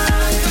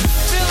time.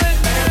 Feel it,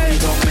 man. And we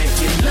gon' make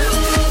you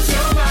lose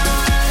your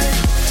mind.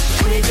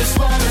 We just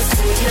wanna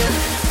see you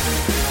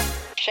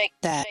shake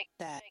that.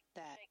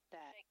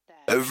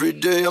 Every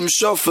day I'm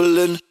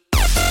shuffling.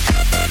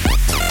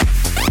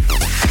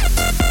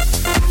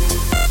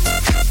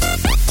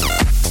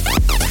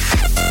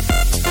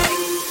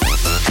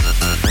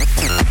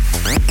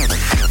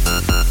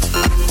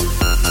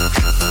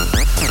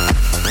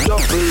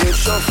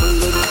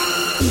 Shuffling.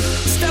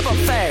 Step up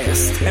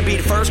fast and be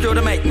the first girl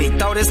to make me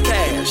throw this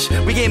cash.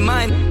 We get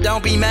mine,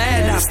 don't be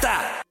mad. Now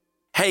stop.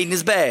 Hating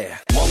is bad.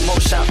 One more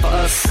shot for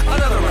us,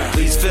 another round.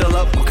 Please fill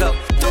up my cup,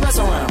 don't mess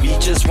around. We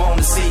just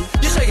wanna see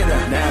you shaking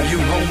that. Now you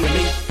home with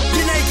me.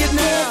 You're naked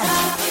now. Get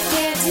up,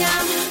 get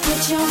down,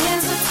 put your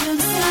hands up to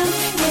the sun.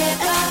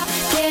 Get up,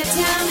 get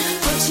down,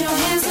 put your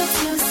hands up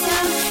to the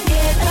sun.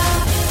 Get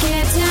up,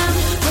 get down,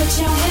 put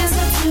your hands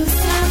up to the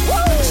sun.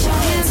 Put your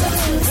hands up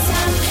to the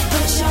sun.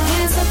 Put your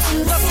hands up to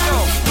the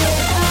sun. Get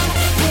up,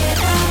 get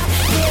up,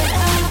 get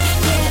up,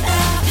 get up, get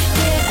up,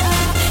 get up,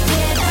 get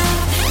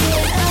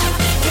up,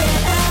 get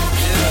up, get up.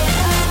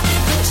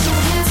 Put your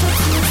hands up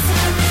to the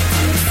sun,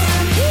 to the sun.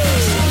 Put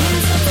your hands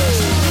up, put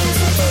your hands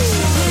up, put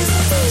your hands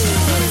up, put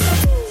your hands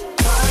up.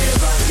 party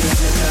rock is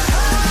in the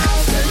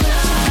house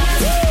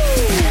tonight.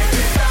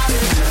 Everybody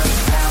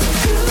just have a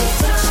good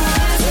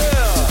time.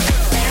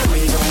 And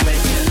we gon'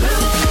 make you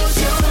lose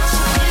your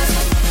mind.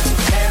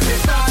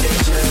 Everybody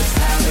just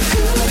have a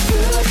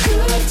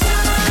good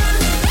time.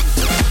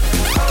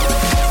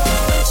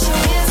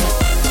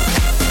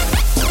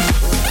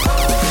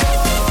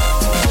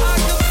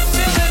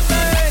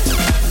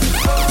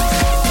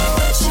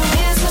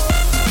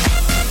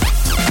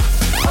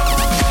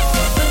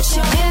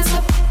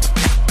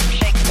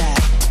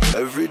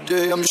 Every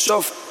day I'm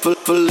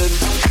shuffling.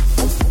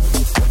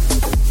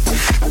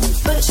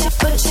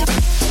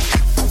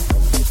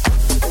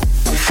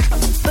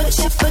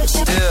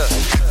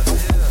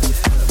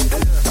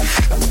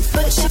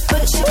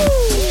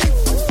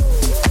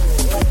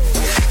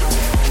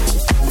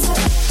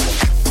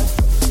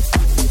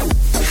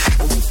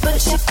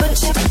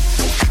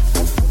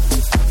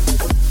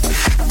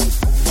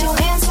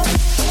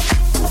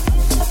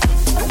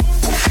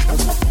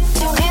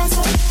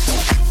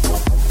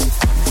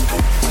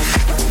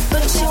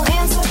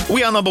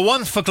 We are number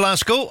one for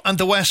Glasgow and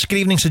the West. Good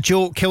evening to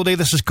Joe Kilday.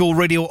 This is Go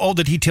Radio. All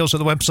the details at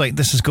the website,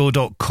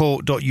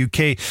 thisisgo.co.uk.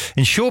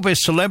 In Showbiz,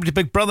 Celebrity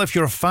Big Brother, if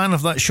you're a fan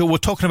of that show, we were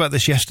talking about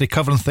this yesterday,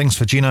 covering things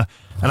for Gina.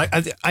 And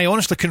I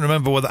honestly couldn't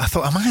remember whether I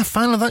thought, am I a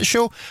fan of that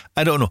show?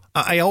 I don't know.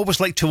 I always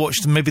like to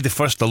watch maybe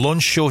the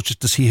launch show just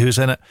to see who's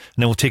in it,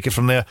 and then we'll take it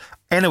from there.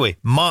 Anyway,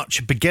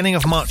 beginning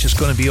of March is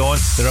going to be on.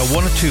 There are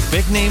one or two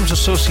big names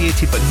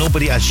associated, but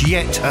nobody as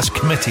yet has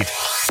committed.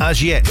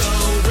 As yet.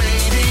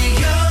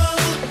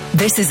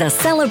 This is a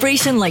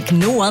celebration like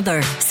no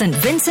other. St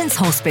Vincent's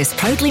Hospice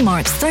proudly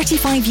marks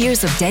 35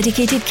 years of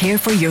dedicated care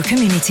for your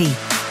community.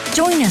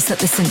 Join us at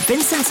the St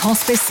Vincent's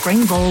Hospice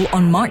Spring Ball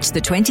on March the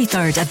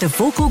 23rd at the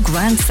Vocal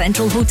Grand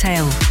Central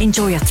Hotel.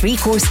 Enjoy a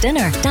 3-course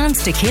dinner,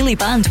 dance to Kilday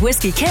Band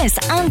Whiskey Kiss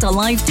and a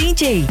live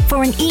DJ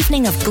for an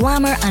evening of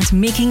glamour and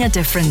making a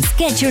difference.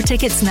 Get your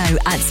tickets now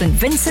at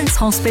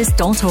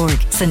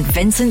stvincent'shospice.org. St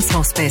Vincent's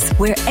Hospice,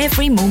 where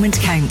every moment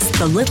counts.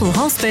 The little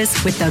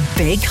hospice with the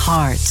big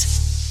heart.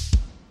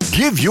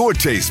 Give your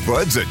taste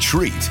buds a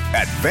treat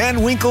at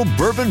Van Winkle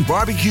Bourbon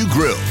Barbecue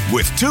Grill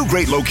with 2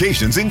 great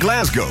locations in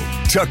Glasgow.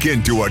 Tuck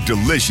into our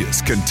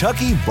delicious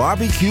Kentucky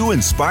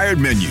barbecue-inspired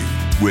menu.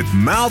 with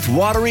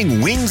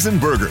mouth-watering wings and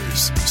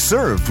burgers,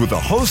 served with a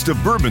host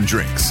of bourbon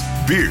drinks,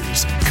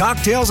 beers,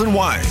 cocktails, and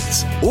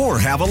wines. Or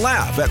have a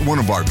laugh at one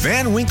of our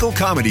Van Winkle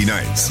comedy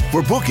nights.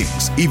 For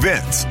bookings,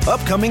 events,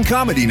 upcoming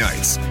comedy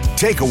nights,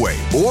 takeaway,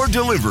 or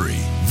delivery,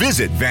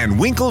 visit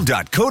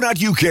vanwinkle.co.uk.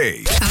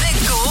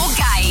 The Go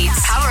Guide,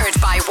 powered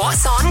by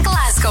What's On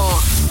Glasgow.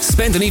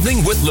 Spend an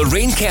evening with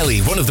Lorraine Kelly,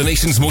 one of the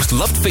nation's most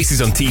loved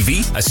faces on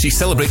TV, as she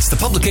celebrates the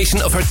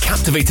publication of her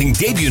captivating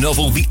debut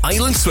novel, The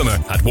Island Swimmer,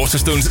 at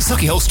Waterstones,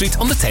 Suckyhall Street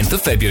on the 10th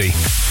of February.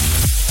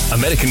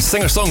 American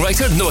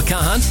singer-songwriter Noah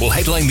Kahan will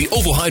headline the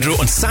OVO Hydro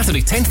on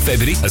Saturday 10th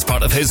February as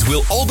part of his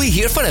We'll All Be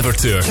Here Forever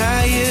tour.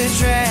 Tire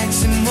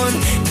tracks and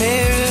one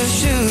pair of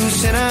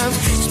shoes, and I'm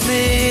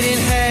split in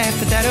half,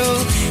 but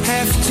that'll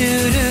have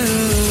to do.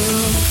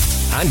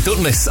 And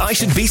don't miss I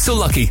Should Be So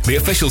Lucky, the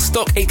official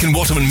Stock Aitken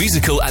Waterman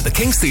musical at the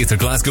King's Theatre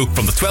Glasgow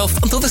from the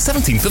 12th until the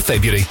 17th of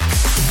February.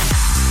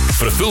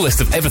 For a full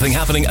list of everything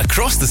happening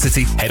across the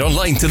city, head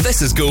online to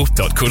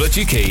thisisgo.co.uk.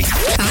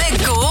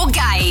 The Go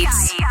Guide.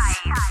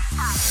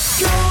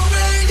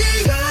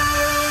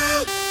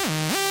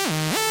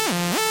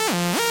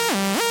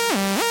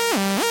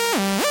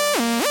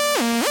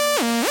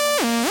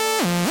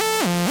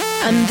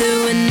 I'm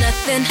doing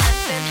nothing,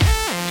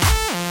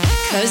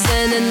 'cause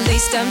then at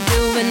least I'm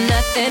doing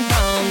nothing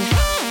wrong.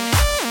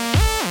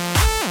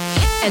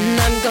 And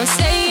I'm gonna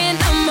stay in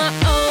on my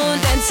own,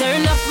 then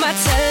turn off my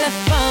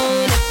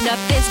telephone. If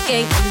nothing's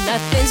gained and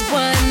nothing's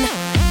won,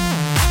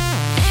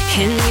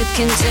 and you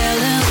can tell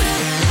them,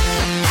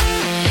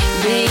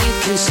 yeah, you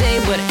can say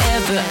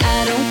whatever,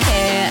 I don't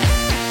care.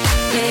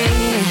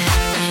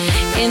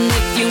 Yeah. And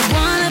if you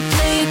wanna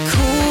play it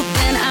cool,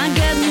 then I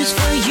got news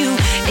for you.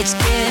 It's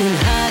getting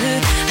hotter,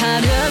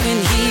 hotter in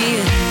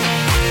here.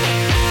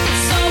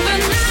 So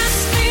when I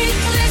speak,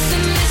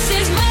 listen, this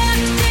is my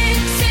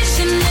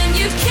decision, and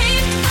you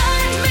keep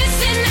on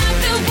missing out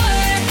the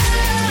word.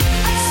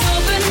 So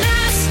when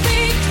I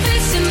speak,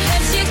 listen,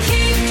 as you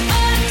keep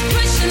on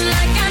pushing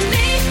like I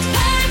need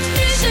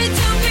permission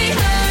to be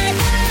heard.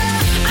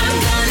 I'm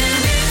gonna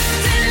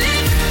lift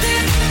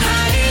it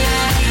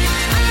higher.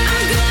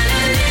 I'm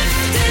gonna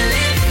lift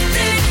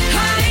it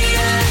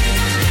higher.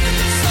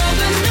 So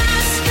when I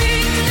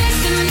speak,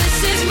 listen, this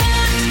is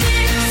my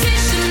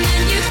decision,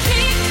 and you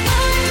keep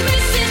on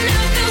missing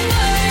out the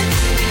words.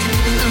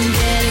 I'm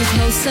getting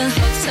closer.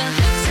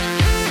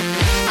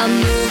 I'm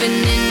moving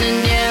in, and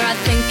yeah, I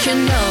think you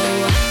know.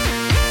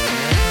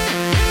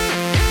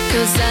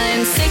 'Cause I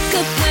am sick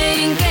of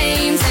playing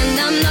games, and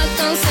I'm not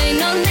gonna say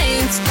no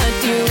names, but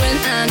you and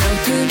I know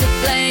who to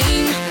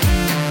blame.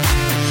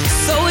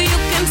 So you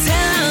can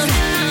tell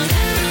them,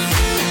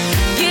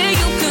 yeah,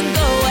 you can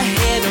go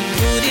ahead and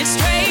put it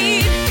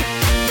straight.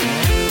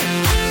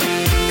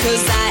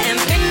 'Cause I am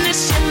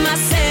finishing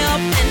myself,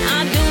 and I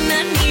do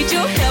not need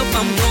your help.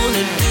 I'm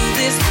gonna do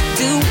this,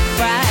 do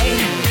right.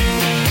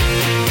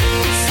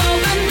 So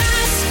when I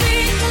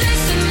speak,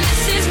 listen,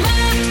 this is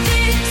my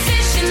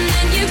decision,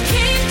 and you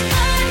keep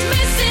on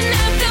missing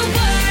out the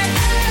word.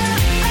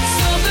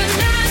 So when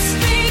I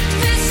speak,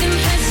 listen,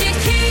 as you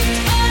keep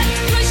on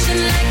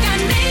pushing like I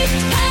need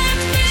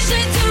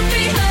permission to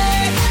be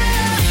heard.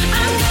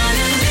 I'm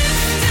gonna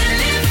lift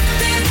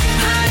it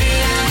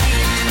higher.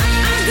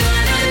 I'm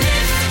gonna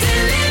lift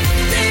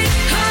it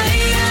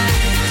higher.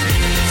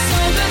 So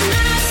when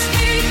I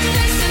speak,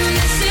 listen,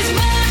 this is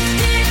my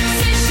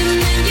decision,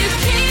 and you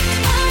keep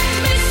on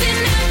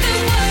missing out the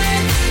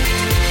words.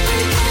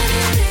 I'm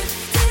gonna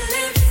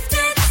lift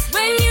it.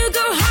 When you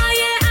go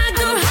higher, I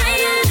go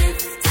higher.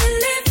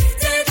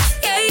 Lift it.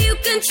 Yeah, you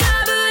can try,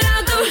 but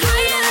I'll go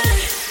higher.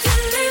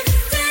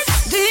 Lift it.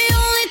 The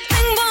only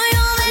thing, boy,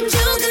 all that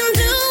you can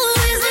do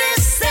is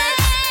listen.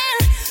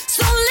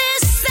 So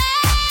listen.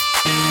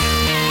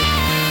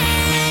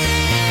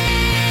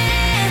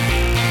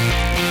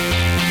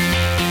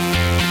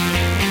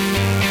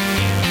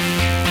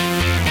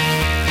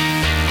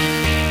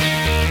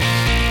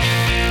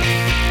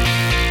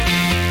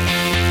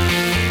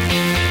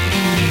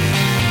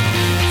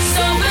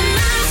 So when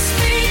I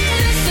speak,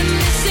 listen,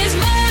 this is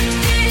my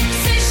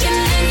decision,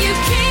 and you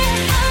keep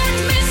on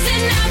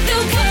missing out the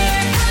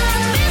word.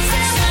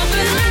 So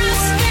when I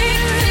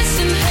speak,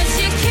 listen, as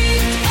you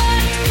keep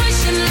on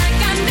pushing like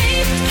I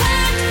need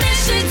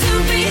permission to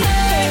be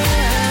heard.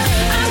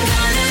 I'm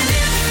gonna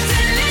lift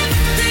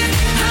it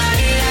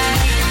higher.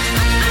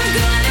 I'm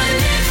gonna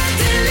lift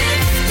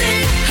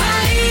it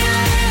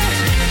higher.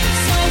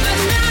 So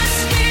when I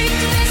speak,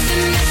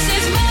 listen, this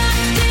is my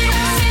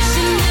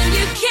decision, and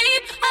you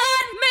keep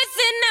on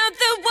missing out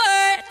the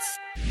words.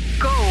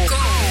 Go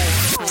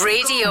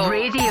Radio.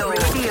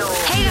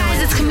 Hey guys,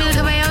 it's Camila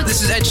Cabello.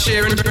 This is Ed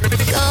Sheeran.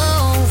 Go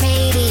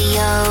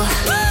radio.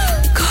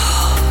 Go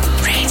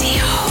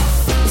Radio.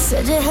 You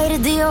said you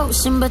hated the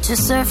ocean, but you're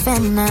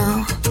surfing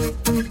now.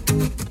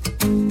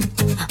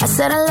 I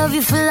said I love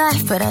you for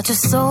life, but I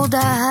just sold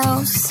our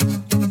house.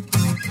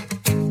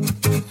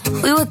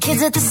 We were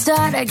kids at the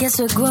start, I guess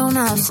we're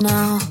grown-ups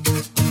now.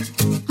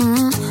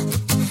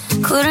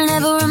 Couldn't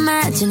ever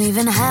imagine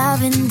even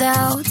having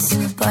doubts.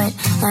 but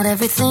not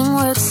everything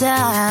works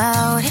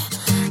out.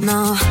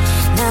 No,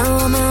 now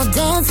I'm out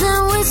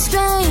dancing with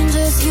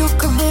strangers. You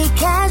could be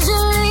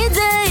casually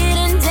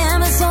dating.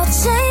 Damn, it's all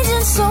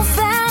changing so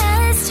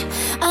fast.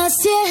 I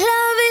still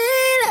love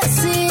it, I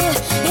see it.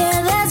 Yeah,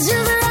 that's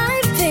just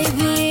life,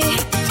 baby.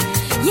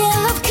 Yeah,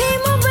 love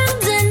came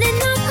around and it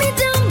knocked me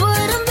down,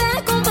 but I'm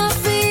back on my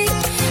feet.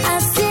 I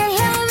still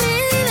love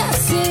it, I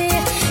see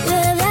it.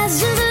 Yeah, that's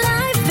just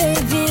life,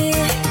 baby.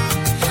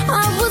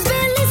 I was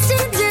barely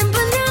standing,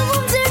 but now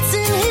I'm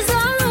dancing. He's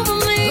all over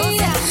me.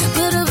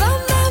 Ba-da-bum,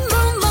 bum,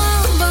 bum,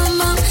 bum, bum,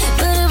 bum.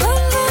 Ba-da-bum,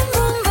 bum,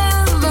 bum,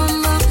 bum, bum,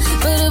 bum.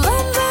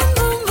 Ba-da-bum, bum,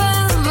 bum,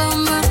 bum, bum,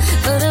 bum.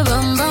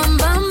 Ba-da-bum, bum,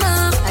 bum,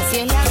 bum. Así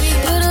es la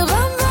vida.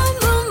 Ba-da-bum, bum,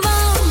 bum,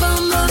 bum,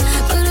 bum, bum.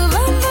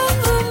 Ba-da-bum, bum,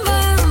 bum,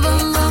 bum,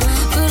 bum, bum.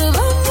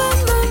 Ba-da-bum, bum,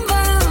 bum,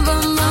 bum,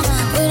 bum, bum.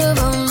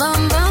 Ba-da-bum, bum,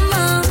 bum,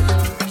 bum.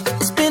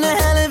 It's been a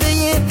hell of a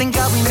year, thank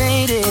God we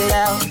made it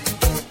out.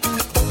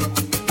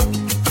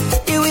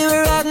 Yeah, we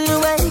were riding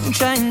away and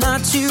trying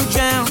not to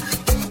drown.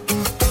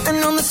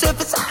 And on the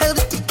surface I held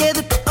it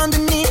together, but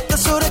underneath I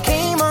sort of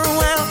came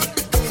unwound.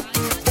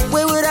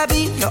 Where would I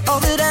be? You're all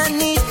that I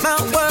need. My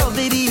world,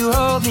 baby, you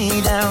hold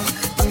me down.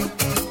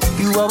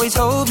 You always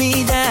hold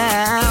me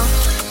down.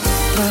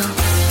 Well,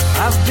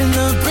 I've been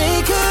the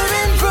breaker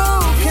and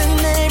broken.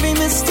 Every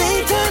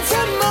mistake turned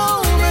to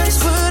moments.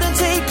 Wouldn't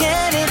take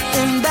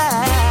anything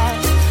back.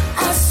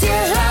 I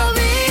still love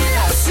it,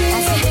 I see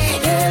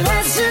it. Yeah,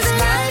 that's just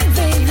life,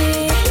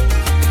 baby.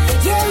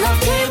 Yeah, love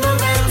came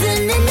around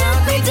and it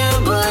knocked me down,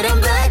 but I'm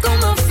back on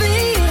my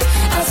feet.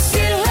 I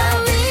still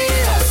love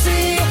it, I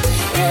see it.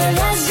 Yeah,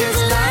 that's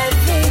just life,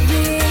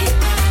 baby.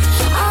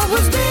 I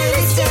was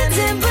barely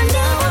standing, but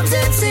now I'm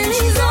dancing.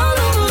 He's all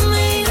over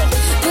me.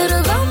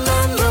 Ba-da-bum,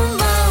 bum, bum,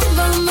 bum,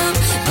 bum, bum.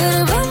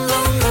 Ba-da-bum,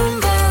 bum, bum,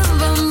 bum,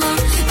 bum, bum.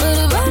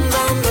 Ba-da-bum,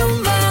 bum, bum,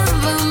 bum,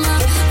 bum,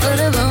 bum.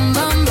 Ba-da-bum,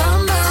 bum, bum,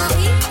 bum.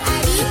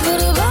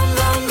 Ba-da-bum,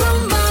 bum,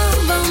 bum, bum,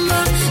 bum,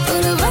 bum.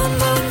 Ba-da-bum,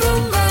 bum, bum,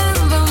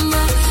 bum, bum,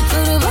 bum.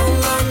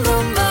 Ba-da-bum, bum,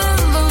 bum, bum,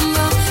 bum,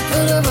 bum.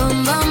 Ba-da-bum,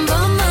 bum,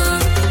 bum, bum.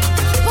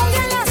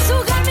 Póngale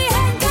azúcar, mi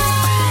gente.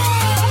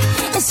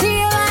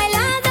 Sigue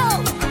bailando.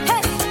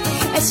 Hey.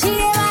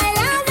 Sigue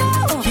bailando.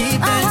 Keep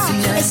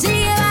dancing, yeah.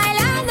 Sigue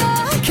bailando.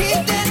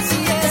 Keep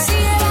dancing, yeah.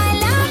 Sigue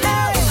bailando.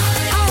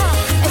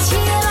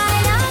 Sigue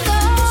bailando.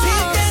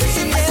 Keep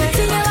dancing, yeah.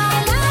 Sigue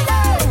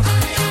bailando.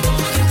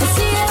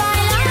 Sigue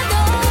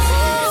bailando.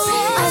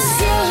 I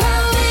still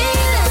love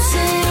it, I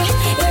see.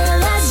 Yeah,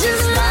 that's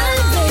just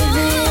life,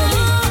 baby.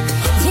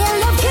 Yeah,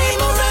 love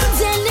came around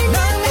and it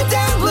knocked me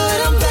down, but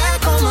I'm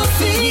back on my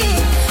feet.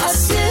 I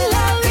still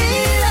love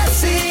it, I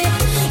see.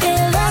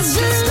 Yeah, that's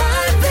just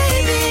life,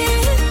 baby.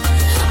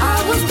 I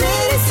was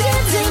barely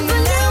standing,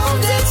 but now I'm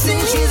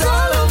dancing. She's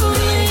all over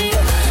me.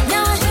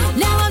 Now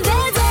I'm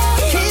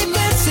dancing. Keep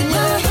dancing,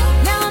 yeah.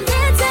 Now I'm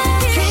dancing.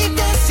 Keep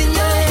dancing,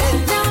 yeah.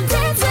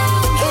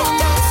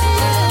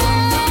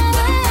 Now I'm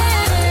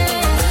dancing.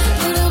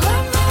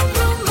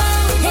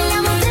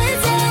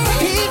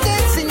 Keep dancing, Keep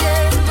dancing,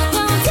 yeah.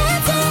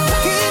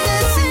 Keep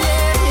dancing,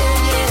 yeah.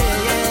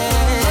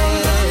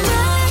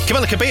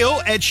 Camila Cabello,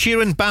 Ed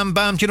Sheeran, Bam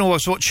Bam. Do you know, I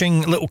was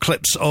watching little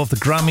clips of the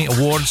Grammy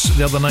Awards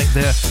the other night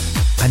there,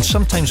 and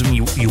sometimes when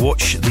you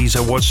watch these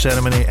awards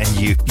ceremony and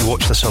you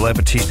watch the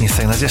celebrities and you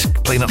think they're just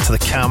playing up to the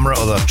camera,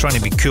 or they're trying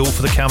to be cool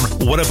for the camera,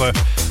 or whatever.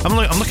 I'm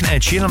looking at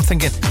Ed Sheeran, I'm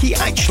thinking, he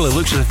actually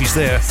looks as if he's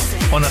there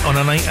on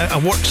a night out, a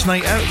works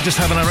night out, just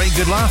having a right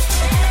good laugh.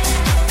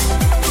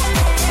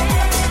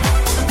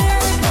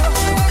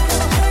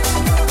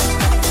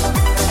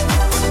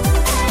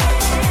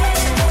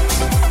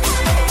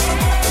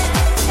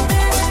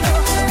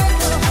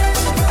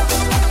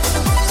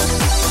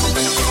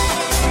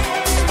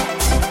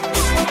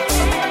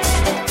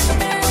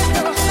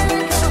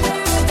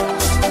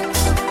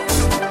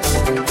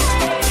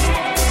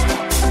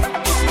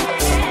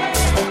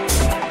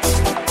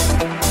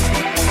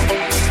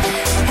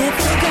 If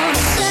you're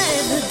gonna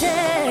save the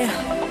day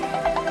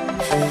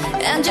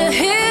and you're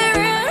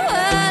hearing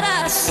what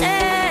I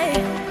say,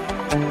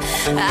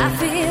 I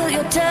feel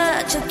your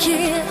touch, your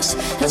kiss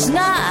is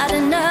not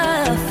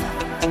enough.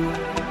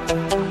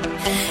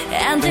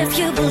 And if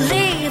you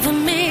believe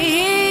in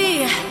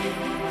me,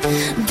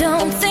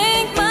 don't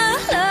think my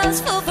love's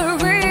for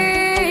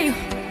free.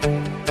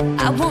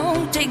 I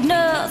won't take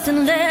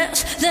nothing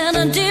less than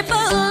a deeper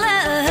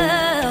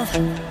love.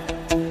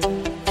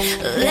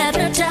 Let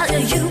me tell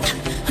you,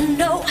 you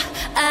know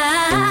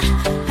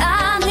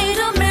I need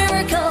a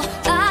miracle.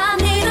 I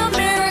need a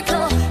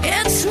miracle.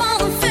 It's more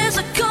than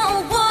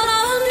physical. What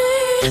I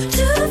need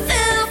to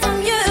feel from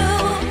you.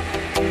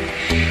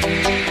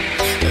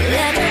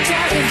 Let me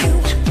tell you,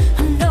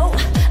 you know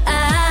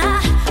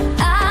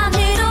I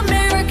need a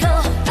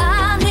miracle.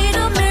 I need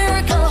a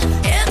miracle.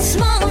 It's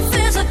more than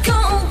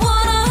physical.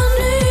 What I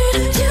need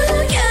to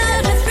get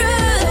me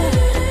through.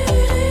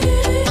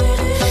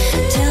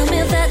 Tell me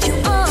that you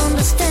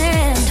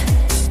understand.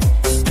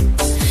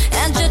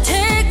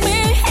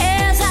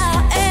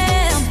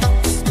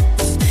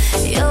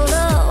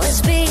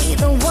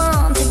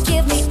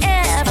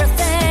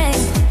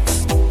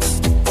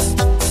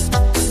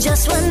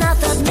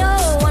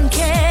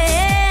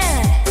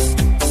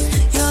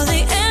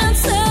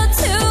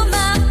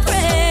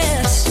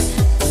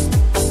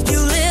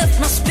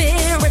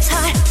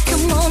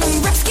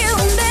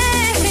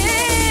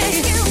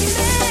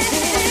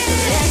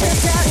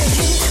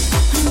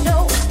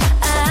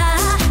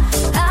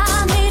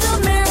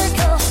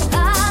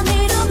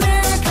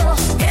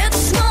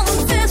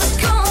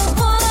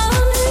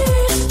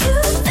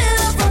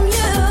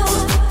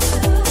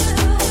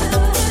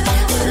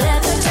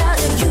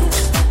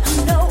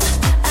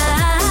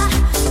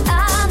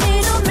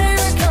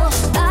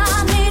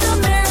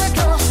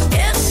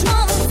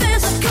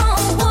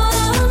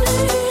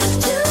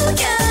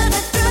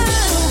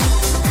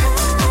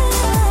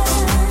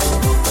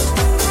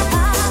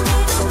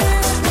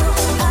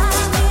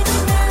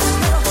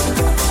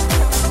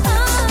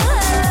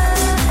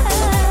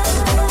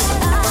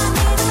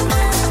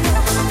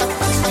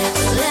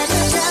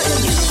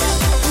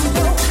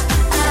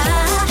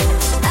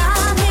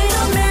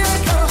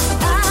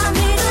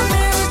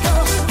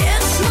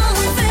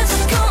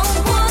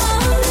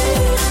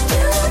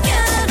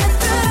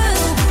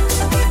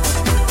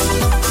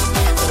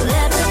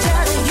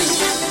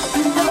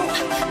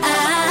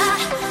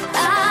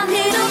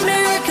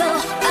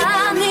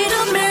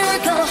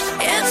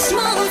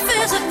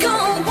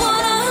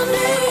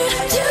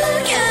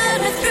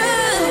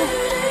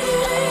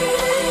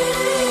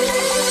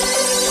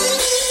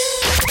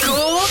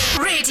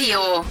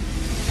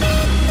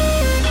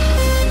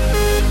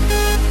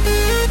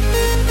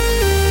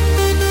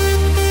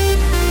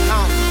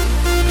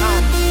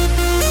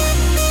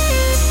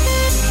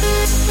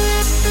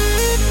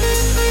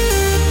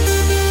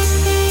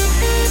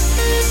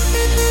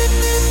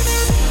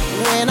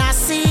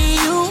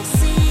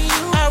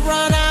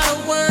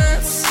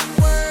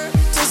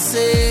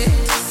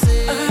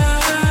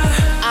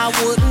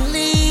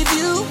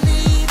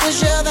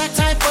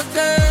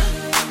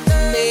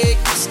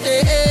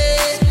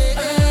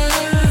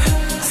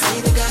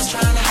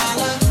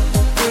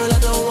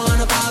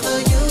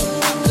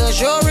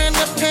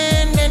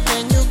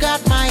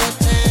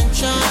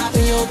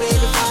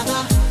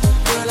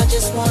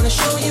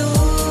 show you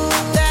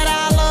that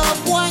I love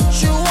what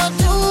you are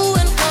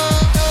doing.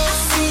 I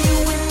see you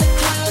in the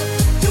club,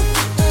 you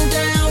getting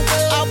down,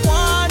 girl. I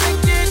wanna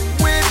get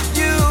with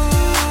you,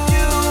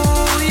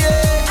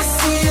 yeah. I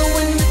see you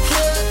in the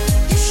club,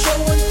 you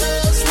showing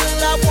thugs,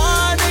 well, I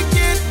wanna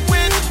get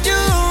with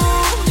you.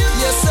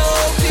 You're so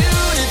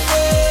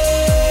beautiful,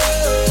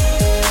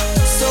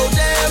 so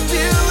damn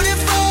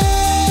beautiful.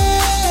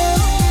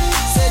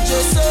 Said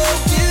you're so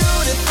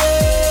beautiful,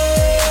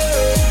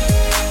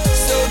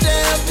 so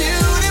damn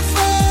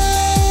beautiful.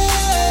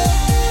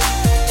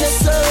 You're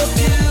so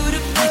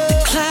beautiful. Like the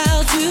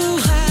clouds, you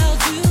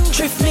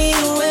drift me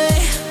away,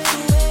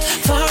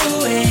 far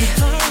away.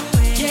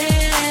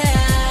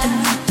 Yeah. And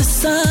like the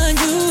sun,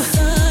 you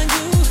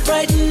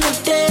brighten the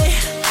day,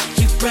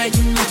 you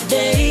brighten the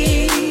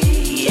day.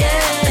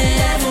 Yeah. I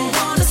never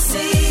wanna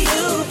see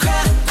you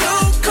cry,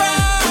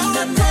 and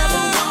I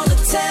never wanna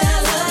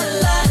tell a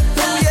lie.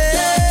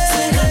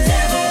 Said I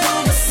never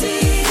wanna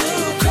see you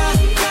cry,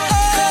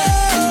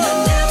 and I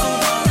never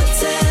wanna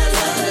tell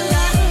a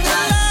lie.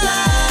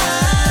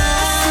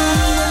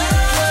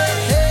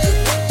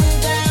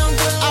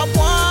 I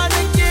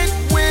wanna get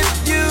with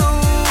you,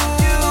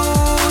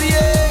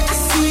 yeah. I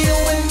see you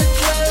in the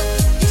club,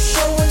 you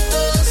showing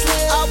thugs,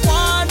 I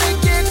wanna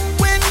get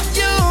with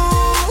you.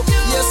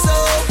 You're so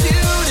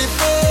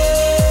beautiful,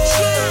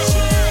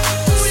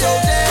 so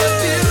damn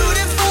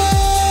beautiful.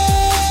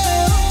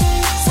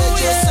 Said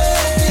you're so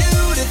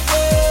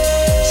beautiful,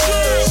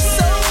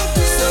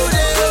 so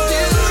damn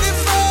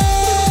beautiful.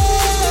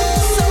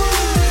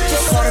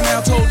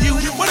 Cardinal told you,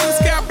 what if the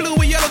sky blue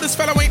or yellow? This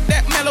fellow ain't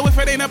that mellow if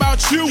it ain't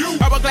about you.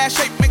 Hourglass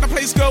shape make the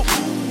place go.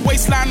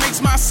 Waistline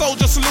makes my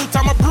soldier salute.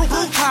 I'm a brute.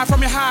 High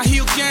from your high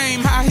heel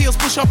game. High heels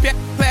push up your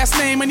last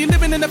name. And you're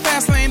living in the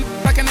fast lane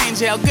like an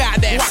angel.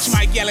 Goddess. Watch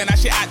my yelling, I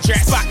shit, I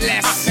dress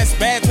spotless. That's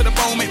bad to the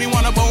bone, make me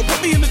wanna bone.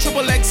 Put me in the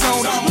triple X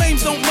zone.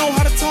 Lames don't know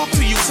how to talk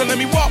to you, so let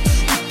me walk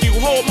with you.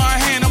 Hold my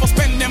hand, I will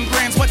spend them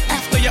grands, but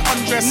after you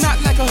undress, not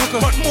like a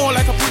hooker, but more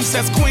like a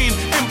princess, queen,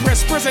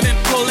 empress, president.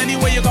 Pull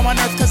anywhere you go on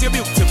earth, cause you're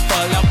beautiful.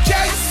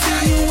 Okay?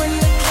 See you in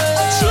the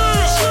club,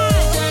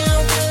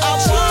 I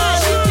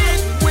wanna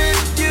get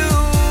with you,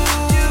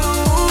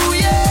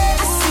 yeah.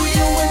 I see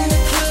you in the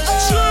club,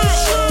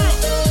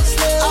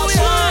 I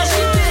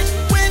wanna get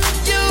with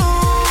you.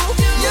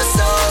 You're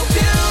so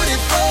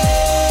beautiful,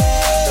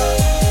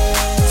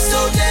 so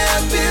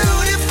damn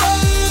beautiful.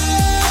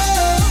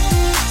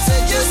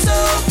 Said you're so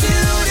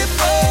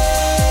beautiful,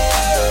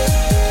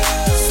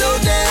 so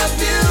damn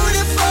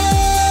beautiful.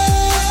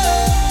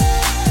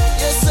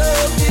 You're so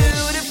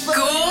beautiful.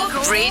 Go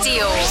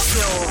Radio.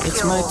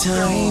 It's my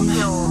time,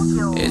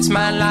 it's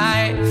my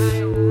life.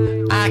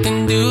 I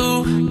can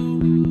do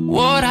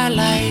what I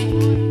like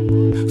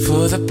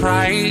for the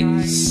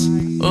price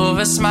of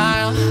a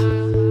smile.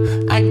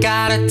 I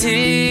got a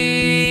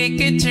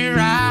ticket to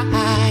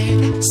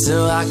ride,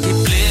 so I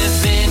keep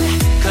living,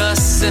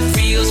 cause it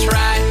feels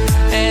right,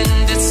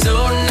 and it's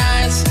so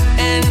nice,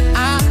 and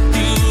I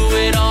do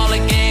it all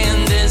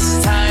again this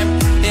time.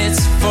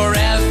 It's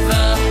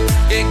forever,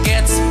 it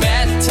gets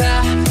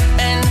better,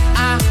 and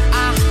I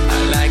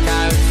like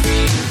how it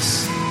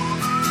feels.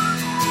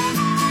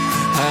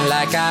 I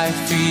like how it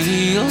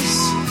feels.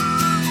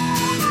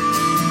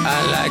 I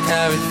like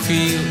how it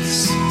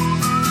feels.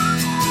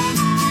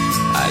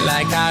 I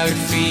like how it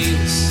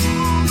feels.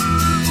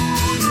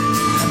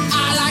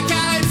 I like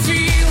how it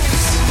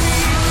feels.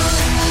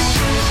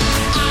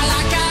 I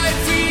like how it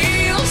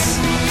feels.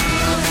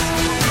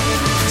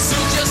 So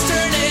just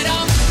turn it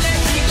up, let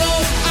me go.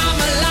 I'm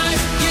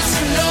alive, yes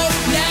or no,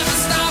 never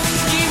stop.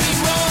 Give me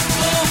more,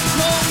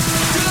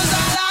 cause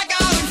I like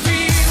how it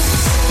feels.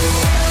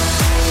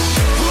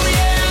 Oh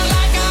yeah, I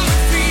like how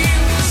it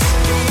feels.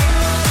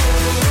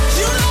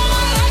 You know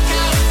I like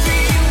how it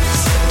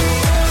feels.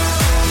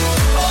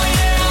 Oh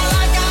yeah, I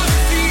like how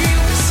it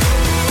feels.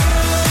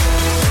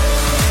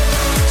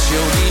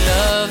 Show me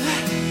love,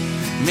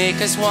 make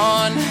us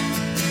one.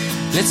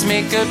 Let's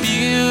make a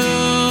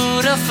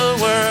beautiful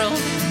world.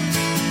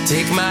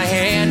 Take my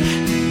hand,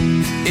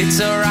 it's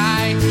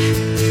alright,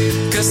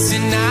 cause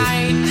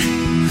tonight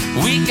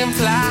we can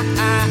fly.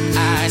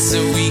 So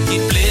we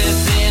keep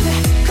living,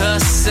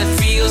 cause it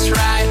feels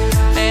right,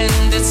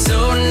 and it's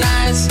so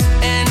nice,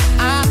 and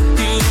I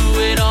do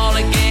it all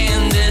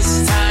again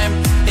this time.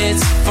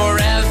 It's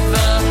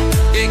forever,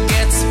 it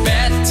gets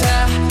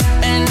better,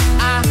 and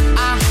I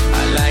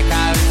like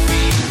how it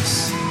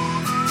feels.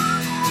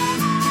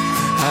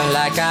 I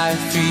like how it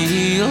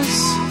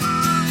feels.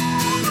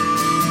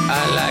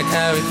 I like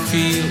how it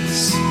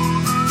feels.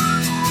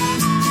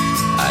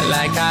 I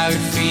like how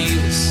it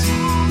feels.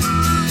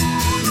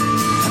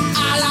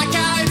 I like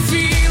how it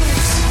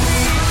feels.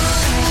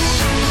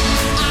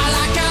 I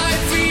like how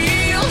it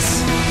feels.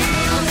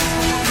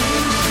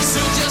 So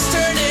just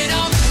turn it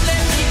up,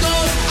 let me go.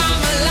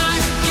 I'm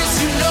alive, yes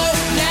you know,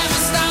 never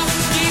stop.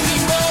 Give me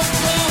more,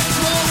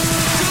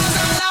 cause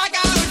I like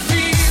how it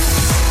feels.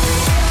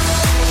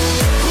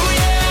 Oh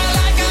yeah, I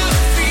like how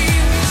it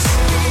feels.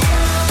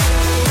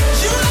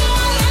 You know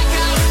I like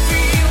how it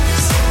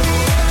feels.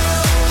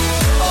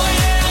 Oh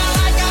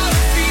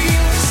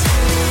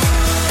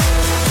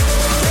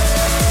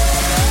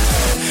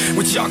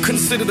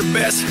consider the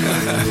best.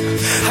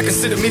 I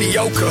consider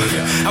mediocre.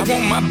 I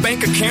want my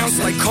bank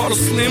accounts like Carlos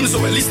Slims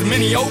or at least a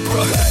mini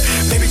Oprah.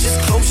 Baby, just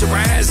close your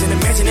eyes and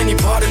imagine any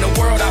part in the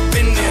world I've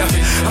been there.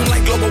 I'm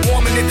like global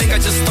warming, they think I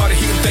just started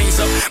heating things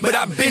up, but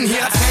I've been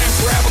here. I time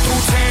travel through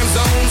time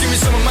zones. Give me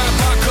some of my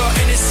vodka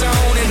and it's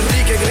on.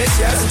 Enrique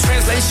Iglesias in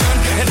translation,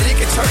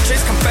 Enrique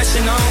Church's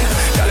confession on.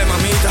 Dale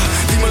mamita,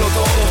 dímelo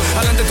todo.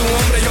 Adelante tu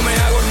hombre, yo me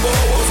hago el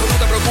bobo. So no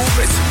te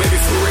preocupes,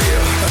 baby, for real,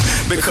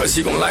 because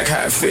you gon' like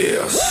how it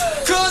feels.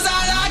 Cause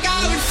I like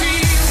how it feels.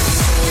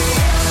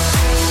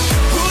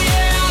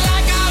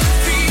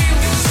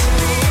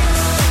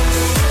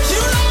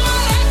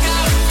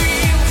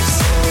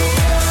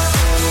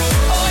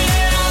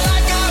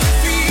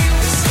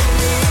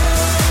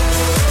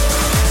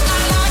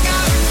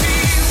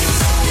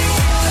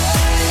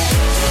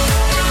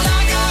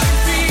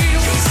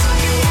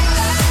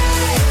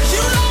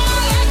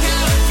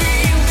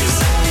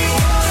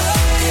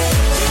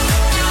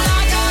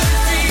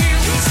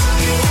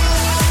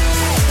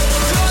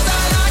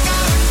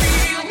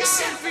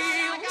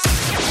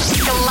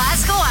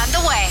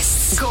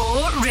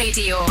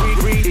 Radio.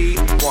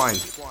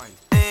 Rewind.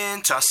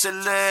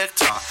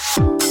 Interselector.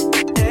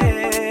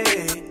 Hey,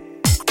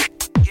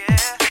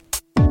 yeah.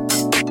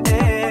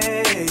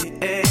 Hey,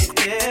 hey,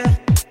 yeah.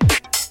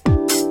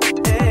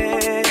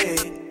 Hey,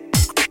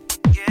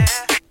 yeah.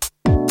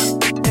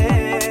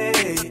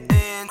 Hey,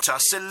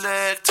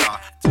 interselector.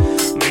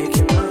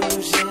 Making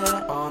moves,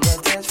 yeah, on the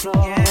dance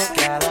floor. Yeah.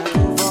 Gotta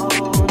move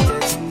on,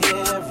 dancing,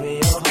 yeah,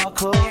 real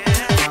hardcore.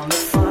 From the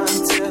front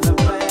to the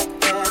back,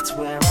 that's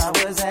where I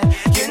was at.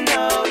 You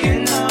know,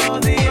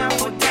 the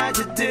apple died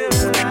to do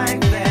it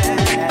like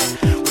that.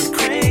 With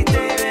Craig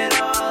David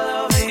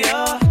all over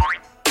your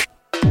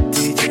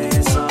DJ,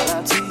 it's all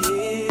up to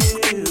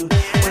you.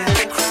 When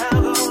the crowd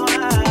go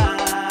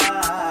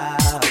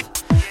wild,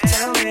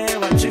 tell me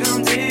what you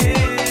gon' do.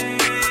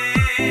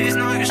 It's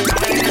no use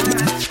trying.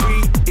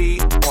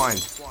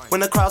 Rewind. When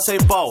the crowd say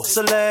ball,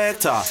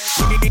 selector.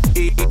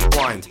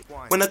 Rewind.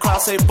 When the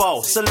crowd say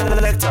ball,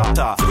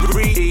 selector.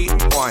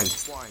 Rewind.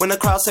 When the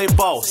crowd say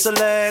ball,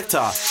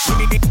 selector.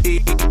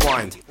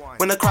 Rewind.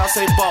 When the crowd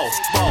say ball,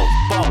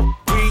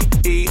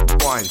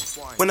 rewind.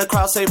 When the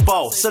crowd say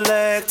ball,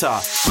 selector.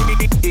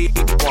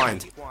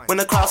 Rewind. When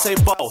the crowd say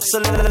ball,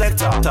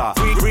 selector.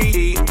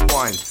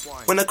 Rewind.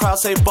 When the crowd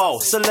say ball,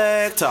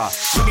 selector.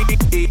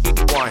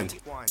 Rewind.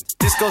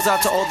 This goes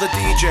out to all the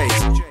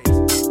DJs.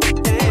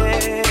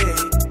 Hey.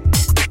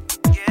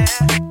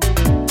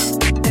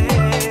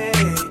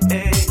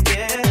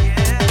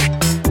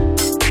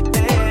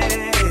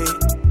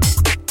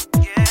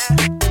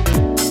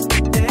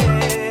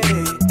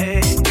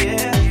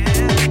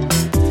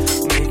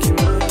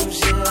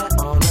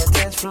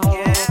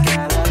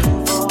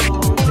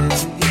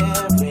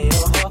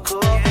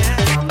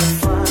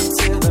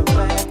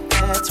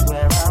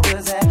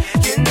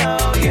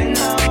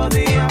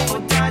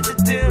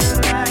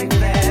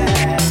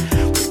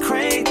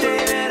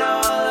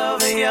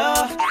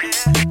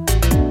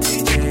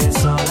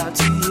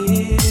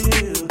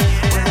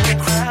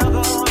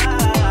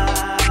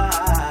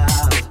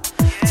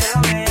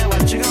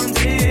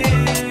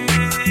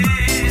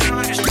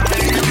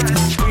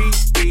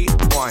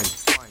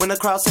 When the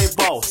crowd say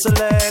ball,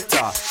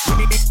 selector.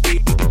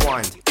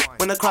 Rewind.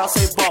 When the crowd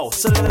say ball,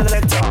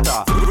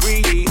 selector.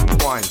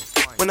 Rewind.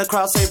 When the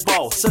crowd say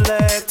ball,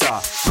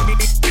 selector.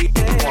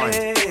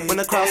 Rewind. When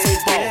the crowd say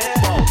ball.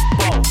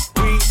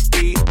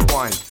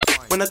 Rewind.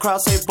 When the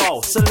crowd say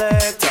ball,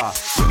 selector.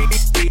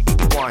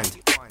 Rewind.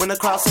 When the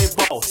crowd say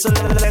ball,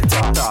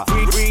 selector.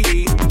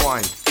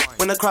 Rewind.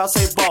 When the crowd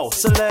say ball,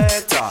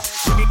 selector.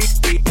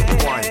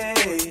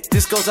 Rewind.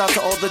 This goes out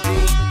to all the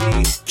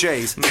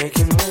DJs.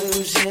 Making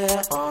moves,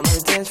 yeah, on the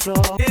dance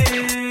floor.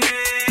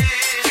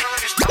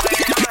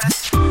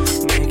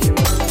 Making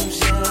moves,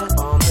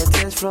 yeah, on the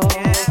dance floor.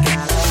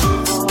 Gotta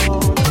move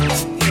on,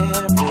 dancing,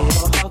 yeah,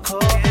 real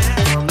hardcore.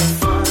 From the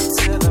front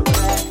to the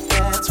back,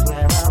 that's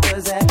where I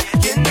was at.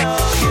 You know,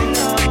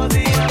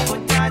 the apple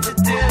died to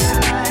do it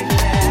like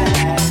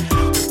that.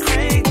 With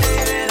Craig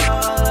David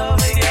all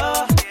over your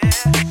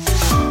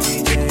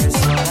DJ,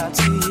 it's all up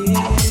to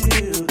you.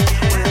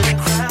 When the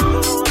crowd go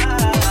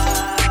wild,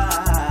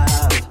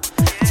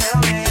 tell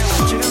me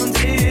what you gon'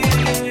 do.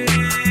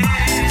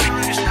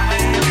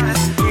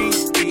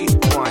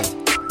 Rewind.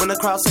 When the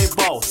crowd say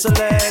ball,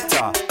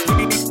 selector.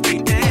 Rewind.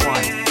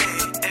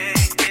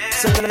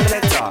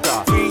 Selector.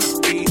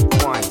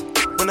 Rewind.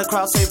 When the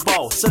crowd say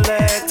ball,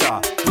 selector.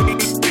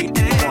 Rewind.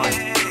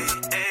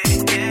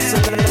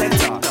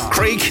 Selector.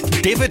 Craig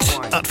David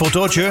at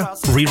Valdodger,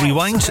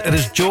 Rewind. It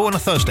is Joe on a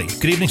Thursday.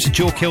 Good evening to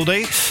Joe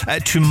Kilday.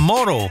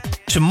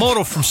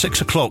 Tomorrow from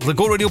 6 o'clock, the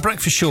Go Radio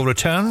Breakfast Show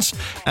returns,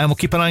 and we'll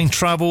keep an eye on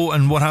travel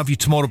and what have you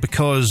tomorrow,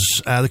 because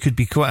there could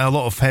be quite a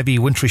lot of heavy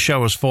wintry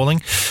showers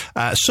falling.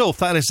 So if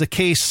that is the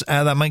case,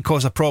 that might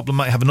cause a problem,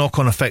 might have a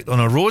knock-on effect on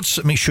our roads.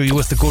 Make sure you're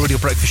with the Go Radio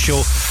Breakfast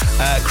Show.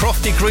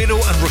 Crofty, Grado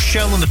and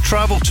Rochelle on the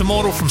travel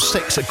tomorrow from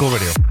 6 at Go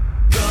Radio.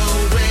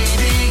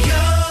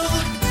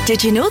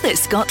 Did you know that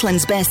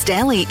Scotland's Best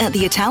Deli at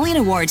the Italian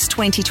Awards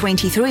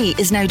 2023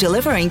 is now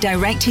delivering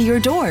direct to your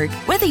door?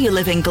 Whether you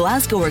live in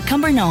Glasgow or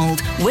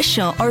Cumbernauld,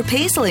 Wishaw or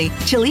Paisley,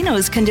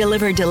 Chilinos can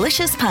deliver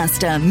delicious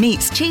pasta,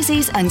 meats,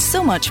 cheeses and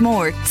so much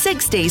more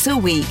 6 days a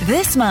week.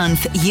 This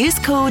month, use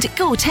code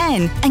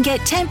GO10 and get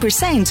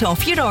 10%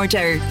 off your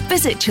order.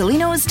 Visit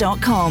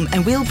chilinos.com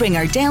and we'll bring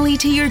our deli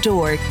to your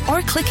door,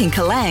 or click and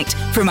collect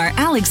from our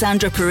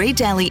Alexandra Parade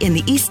Deli in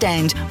the East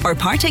End or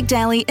Partick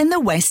Deli in the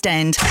West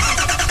End.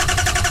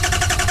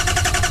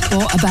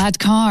 Bought a bad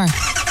car.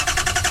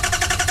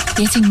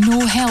 Getting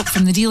no help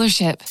from the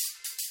dealership.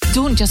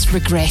 Don't just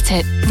regret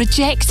it,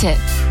 reject it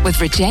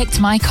with Reject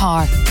My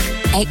Car.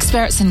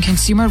 Experts in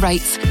consumer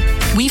rights,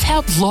 we've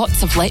helped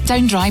lots of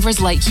letdown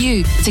drivers like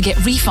you to get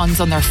refunds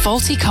on their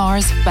faulty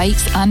cars,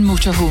 bikes and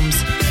motorhomes,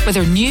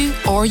 whether new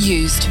or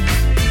used.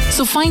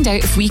 So find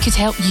out if we could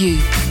help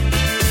you.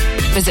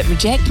 Visit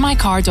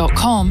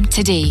rejectmycar.com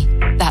today.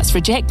 That's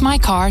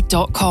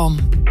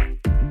rejectmycar.com.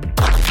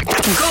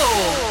 Go!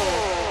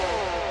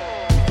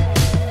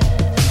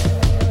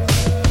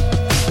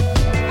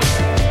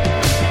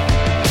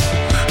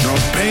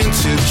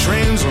 Painted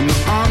trains on the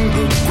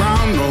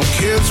underground, no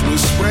kids with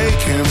spray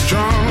cans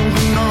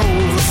jumping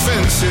over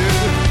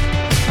fences.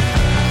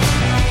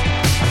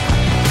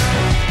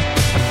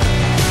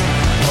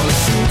 All the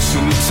suits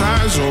and the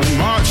ties all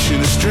march in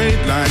a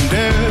straight line,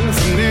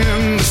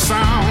 deafening the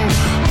sound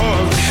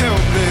of the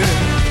helpless.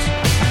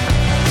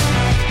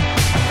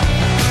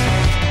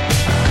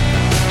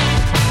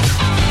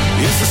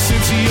 It's the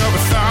city of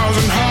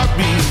 1,000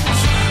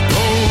 heartbeats,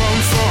 no room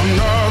for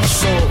another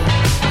soul.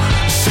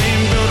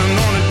 Same building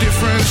on a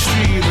different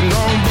street, but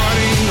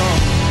nobody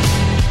knows.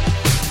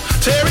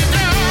 Tear it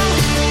down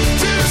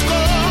till it's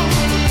gone.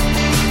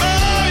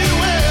 All you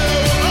ever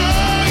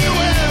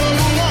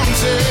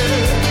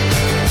wanted.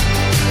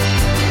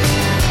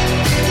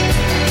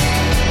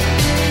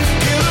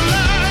 Kill the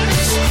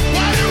lights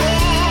while you're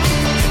on.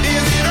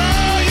 Is it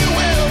all you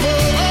ever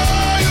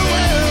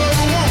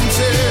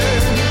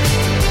wanted?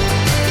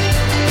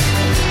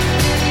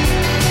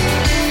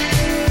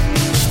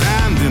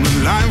 Stand in the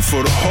line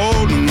for the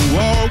hole in the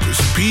wall,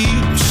 'cause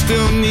people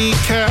still need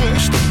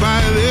cash to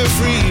buy their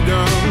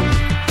freedom.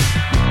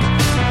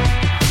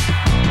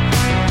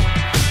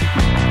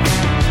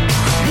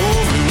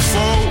 Moving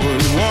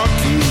forward,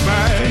 walking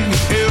back,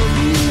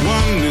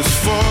 everyone is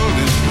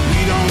falling, we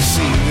don't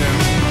see them.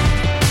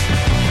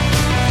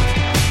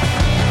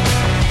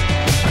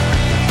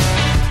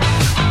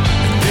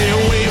 They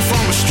away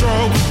from a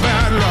stroke of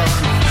bad luck,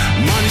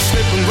 money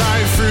slipping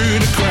right through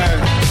the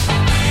cracks.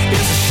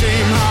 It's a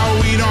shame how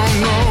we don't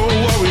know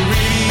what we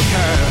really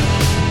have.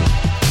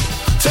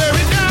 Tear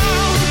it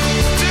down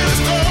till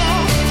it's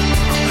gone.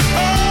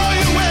 All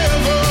you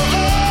ever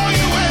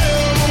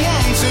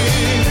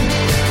wanted.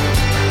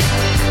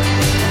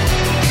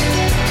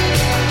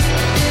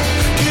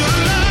 Kill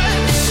the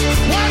lights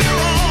while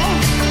you're on.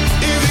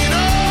 Is it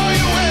all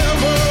you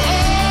ever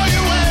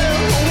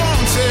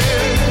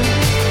wanted?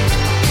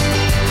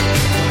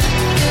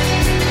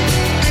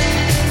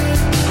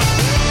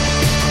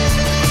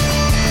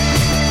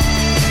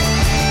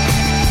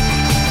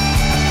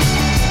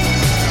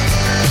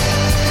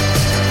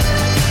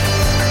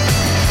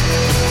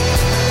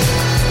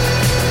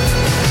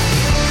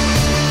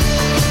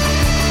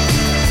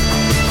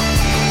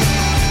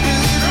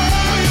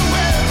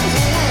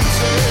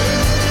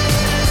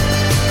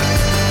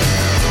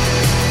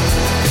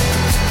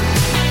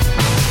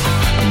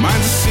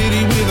 Mine's a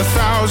city with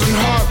 1,000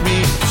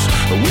 heartbeats,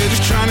 but we're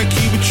just trying to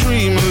keep a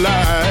dream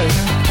alive.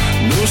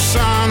 No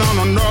sign on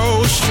a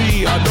no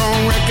street I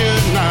don't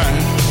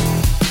recognize.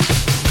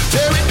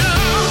 Tear it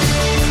down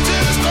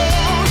till it's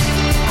gone.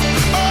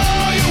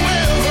 All you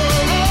ever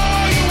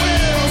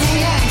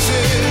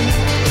wanted.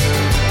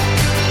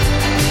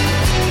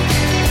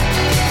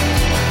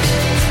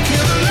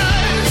 Kill the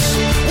lights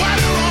while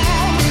you're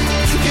on.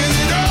 Is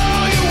it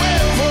all you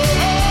ever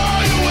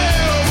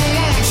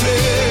wanted?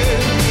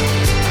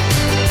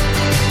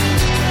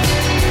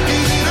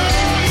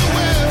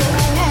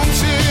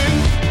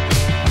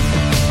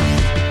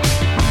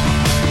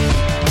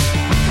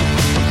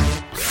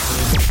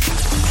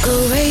 Go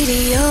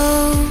radio.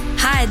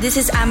 Hi, this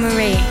is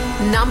Anne-Marie.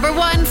 Number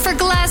 1 for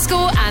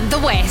Glasgow and the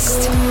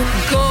West.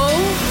 Go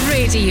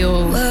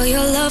radio. Well,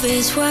 your love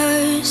is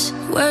worse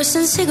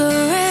than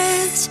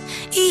cigarettes.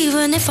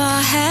 Even if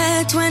I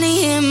had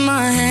 20 in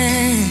my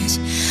hands.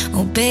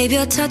 Oh, babe,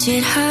 your touch,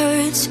 it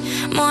hurts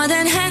more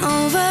than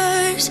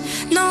hangovers.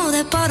 No,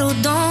 that bottle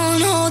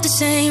don't hold the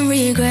same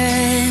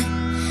regret.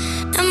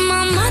 And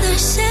my mother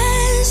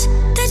says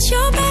that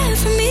you're bad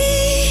for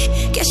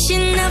me. Guess she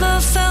never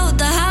felt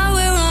the high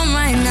we're on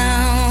right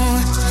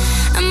now.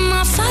 And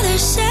my father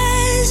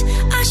says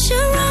I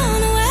should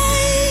run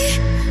away,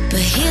 but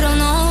he don't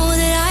know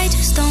that I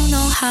just don't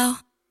know how.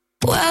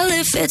 Well,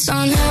 if it's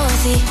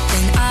unhealthy,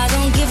 then I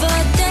don't give a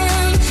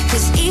damn.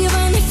 'Cause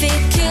even if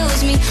it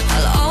kills me,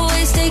 I'll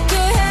always take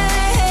your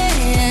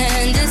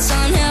hand. It's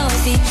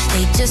unhealthy,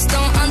 they just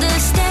don't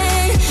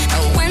understand.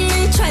 And when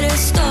they try to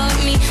stop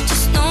me,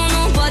 just know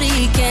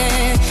nobody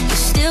can.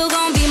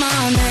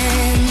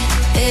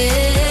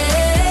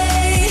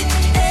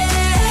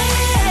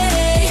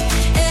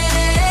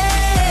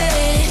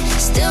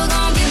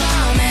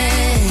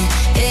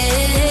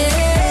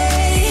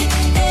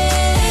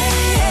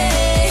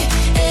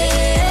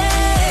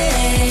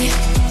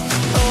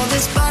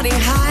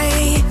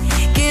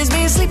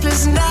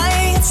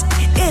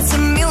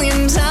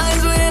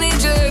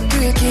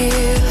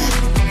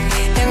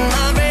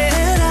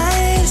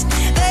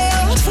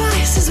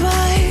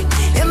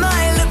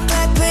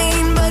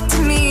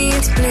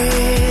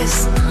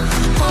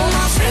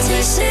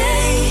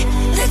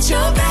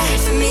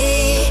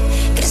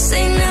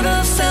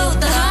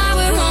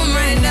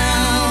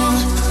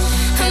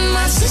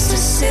 sister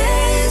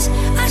says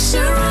I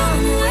should run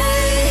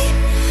away,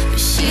 but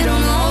she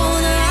don't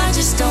know that I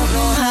just don't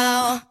know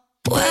how.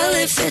 Well,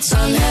 if it's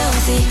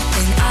unhealthy,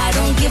 then I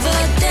don't give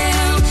a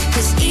damn,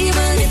 'cause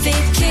even if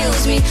it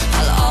kills me,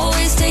 I'll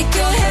always take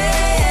your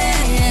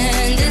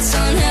hand. It's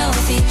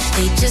unhealthy,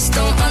 they just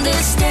don't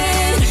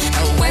understand,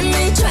 and when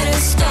they try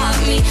to stop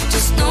me,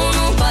 just know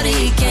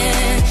nobody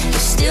can.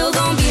 You're still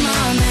gonna be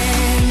my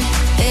man.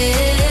 Hey,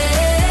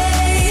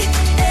 hey,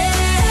 hey,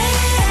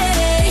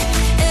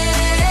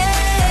 hey.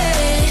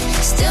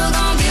 Still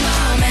gonna be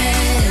my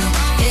man.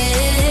 Hey,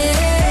 hey,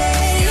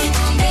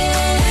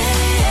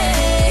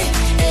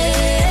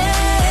 hey.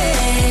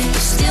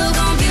 You're still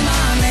gonna be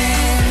my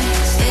man.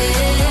 Hey,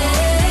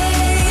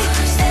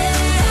 hey,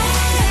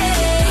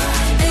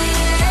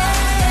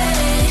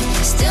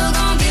 still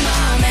gonna be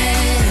my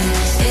man.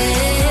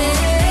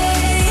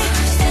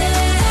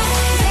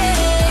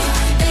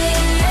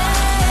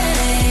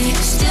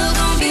 Still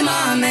gonna be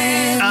my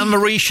man.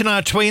 Anne-Marie,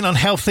 Shania Twain,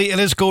 Unhealthy. It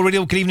is Go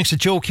Radio. Good evening to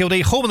Joe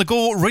Kilday. Home on the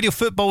Go Radio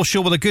Football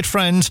Show with our good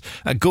friends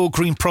at Go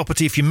Green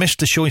Property. If you missed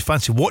the show, you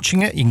fancy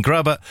watching it, you can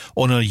grab it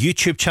on our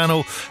YouTube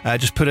channel.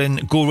 Just put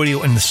in Go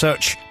Radio in the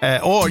search,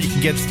 or you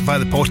can get it via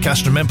the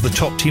podcast. Remember, the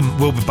top team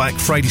will be back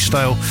Friday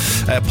style.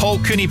 Paul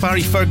Cooney,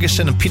 Barry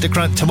Ferguson and Peter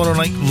Grant tomorrow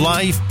night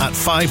live at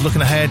 5,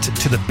 looking ahead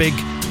to the big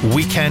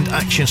weekend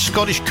action.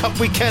 Scottish Cup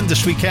weekend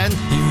this weekend.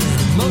 You're an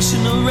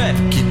emotional wreck,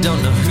 you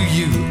don't know who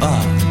you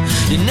are.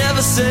 You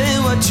never say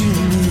what you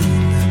mean,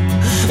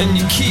 and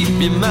you keep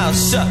your mouth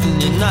shut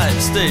and your night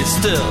stays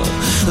still.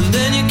 And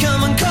then you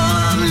come and call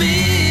on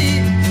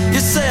me. You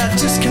say I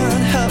just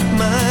can't help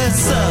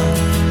myself.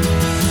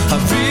 I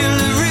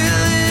really,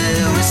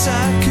 really wish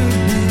I could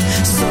be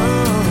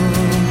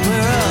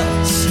somewhere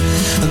else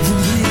than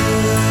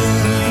here.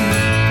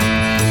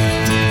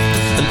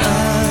 And I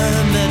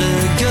met a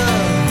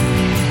girl,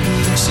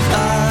 she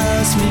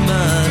asked me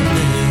my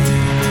name.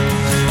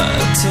 I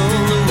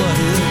told her what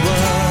it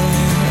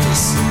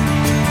was.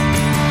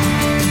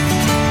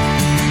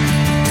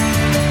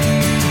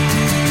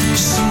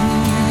 She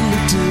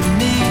looked at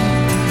me,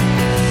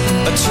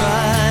 I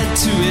tried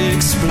to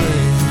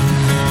explain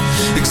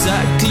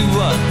exactly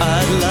what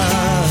I'd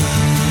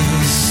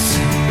lost.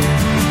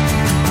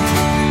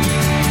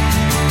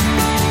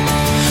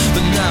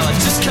 But now I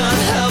just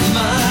can't help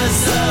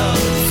myself.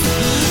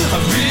 I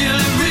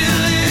really,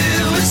 really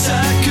wish I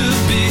could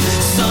be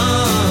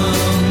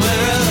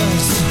somewhere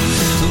else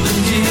than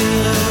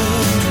here.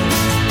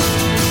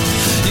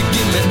 You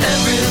give me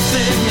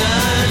everything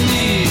I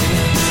need,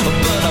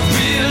 but I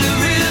really,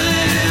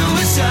 really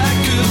wish I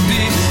could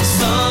be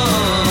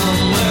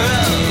somewhere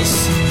else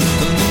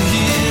than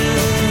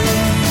here.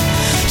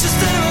 Just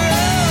anywhere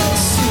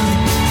else.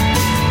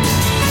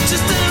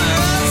 Just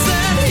anywhere else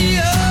than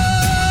here.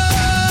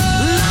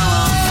 No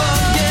one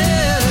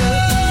forget.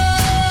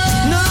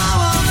 No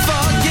one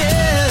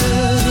forget.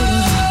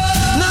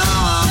 No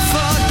one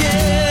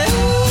forget.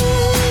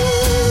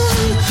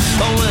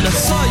 Oh, when I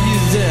saw you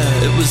there,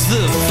 it was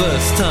the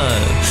first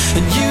time,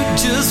 and you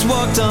just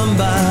walked on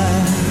by.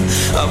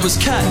 I was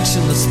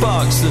catching the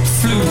sparks that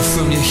flew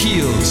from your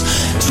heels,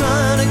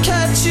 trying to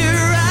catch your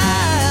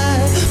eye,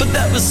 but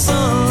that was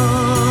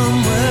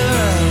somewhere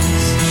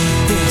else.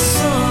 Yeah,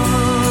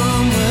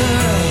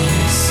 somewhere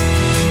else.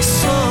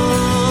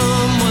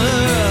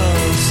 Somewhere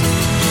else.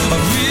 I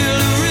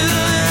really,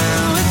 really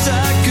wish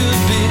I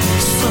could be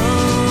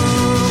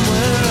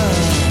somewhere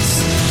else.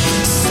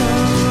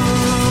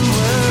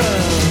 Somewhere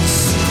else.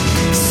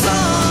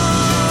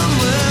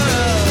 Somewhere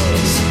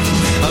else.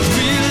 I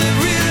really,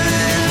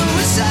 really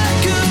wish I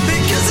could be,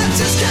 'cause I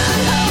just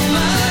can't help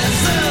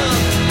myself.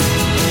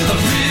 I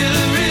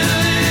really,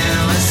 really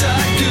wish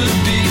I could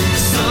be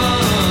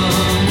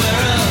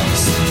somewhere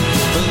else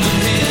than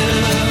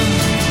here.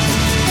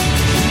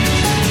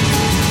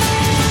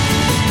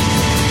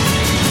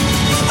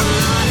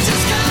 I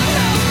just can't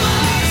help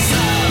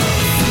myself.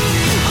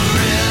 I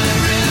really,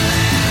 really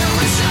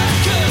wish I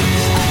could.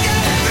 I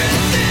got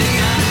everything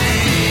I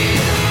need.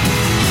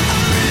 I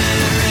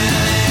really,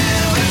 really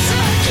wish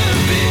I could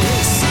be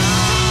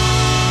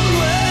somewhere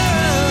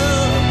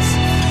else.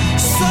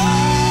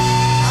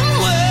 Somewhere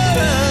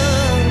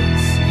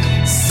else.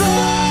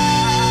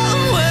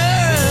 Somewhere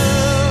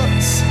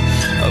else.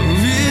 I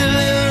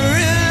really,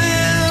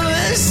 really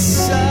wish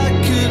I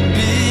could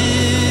be.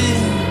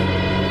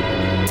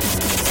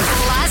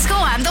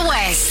 Glasgow and the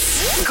West.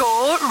 Go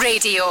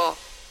Radio.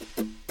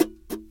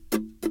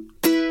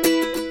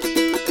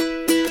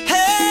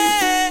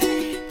 Hey,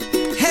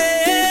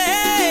 hey,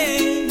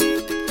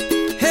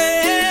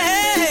 hey.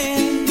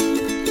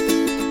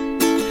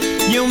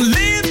 Your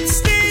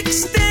lipstick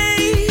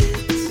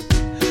stains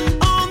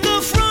on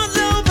the front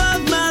lobe of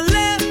my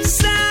left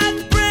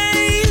side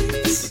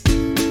brains.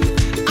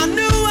 I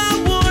knew I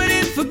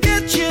wouldn't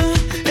forget you,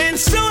 and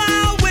so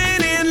I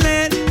went and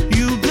let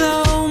you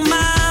blow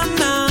my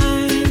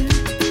mind.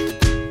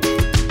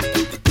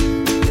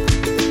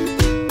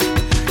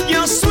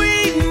 Your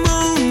sweet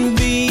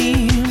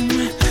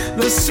moonbeam,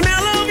 the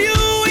smell of you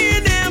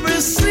in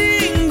every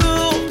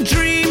single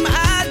dream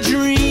I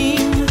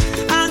dream.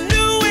 I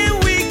knew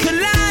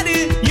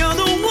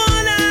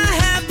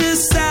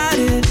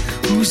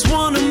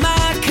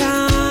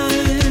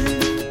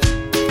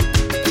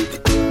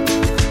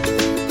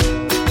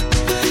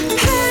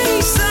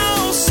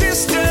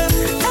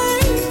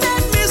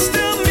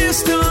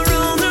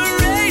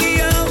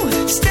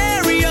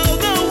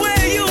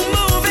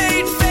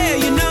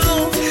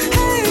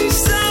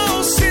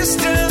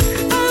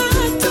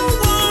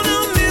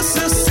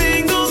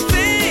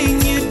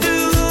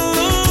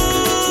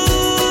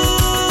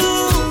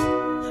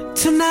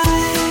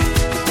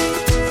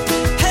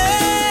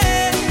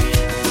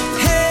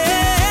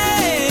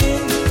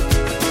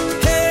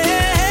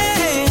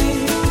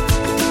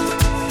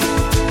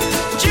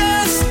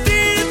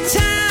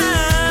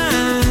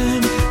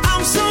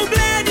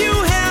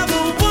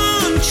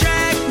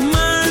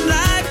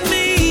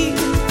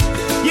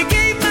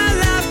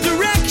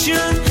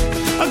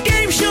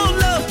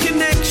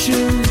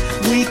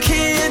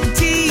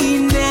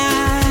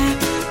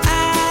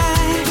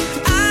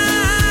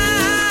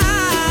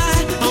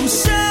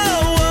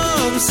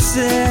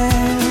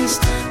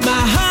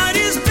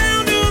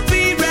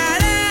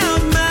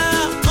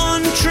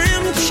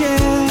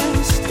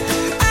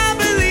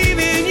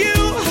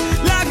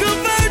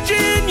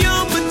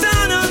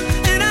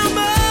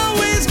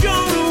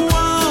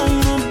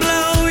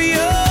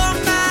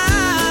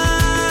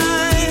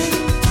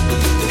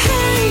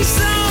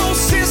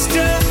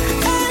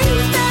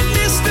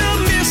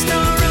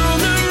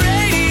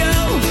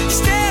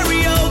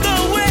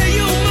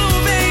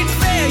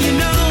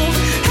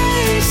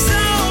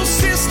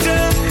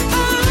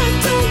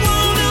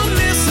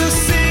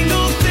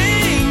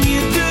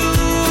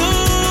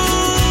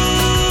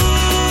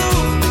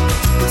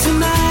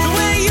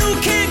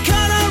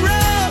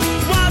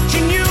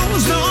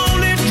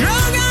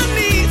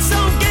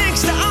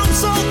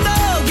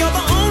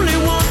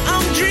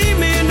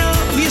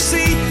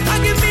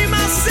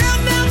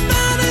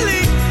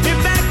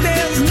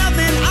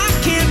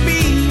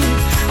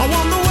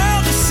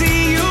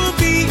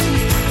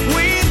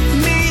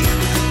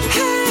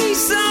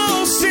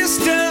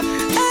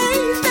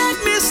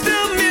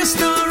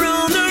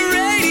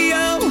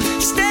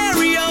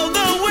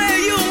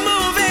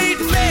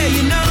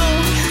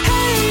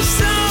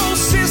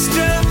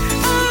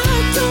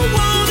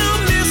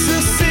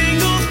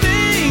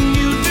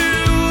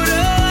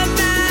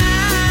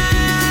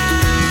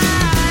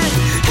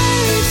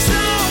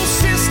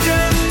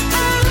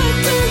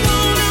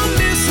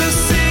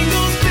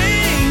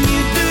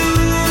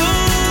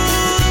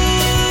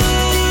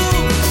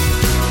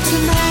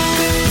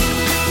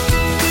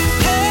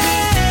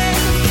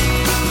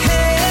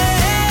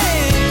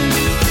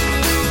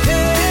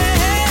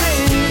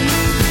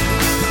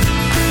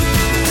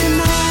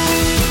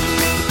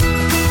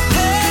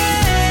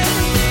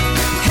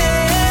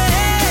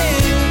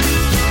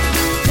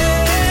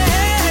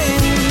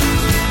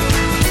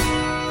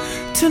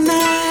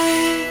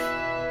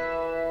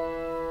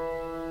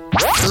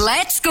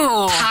Let's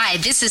go. Hi,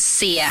 this is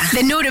Sia.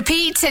 The no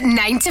repeat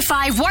 9 to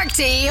 5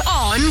 workday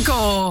on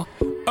Go.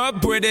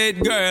 Up with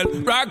it, girl.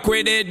 Rock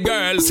with it,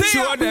 girl.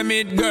 Show them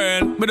it,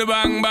 girl. With a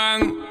bang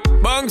bang.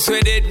 Bounce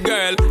with it,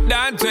 girl.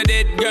 Dance with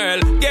it, girl.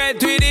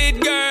 Get with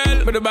it,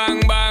 girl. With a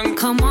bang bang.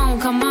 Come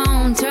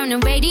on, turn the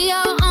radio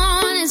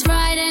on. It's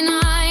Friday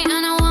night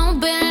and I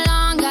won't be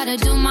long. Gotta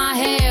do my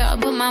hair,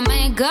 put my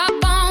makeup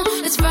on.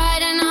 It's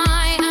Friday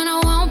night and I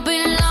won't be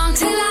long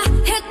till I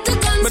hit the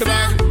dance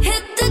floor.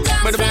 Hit the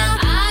dance floor.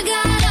 I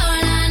got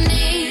all I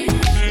need.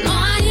 No,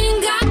 I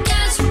ain't got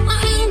cash,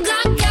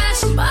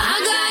 but I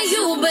got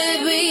you,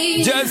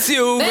 baby. Just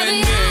you,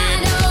 baby. I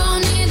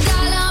don't need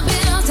dollar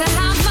bills to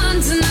have fun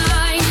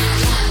tonight.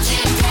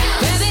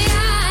 Baby,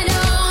 I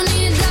don't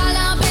need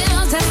dollar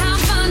bills to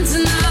have fun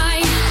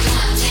tonight.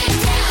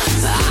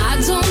 But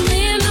I don't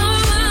need no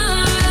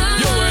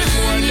money. You worth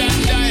more than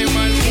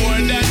diamond,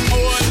 more than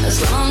gold. As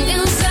long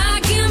as I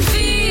can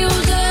feel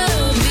the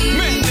beat.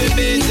 Make the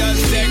beat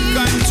just take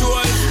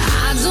control.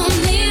 I don't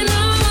need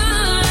no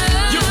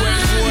money. You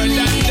worth more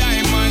than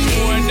diamond,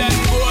 more than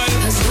gold.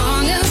 As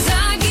long as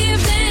I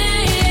give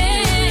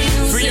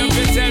them. Free up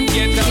yourself,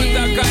 get out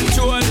of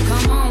control.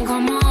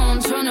 Come on,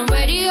 turn the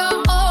radio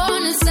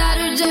on. It's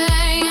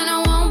Saturday and I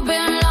won't be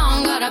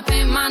long. Gotta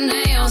paint my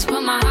nails,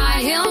 put my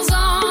high heels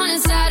on.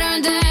 It's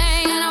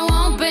Saturday and I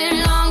won't be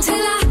long till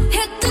I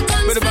hit the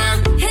dance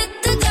floor. Hit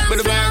the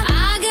dance floor.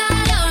 I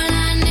got all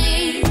I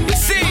need.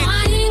 No,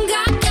 I ain't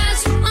got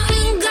cash,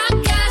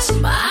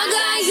 but I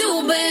got you,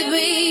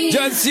 baby.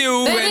 Just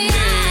you and Baby, me.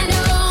 I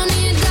don't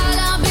need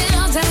dollar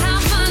bills to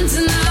have fun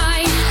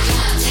tonight.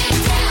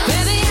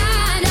 Baby,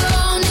 I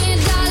don't need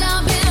dollar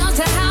bills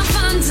to have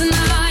fun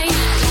tonight.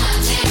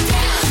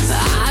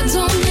 But I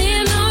don't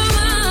need no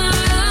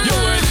money. You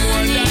worth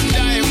more than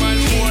diamond,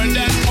 more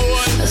than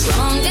gold. As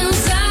long as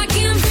I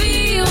can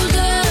feel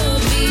the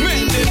beat.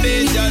 Make the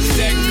beat just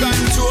take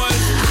control.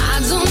 I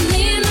don't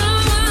need no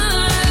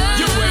money.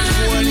 You worth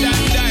more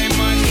than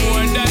diamond,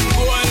 more than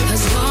gold.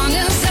 As long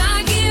as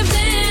I give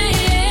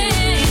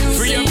them.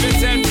 Free up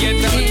yourself, get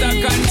out of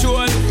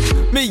control.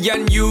 Me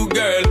and you,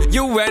 girl,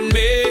 you and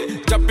me.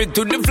 Drop it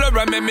to the floor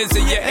and make me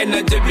see your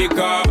energy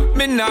because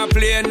me not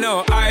play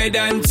no hide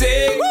and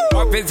seek.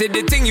 Office is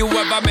the thing you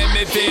ever make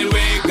me feel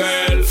weak,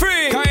 girl.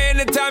 Free. Cause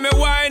anytime you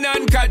whine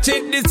and catch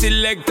it, the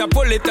selector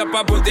pull it up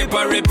and put it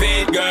for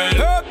repeat, girl.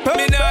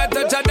 Me not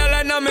touch a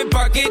dollar in my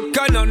pocket,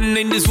 cause nothing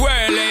in this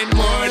world ain't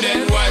more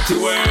than what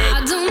you worth.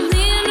 I don't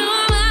need no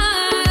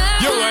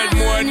money. You worth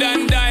more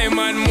than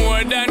diamond,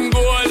 more than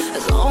gold.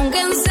 As long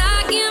as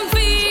I can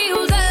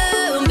feel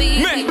the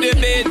beat. Make the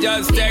beat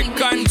just take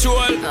control.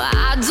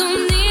 I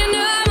don't need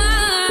no money.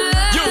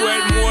 You worth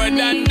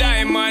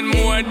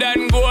more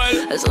than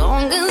gold. As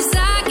long as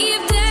I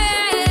keep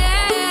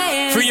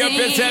dancing. Free up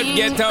yourself,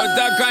 get out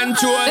of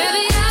control.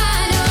 Baby,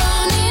 I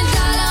don't need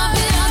dollar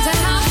bills to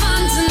have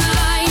fun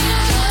tonight.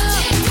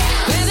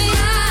 Baby, I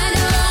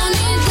don't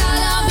need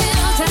dollar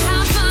bills to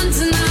have fun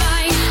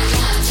tonight.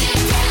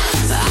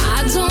 But I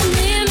don't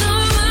need no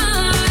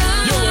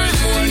money. You want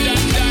more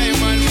than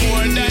diamond,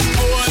 more than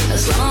gold.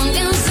 As long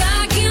as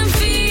I can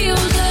feel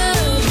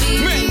the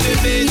beat. Make the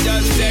beat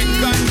just take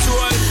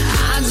control. I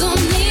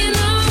don't need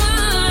no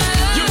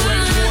money. You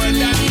want more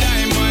than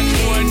diamond,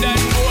 more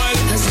than gold.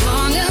 As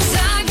long as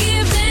I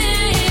keep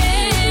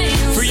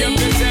dancing. Free up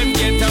yourself,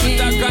 get out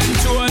of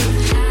control.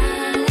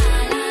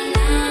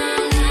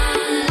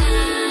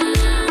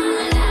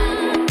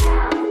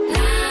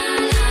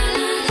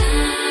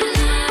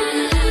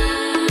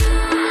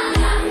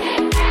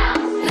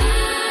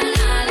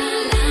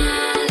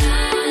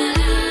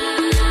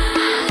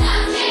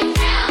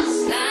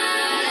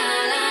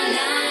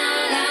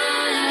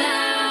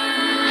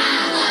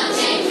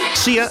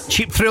 See ya,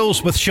 Cheap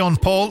Thrills with Sean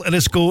Paul. It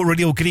is Go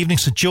Radio. Good evening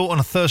to Joe on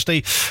a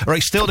Thursday.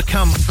 Right, still to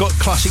come, got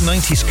classic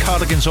 90s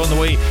cardigans on the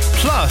way,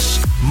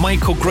 plus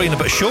Michael Gray and a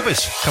bit of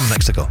showbiz coming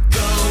next to Go.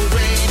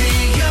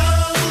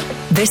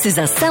 This is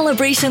a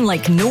celebration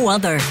like no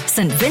other.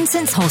 St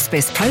Vincent's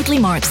Hospice proudly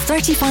marks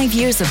 35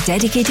 years of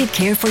dedicated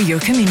care for your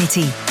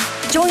community.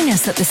 Join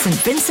us at the St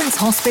Vincent's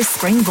Hospice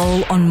Spring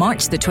Ball on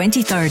March the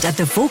 23rd at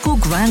the Vocal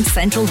Grand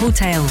Central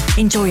Hotel.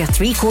 Enjoy a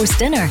 3-course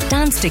dinner,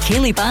 dance to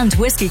Kilday Band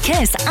Whiskey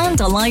Kiss and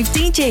a live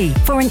DJ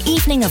for an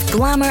evening of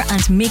glamour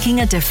and making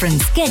a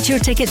difference. Get your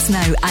tickets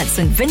now at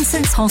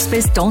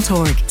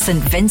stvincent'shospice.org.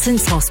 St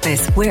Vincent's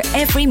Hospice, where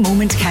every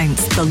moment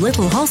counts. The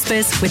little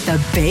hospice with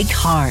the big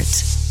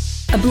heart.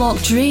 A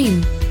blocked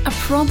drain? A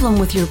problem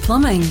with your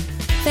plumbing?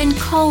 Then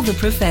call the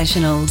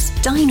professionals.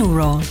 Dino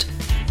Rod.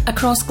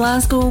 Across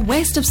Glasgow,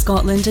 west of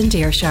Scotland and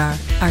Ayrshire,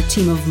 our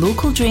team of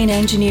local drain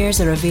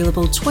engineers are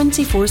available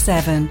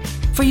 24/7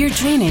 for your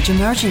drainage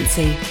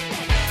emergency.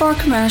 For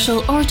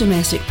commercial or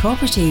domestic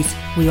properties,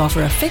 we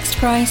offer a fixed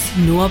price,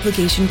 no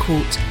obligation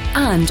quote,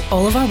 and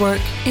all of our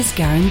work is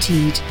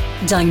guaranteed.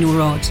 Dino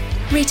Rod.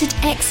 Rated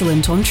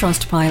excellent on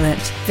Trustpilot.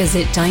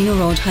 Visit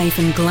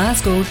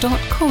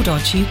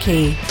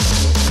dinorod-glasgow.co.uk.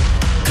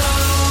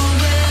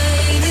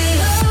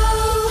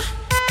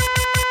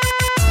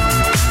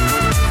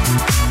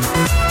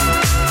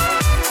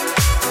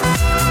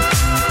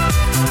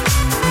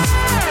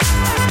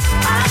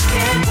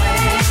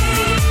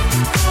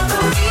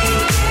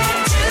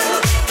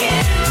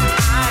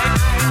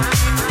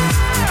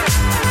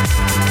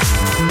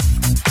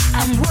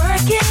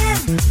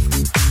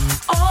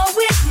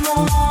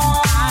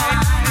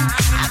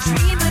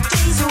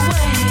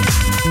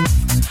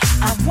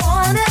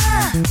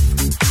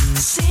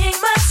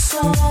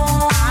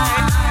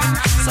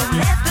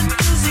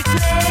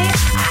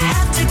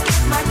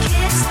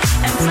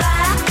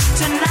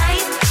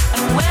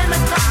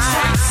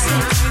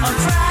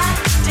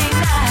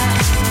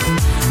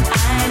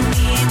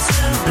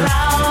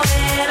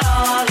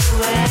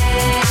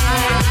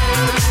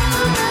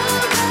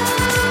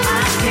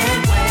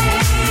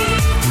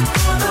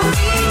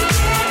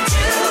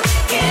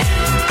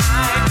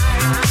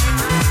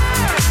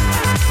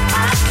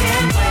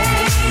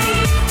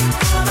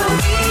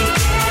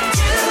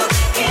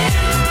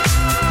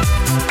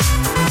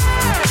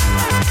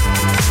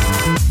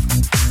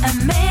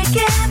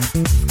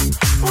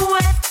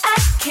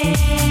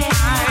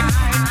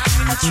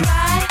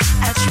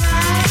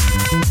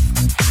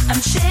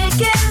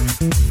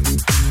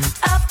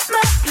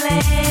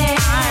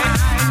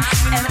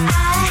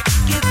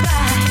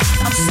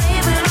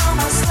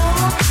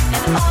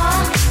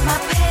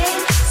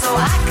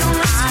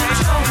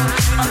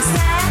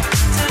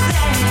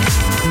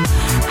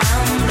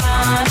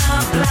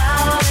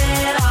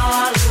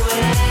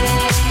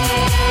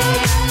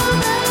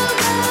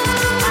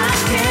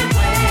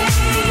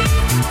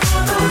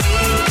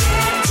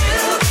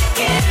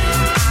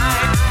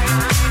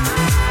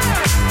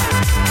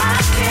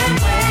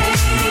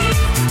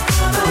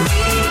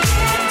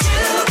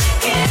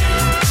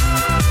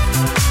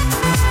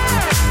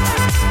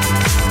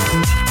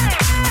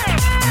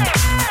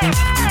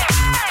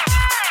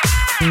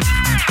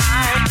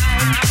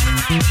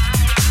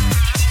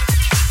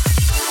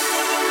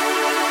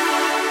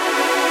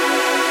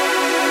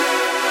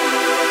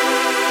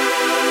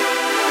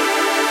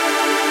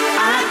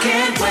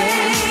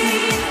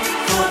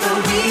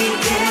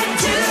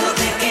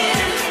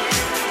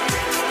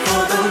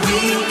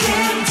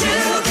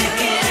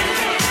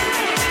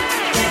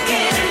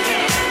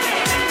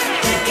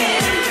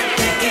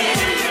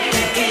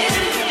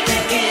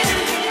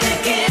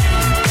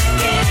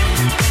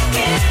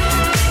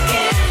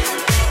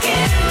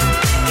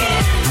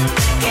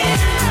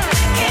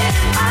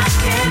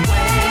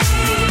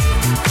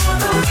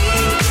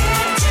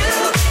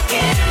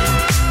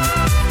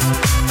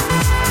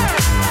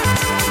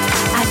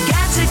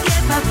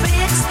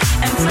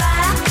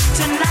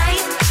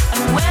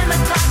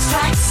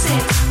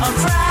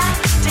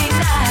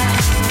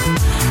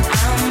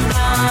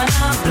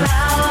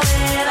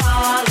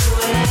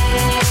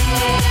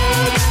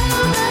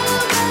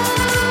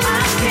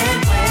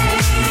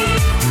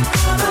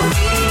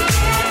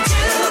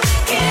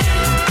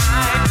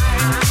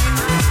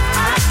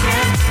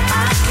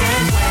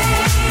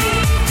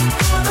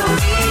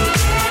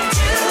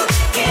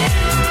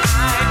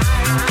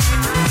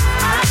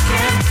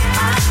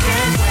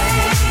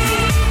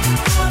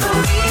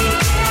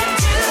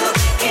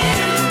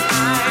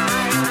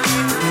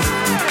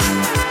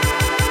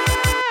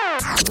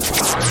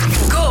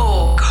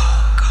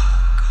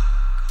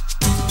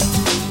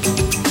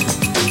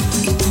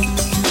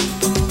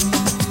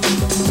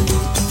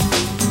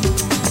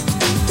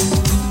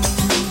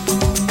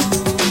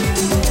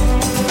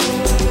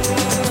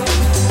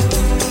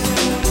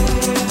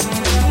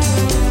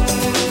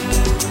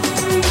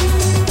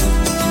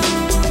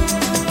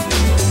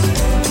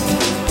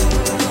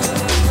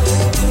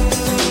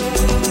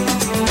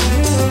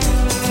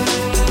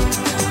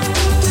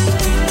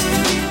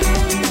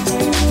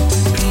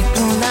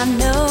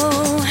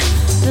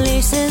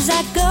 Places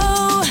I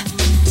go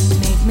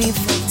make me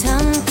feel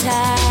tongue-tied.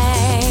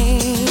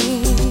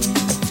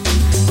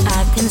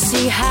 I can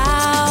see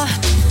how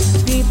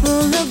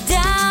people look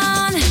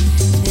down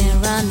there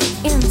on the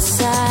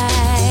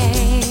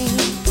inside.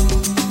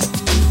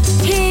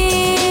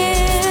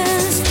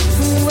 Here's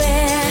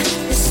where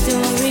the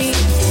story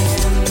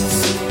ends.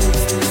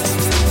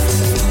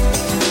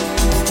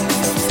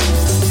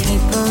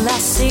 People I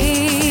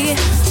see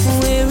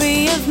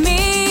weary of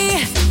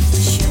me,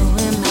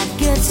 showing my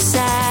good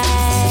side.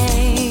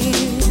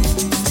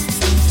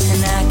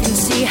 And I can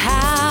see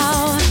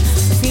how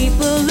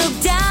people look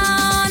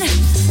down,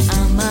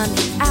 I'm on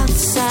the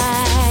outside.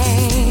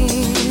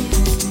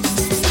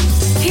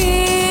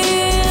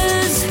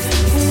 Here's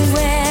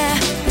where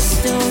the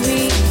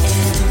story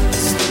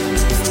ends.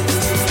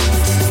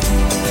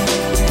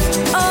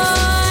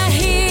 Oh,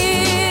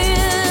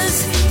 here's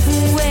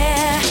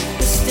where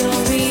the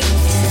story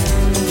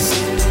ends.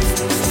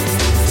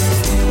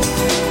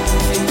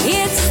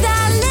 It's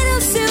that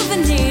little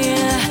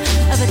souvenir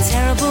of a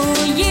terrible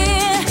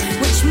year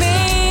which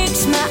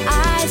makes my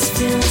eyes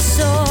feel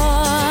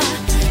sore.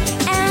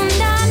 And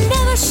I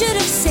never should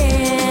have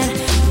said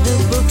the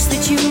books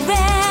that you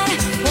read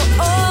were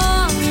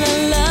all I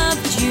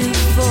loved you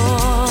for.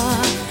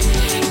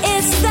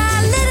 It's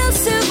that little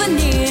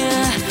souvenir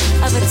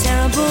of a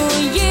terrible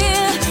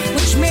year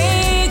which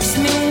makes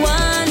me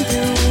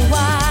wonder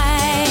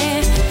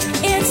why.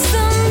 It's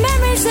the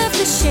memories of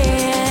the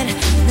shed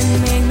that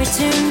make me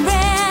turn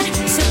red.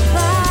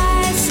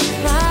 Surprise,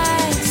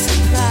 surprise,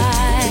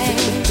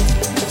 surprise.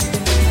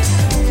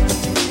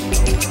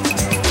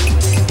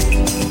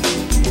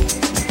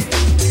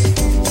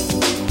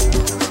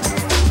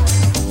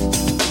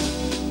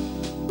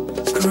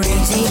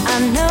 Crazy, I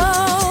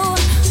know.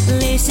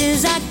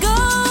 Places I go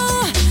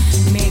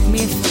make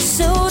me feel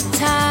so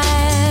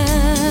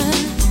tired.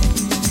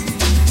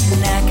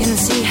 And I can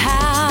see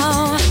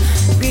how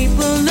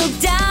people look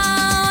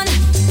down,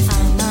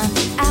 I'm on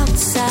the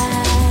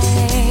outside.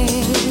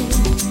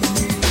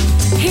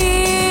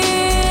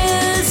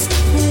 Here's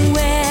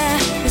where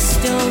the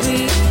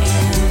story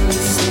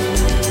ends.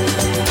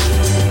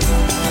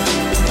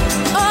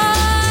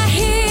 Oh,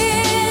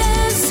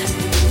 here's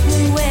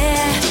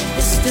where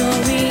the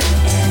story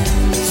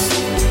ends.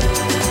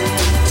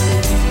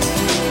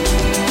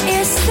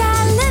 It's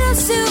that little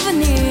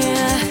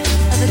souvenir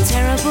of a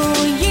terrible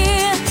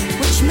year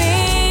which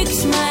makes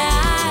my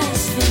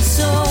eyes feel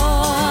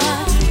sore.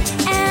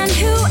 And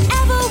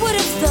whoever would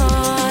have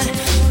thought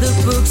the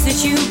books that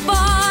you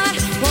bought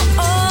were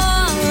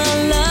all I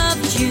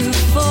loved you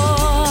for.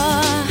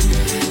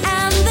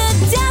 And the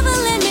devil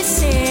in me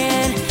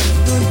said,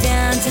 go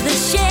down to the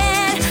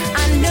shed,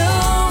 I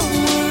know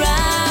where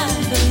I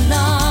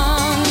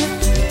belong.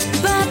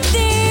 But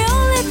the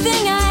only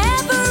thing I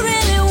ever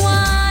really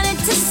wanted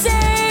to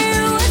say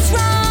was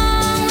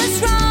wrong, was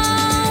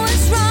wrong,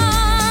 was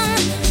wrong.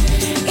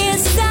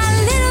 It's that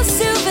little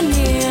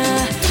souvenir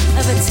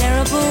of a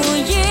terrible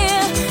year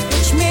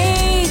which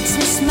makes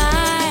me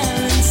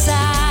smile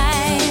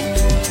inside.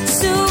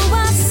 So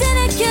I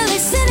cynically,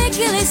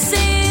 cynically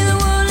say the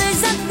world is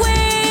that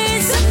way.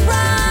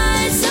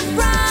 Surprise,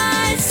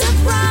 surprise,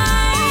 surprise.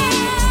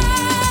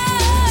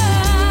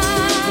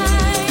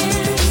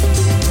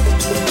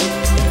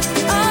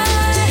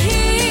 Oh,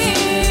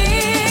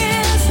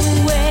 here's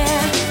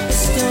where the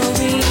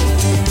story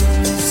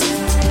ends.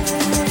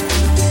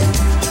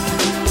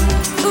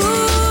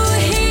 Ooh,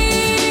 here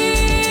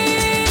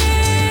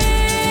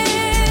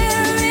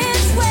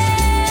is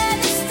where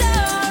the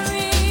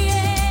story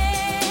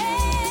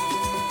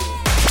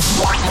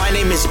My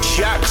name is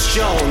Jack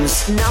Jones.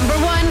 Number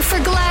one for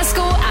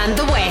Glasgow and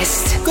the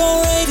West.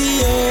 Go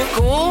radio.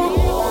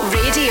 Go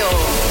Radio.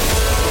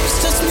 It's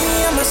just me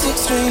and my six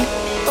string.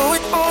 Throw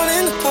it all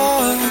in the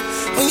car.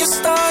 When you're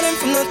starting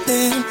from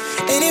nothing,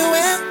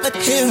 anywhere but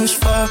here's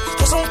far.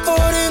 Cause I'm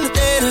caught in the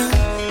data.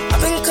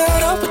 I've been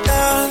caught up with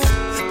that,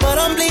 but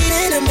I'm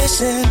bleeding and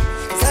missing.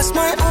 That's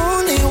my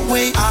only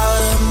way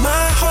out of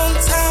my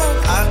hometown.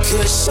 I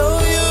could show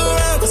you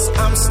around, cause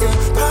I'm still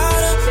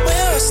proud of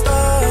where I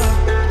started.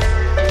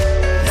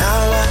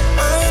 Now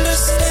I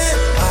understand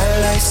my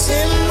life's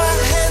in my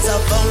hands.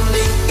 I've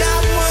only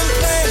got one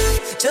plan,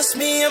 just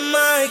me and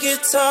my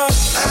guitar.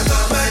 I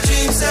got my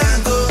dreams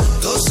and go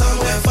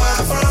somewhere far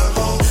from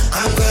home.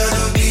 I'm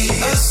gonna be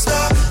a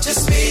star,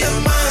 just me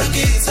and my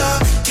guitar.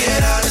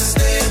 Get out of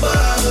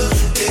neighborhood,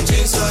 big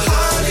dreams for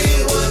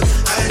Hollywood.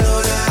 I know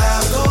that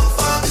I'll go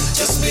far,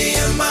 just me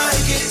and my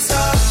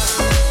guitar.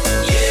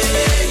 Yeah,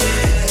 yeah,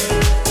 yeah,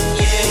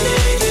 yeah,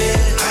 yeah, yeah.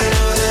 I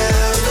know that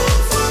I'll go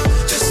far,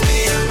 just me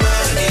and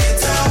my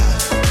guitar.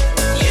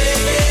 Yeah,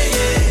 yeah,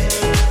 yeah,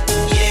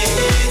 yeah,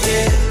 yeah,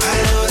 yeah. I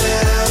know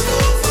that I'll go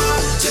far,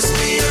 just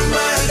me and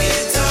my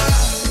guitar.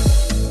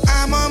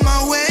 I'm on my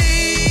way.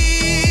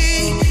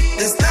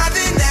 There's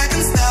nothing that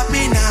can stop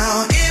me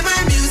now. Hear my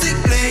music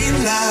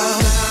playing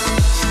loud.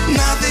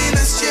 Nothing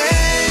has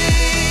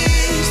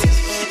changed.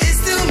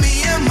 It's still me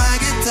and my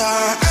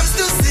guitar. I'm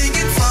still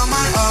singing from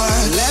my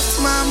heart.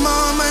 Left my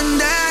mom and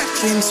dad,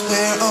 dreams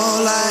were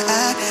all I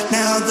had.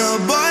 Now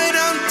the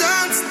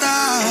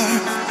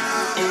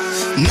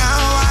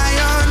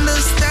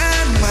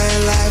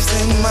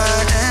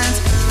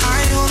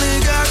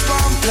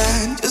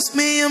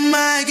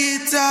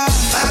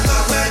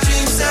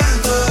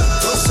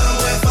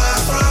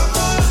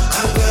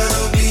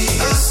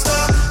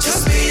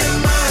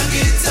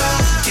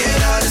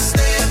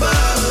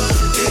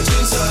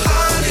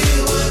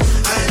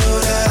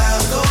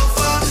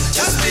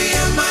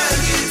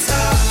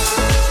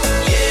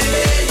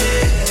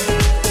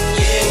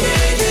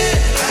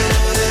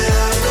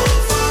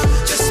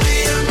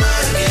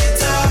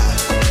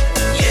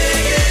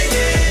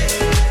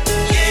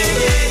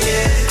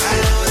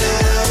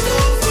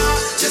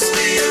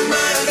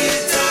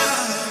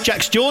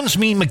Jones,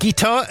 me, my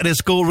guitar. It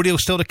is Go Radio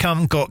still to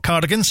come. Got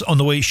Cardigans on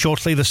the way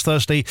shortly this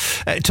Thursday.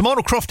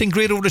 Tomorrow, Crofting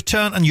Grado will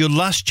return, and your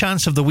last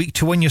chance of the week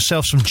to win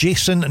yourself some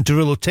Jason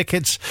Derulo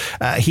tickets.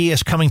 He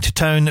is coming to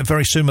town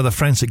very soon with our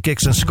friends at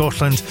Gigs in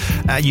Scotland.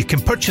 You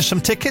can purchase some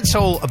tickets,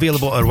 all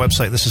available at our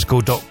website. This is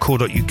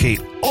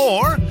go.co.uk.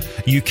 Or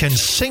you can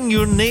sing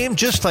your name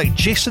just like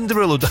Jason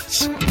Derulo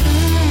does.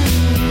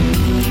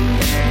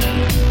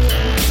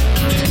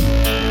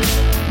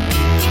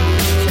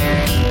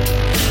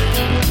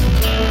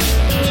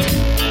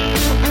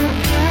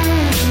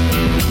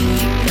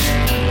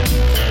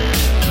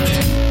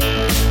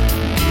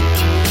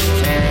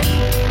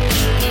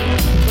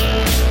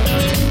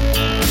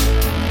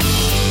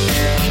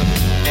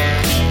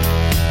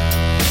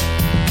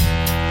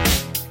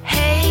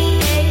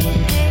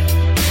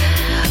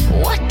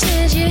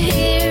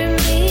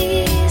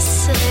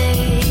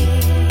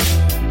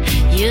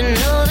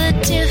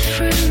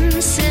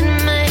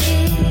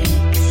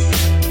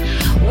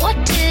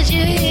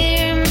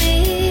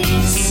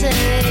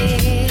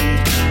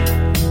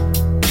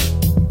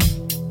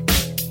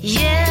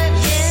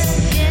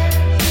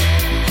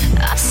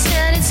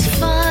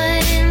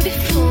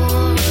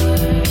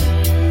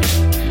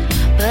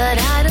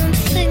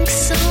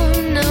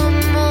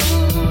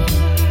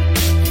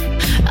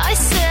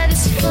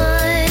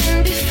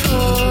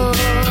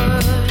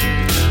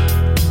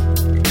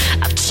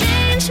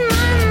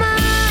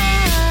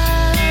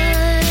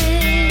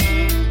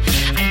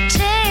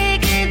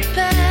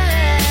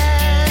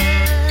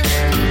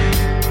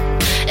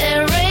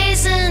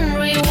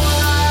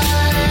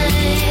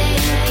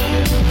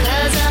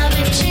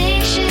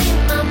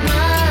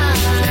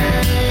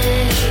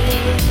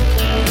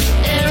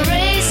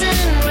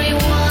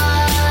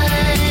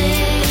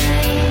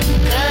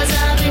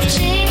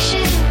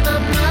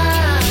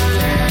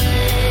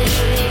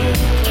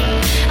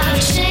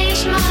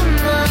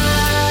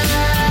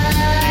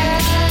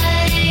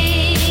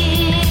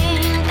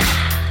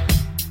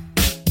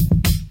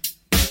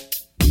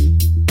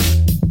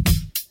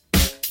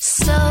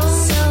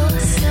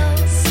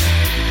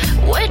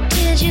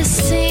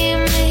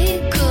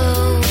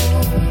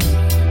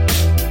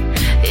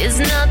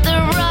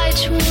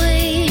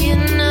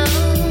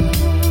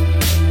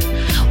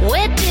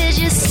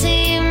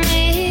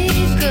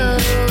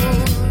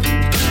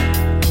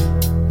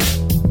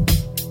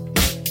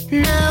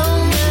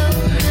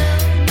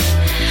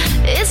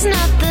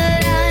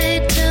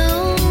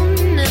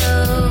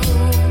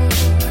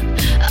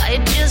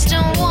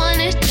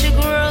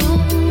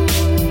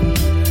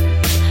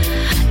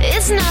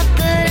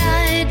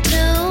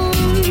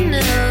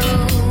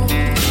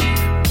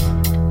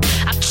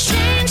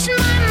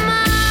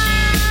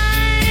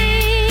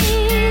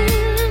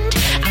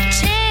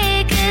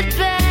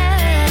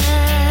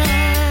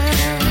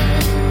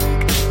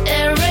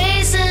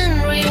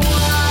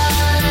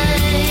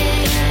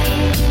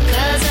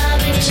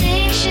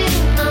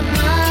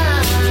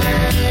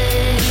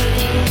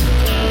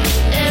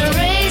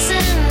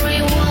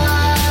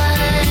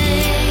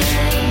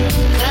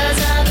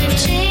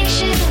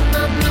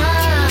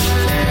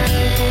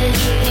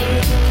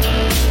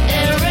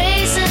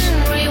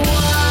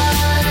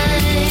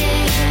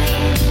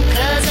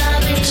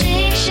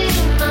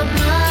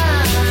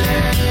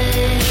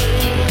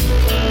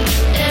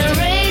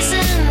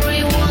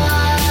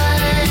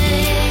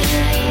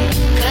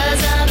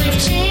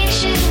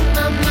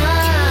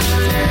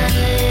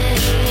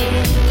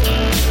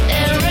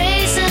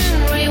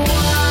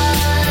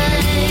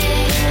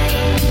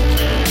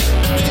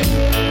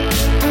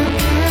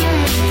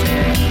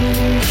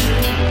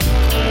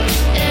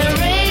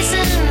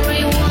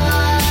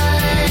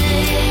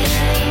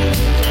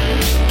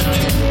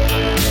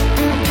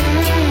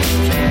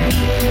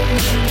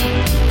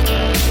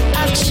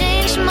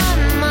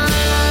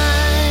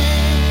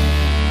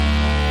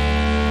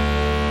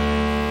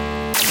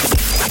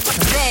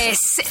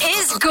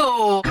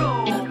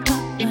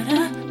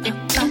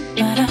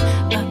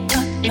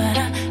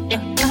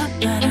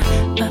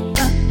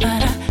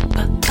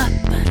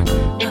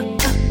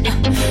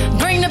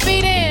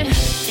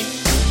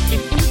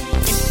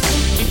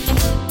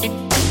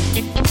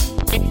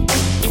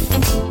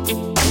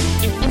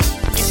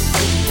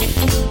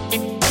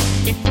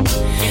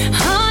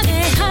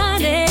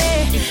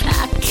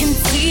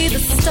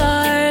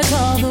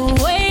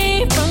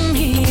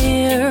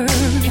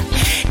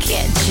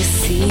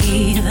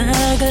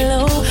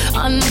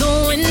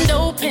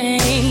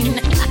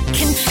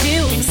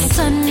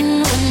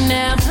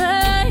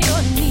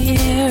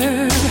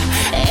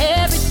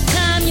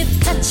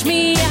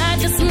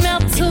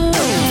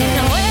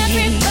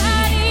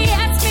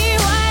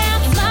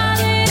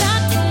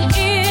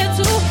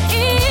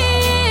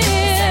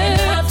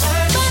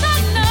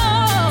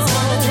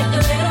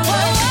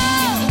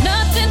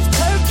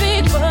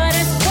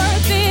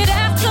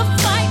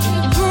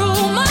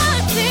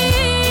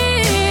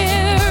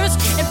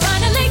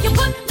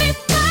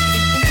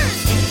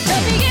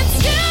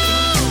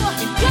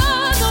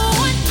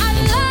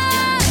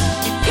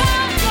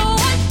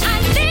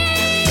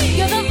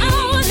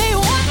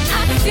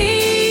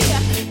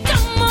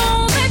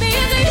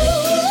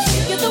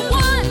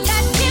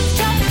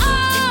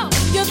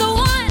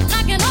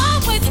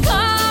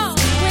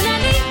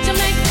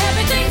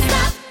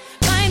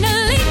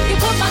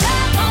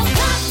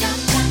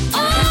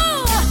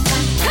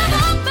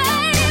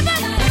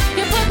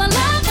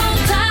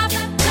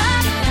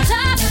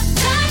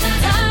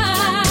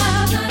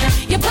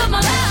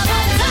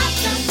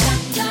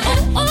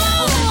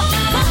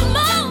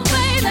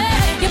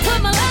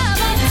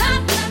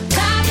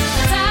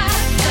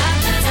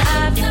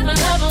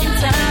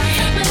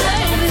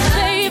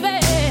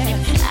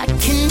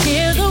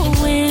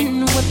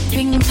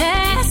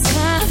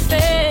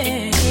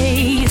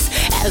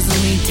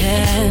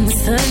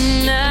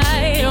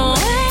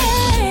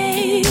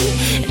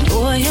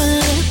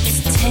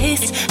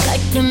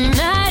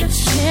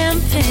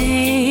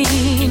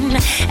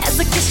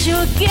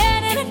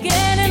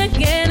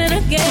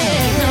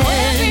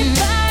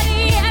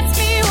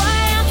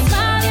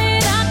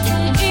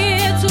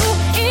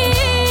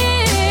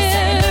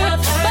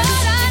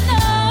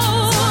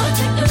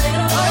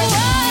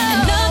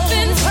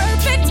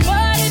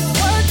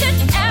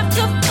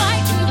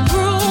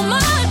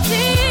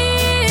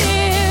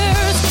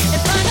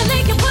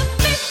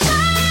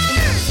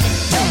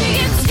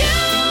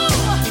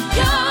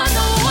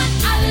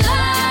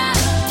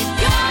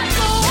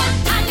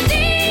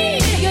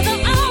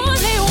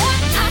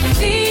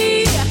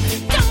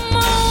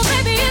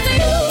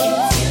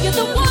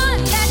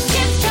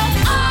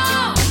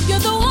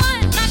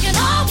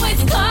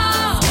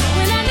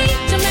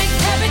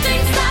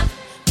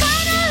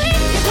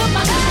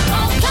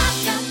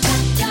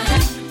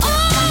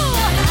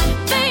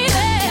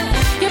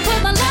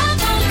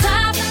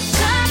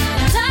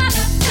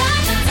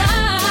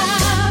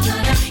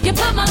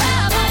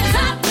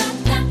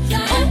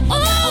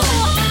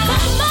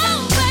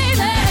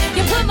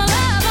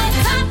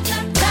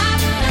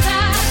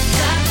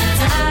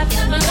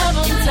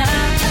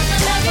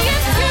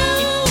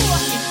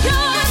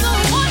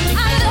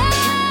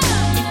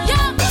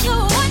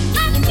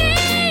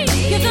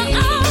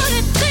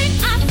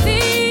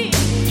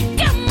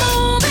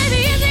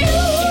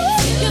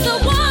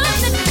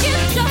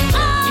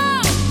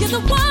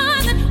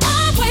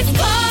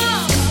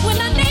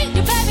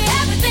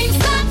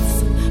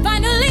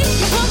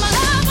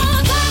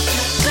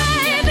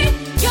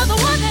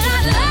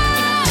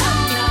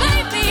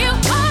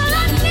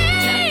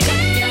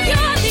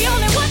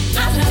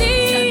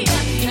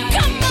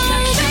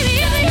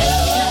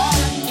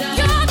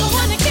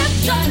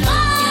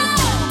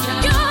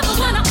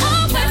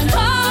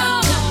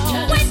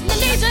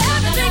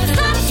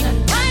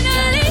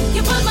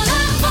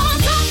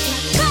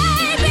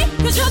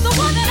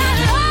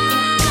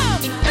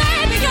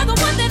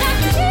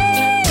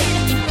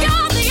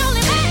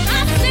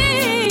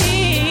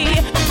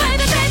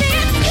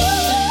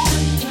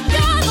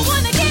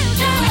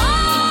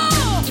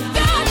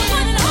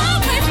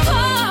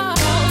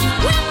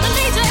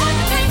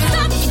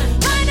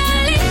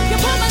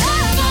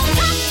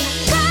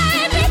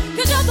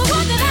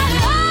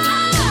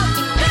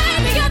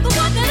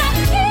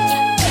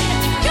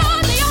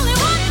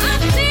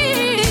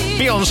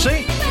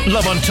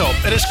 Love on Top.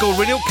 It is Go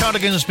Radio.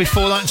 Cardigans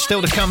before that, and still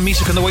to come,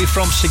 music on the way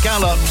from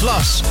Sigala,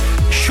 plus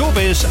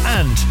Showbiz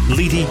and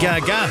Lady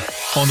Gaga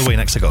on the way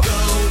next to go.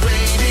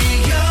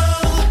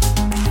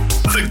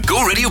 The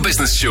Go Radio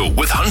Business Show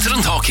with Hunter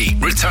and Hockey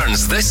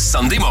returns this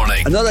Sunday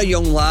morning. Another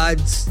young lad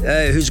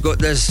who's got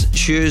this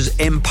shoes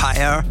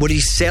empire where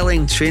he's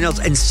selling trainers,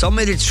 and some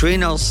of the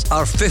trainers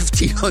are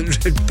 £1,500.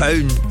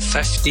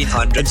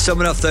 £1,500. And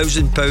some are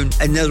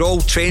 £1,000, and they're all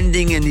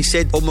trending. And he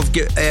said, we've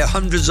got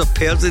hundreds of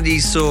pairs of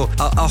these, so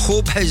I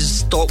hope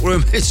his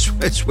stockroom is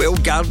well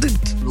guarded.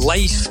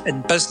 Life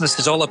in business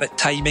is all about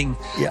timing,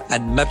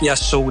 and maybe I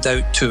sold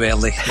out too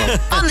early.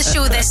 On the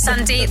show this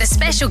Sunday, the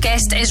special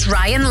guest is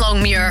Ryan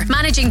Longmuir,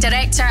 Managing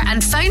Director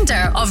and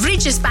Founder of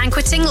Regis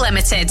Banqueting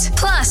Limited.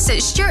 Plus,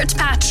 Stuart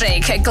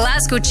Patrick,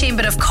 Glasgow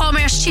Chamber of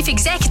Commerce Chief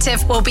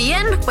Executive, will be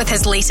in with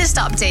his latest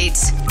update.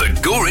 The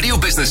Go Radio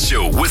Business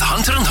Show with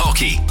Hunter and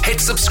Hockey. Hit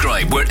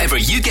subscribe wherever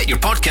you get your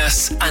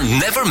podcasts and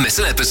never miss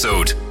an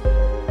episode.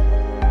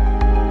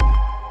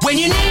 When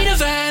you need a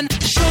van,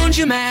 Sean's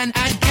your man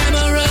at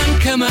Cameron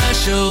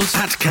Commercials.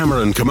 At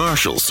Cameron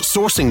Commercials,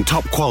 sourcing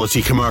top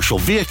quality commercial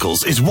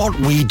vehicles is what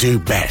we do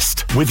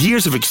best. With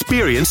years of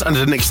experience and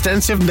an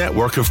extensive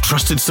network of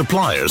trusted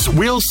suppliers,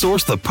 we'll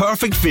source the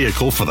perfect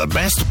vehicle for the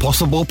best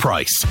possible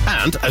price.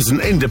 And as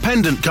an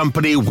independent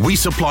company, we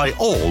supply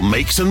all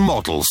makes and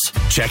models.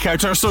 Check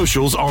out our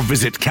socials or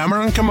visit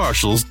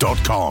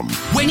CameronCommercials.com.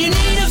 When you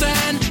need a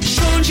van,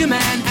 Sean's your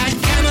man at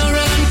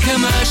Cameron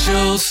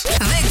Commercials.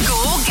 The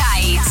Go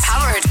Guide,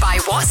 powered by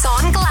What's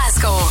On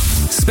Glasgow.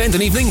 Spend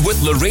an evening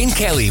with Lorraine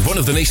Kelly, one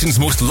of the nation's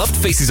most loved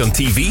faces on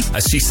TV,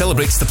 as she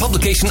celebrates the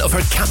publication of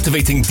her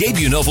captivating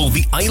debut novel,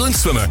 The Island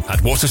Swimmer,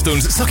 at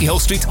Waterstones, Suckyhall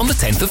Street on the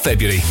 10th of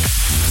February.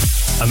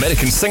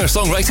 American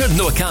singer-songwriter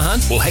Noah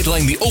Kahan will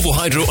headline the OVO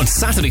Hydro on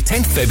Saturday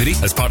 10th February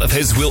as part of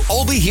his We'll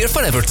All Be Here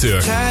Forever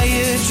tour.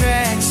 Tire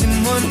tracks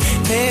and one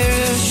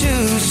pair of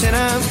shoes, and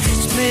I'm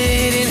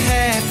split in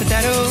half, but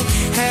that'll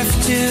have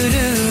to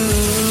do.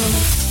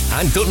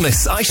 And don't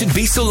miss I Should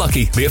Be So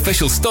Lucky, the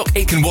official Stock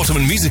Aitken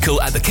Waterman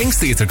musical at the King's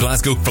Theatre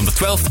Glasgow from the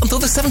 12th until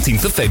the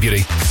 17th of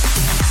February.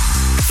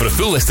 For a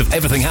full list of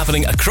everything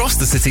happening across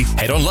the city,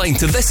 head online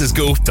to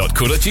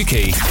thisisgo.co.uk.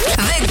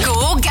 The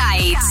Go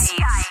Guide.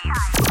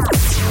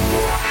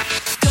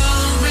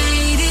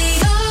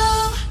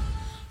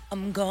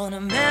 I'm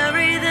gonna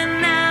marry the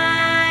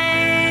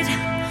night.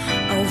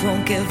 I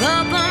won't give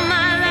up on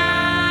my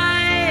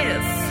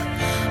life.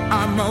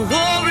 I'm a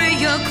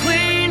warrior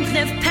queen,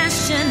 live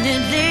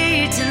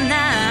passionately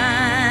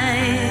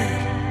tonight.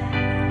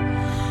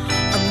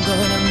 I'm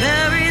gonna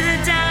marry the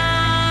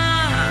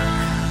dark.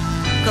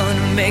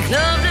 Gonna make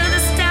love to the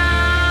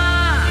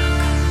stark.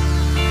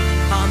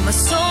 I'm a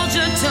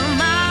soldier to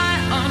my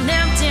own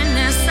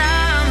emptiness.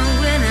 I'm a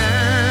winner.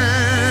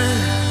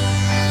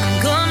 I'm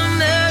gonna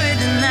marry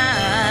the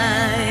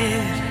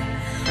night.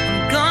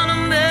 I'm gonna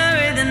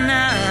marry the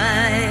night.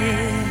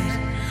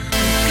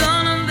 I'm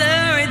gonna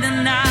marry the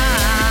night.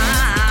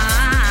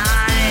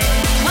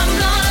 I'm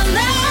gonna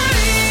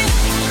marry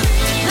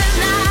the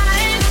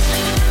night.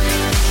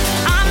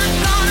 I'm not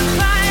gonna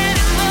cry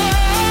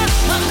anymore.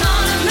 I'm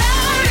gonna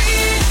marry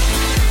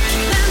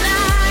the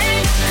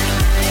night.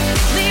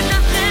 Leave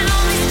nothing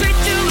on the street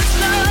to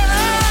explore.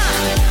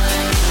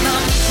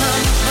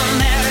 I'm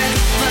married,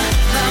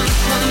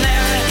 I'm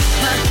married,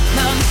 I'm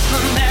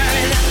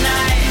married the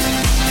night.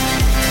 I'm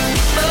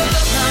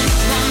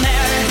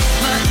married,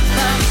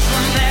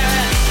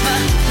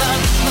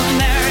 I'm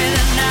married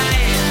the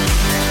night.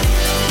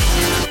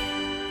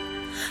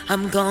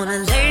 I'm gonna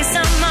lace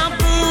up my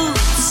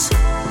boots,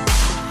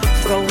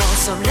 throw on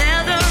some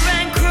leather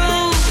and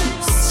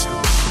cruise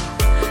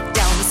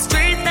down the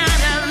street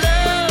that I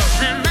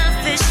love in my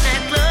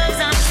fishnet gloves.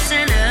 I'm a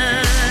sinner.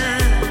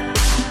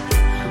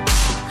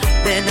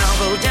 Then I'll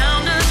go down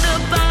to the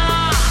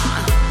bar,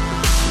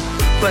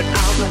 but I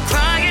won't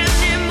cry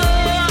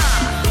anymore.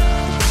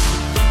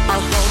 I'll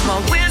hold my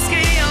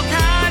whiskey up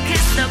high,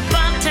 kiss the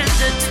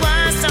bartender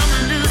twice. I'm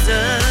a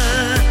loser.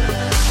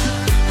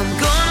 I'm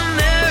gonna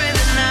marry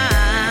the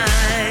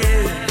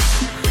night.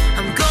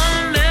 I'm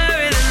gonna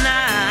marry the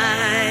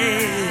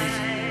night.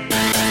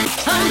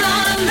 I'm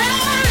gonna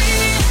marry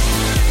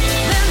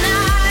the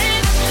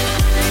night.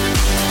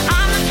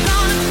 I'm not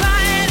gonna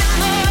cry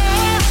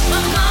anymore.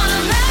 I'm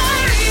gonna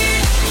marry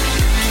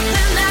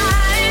the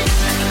night.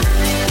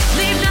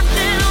 Leave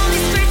nothing on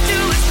the street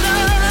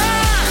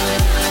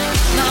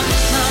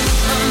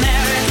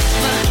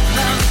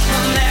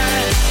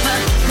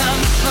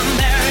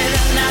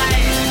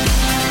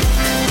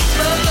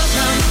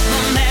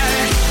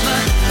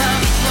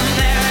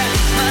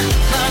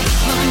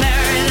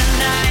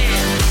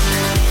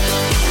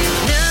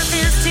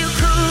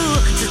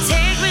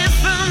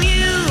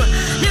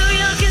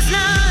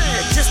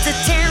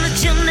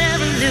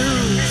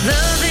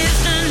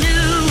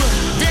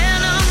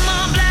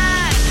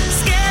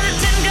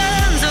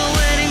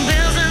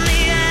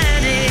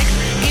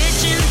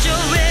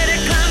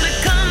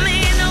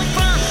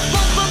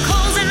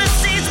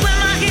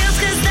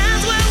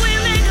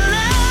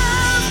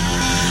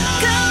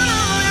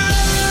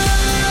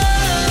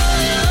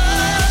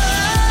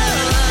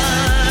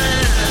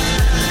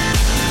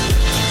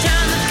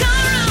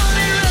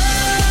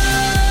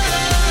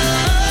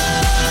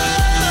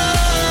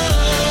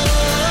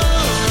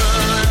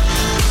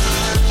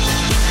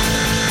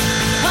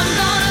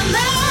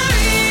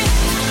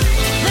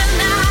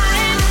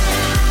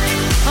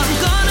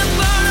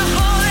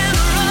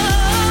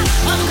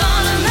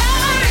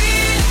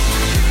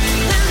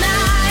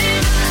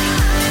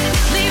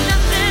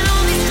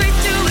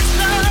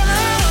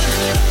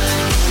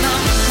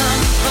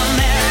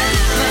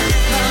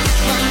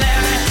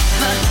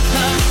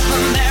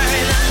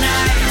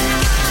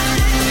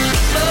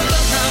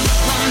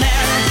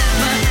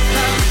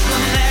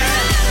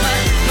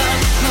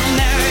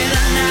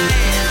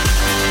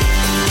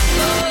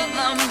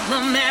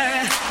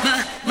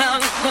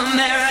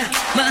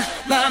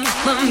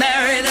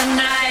marry the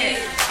night.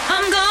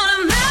 I'm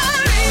gonna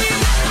marry you.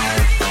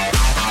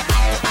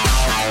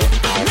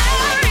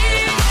 Marry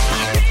you.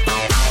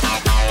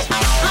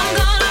 I'm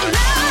gonna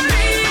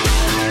marry you.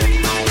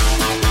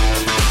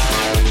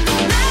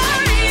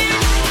 Marry you.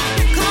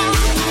 Come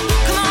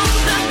on,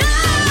 the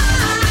night,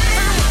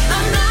 the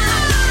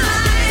night,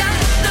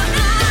 the night, the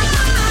night,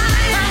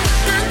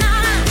 the night, the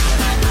night,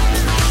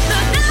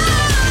 the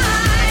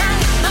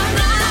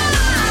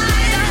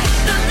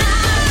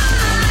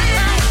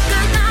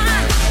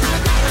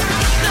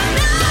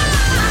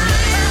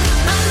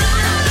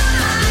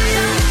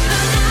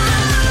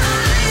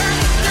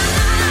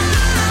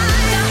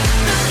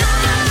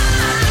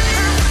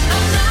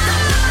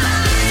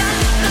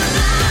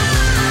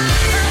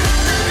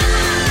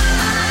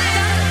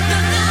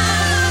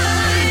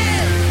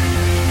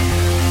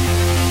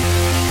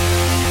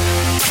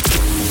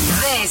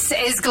This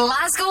is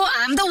Glasgow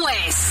and the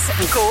West.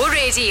 Go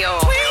Radio.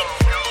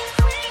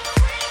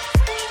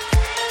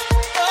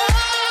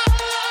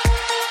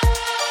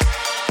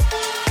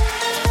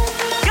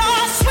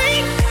 You're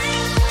sweet.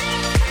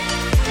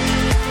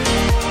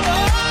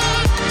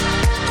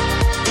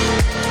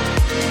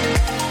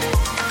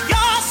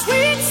 You're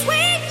sweet,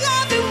 sweet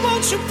loving.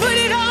 Won't you put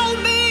it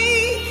on me?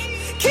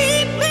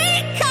 Keep me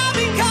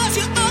coming, 'cause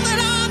you're all that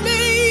I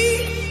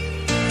need.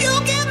 You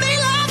give me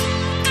love,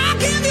 I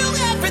give you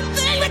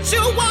everything that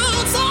you want,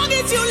 as long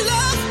as you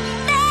love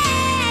me.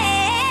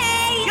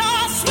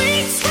 You're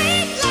sweet,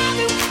 sweet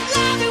loving,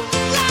 loving,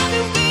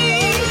 loving me.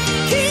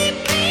 Keep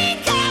me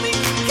coming,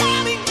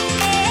 coming.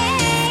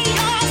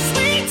 You're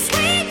sweet,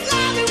 sweet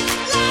loving,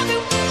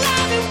 loving,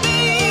 loving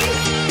me,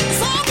 as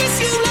long as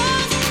you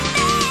love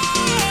me.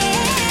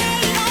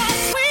 You're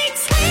sweet,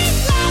 sweet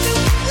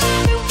loving,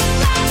 loving,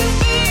 loving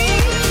me.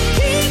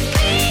 Keep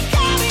me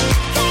coming,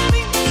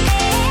 coming.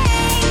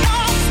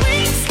 You're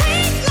sweet,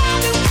 sweet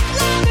loving,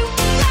 loving,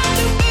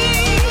 loving me,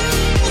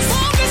 as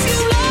long as you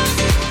love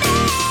me.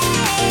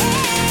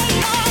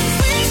 You're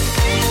sweet,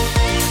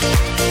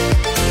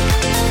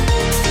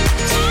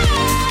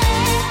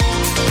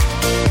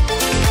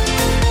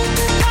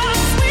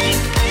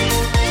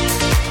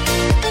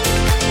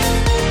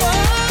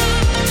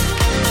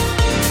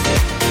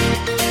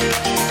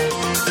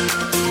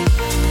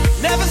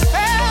 never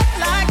felt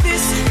like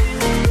this.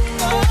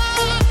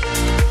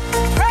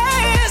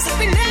 Prayers have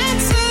been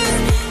answered.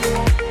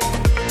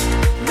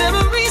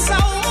 Memories I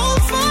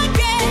won't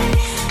forget.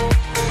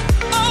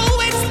 Oh,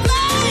 it's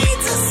plain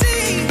to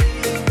see.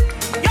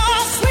 Your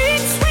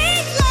sweet,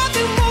 sweet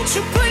loving, won't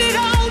you put it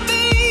on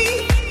me?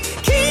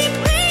 Keep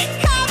me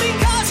coming,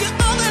 'cause you're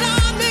all that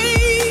I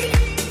need.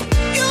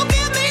 You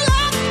give me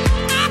love,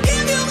 I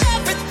give you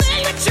everything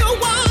that you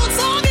want, as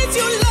long as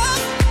you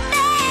love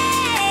me.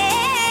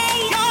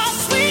 Your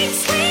sweet,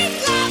 sweet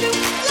loving,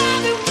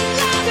 loving,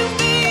 loving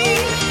me.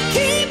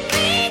 Keep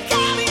me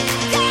coming,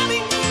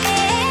 coming.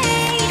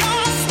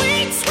 Your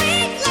sweet,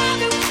 sweet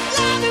loving,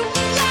 loving,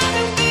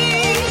 loving me,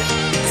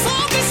 as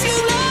long as you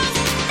love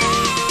me.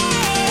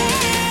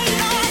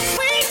 Your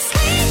sweet,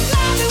 sweet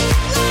loving,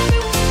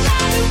 loving,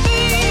 loving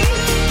me.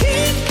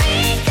 Keep me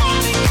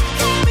coming,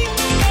 coming.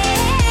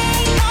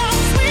 Your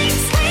sweet,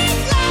 sweet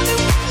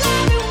loving,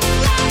 loving,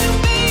 loving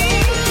me,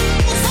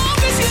 as long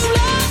as you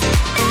love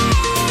me.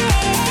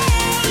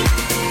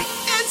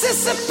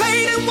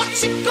 Anticipating what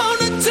you're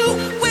gonna do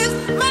with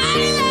my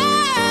love.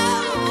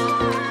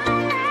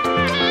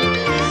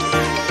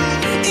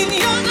 In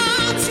your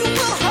arms you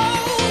will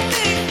hold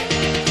me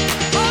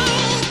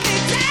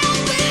down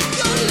with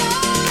your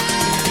love.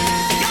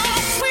 Your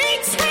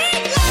sweet,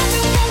 sweet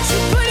loving, won't you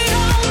put it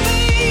on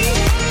me?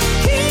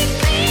 Keep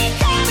me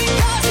coming,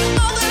 'cause you're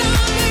all that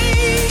I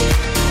need.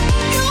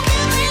 You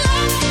give me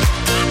love,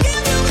 I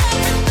give you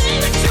everything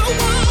that you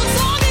want, as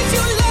long as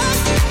you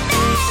love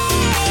me.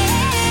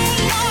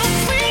 Your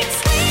sweet,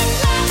 sweet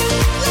loving,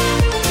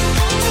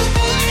 loving,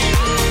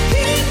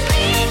 keep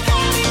me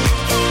coming,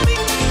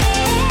 coming.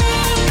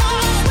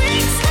 Your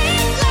sweet,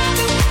 sweet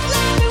loving,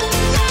 loving,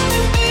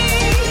 loving me,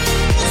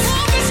 as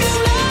long as you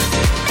love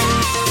me.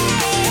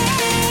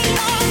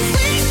 Your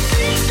sweet,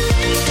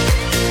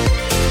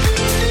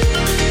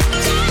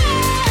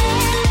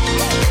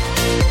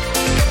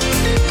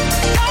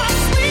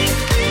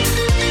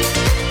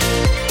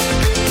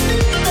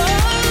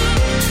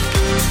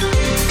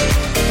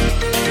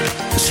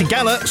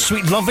 Sigala,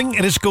 Sweet Loving.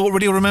 It is Go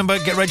Radio. Remember,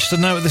 get registered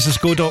now at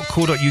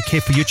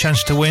thisisgo.co.uk for your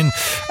chance to win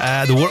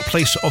the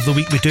Workplace of the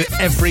Week. We do it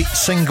every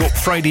single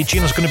Friday.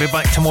 Gina's going to be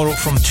back tomorrow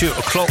from 2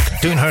 o'clock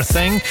doing her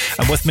thing.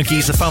 And with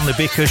McGee's The Family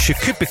Bakers, she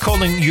could be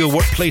calling your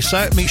workplace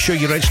out. Make sure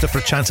you register for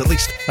a chance at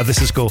least at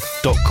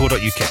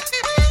thisisgo.co.uk.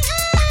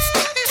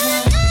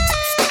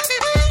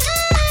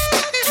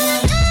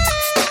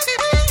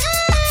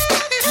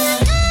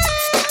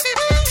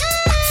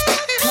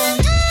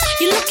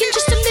 You're looking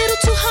just a little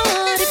too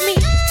hard at me,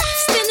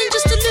 standing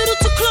just a little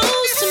too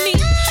close to me.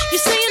 You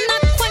say you're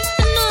not quite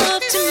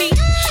enough to me.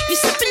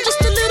 You're sipping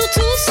just a little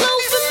too slow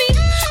for me.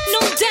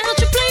 No doubt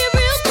you play it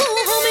real cool,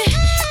 homie.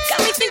 Got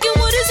me thinking,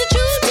 what is it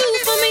you do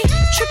for me?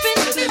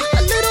 Tripping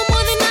a little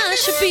more than I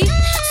should be.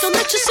 So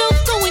let Let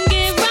yourself go and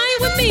get right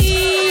with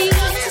me.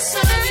 Got to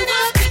sign you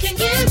up, we can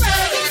get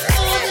right.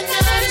 Before the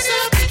night is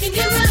up, we can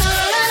get right.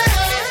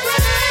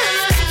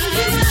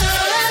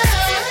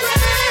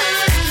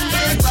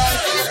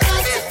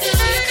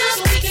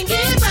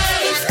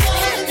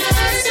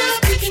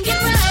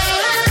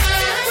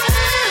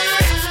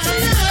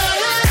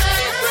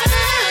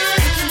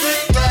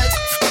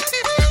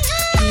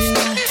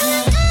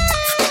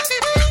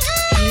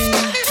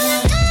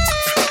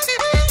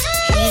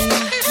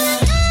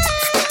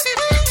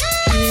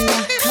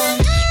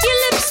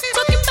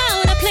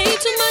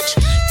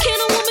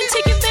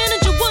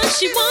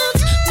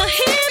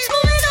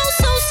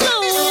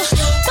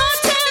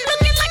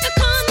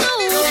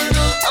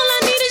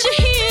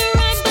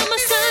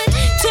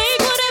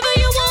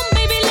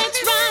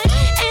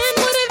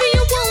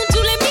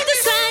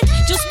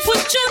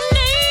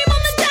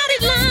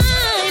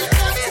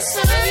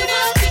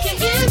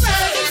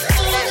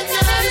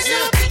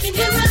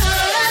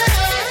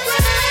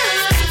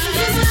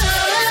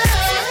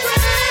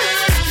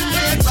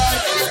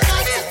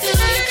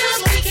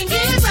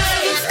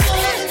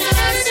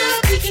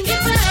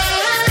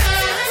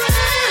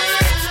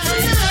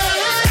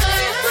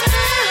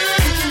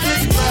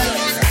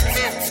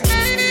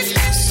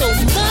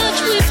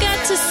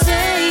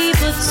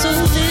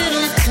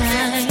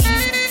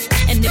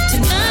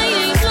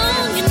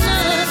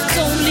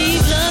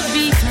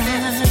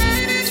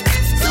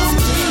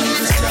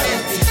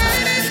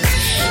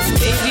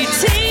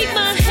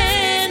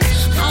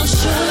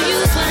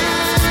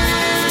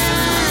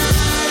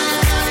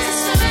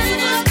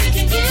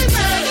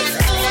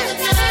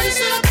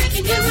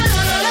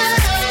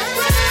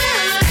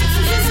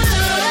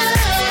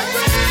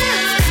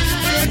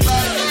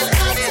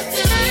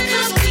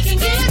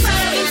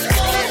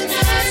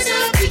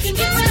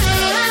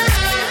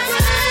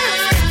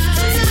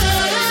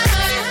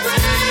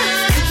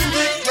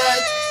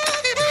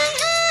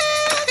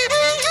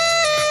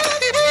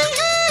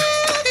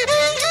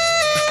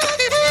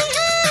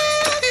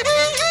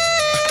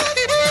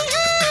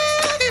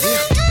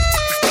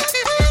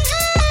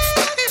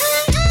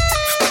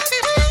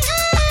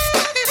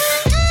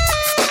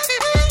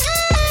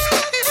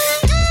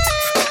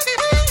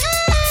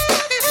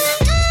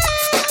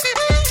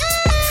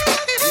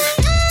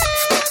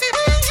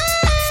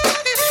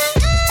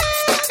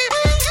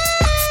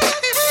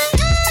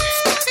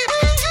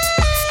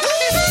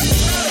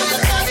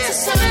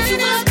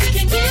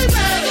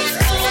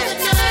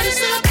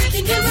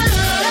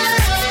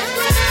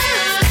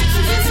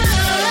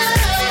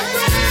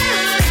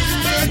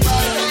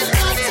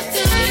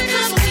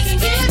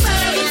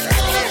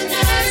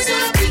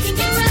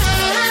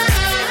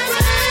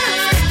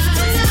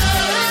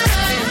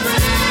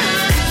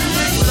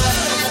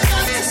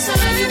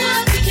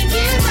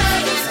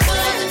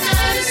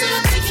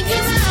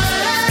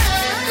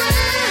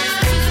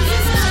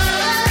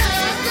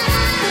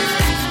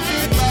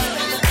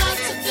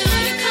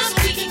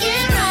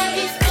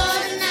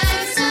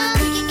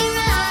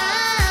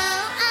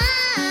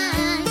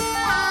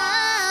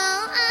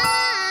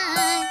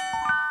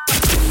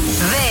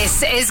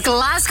 This is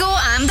Glasgow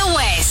and the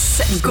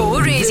West. Go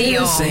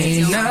Radio. This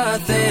ain't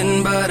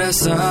nothing but a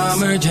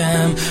summer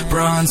jam.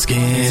 Bronze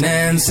skin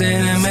and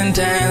cinnamon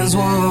tans.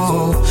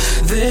 Whoa.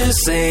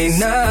 This ain't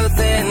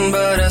nothing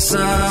but a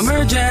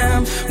summer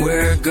jam.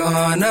 We're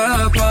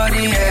gonna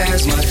party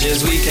as much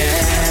as we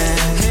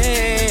can.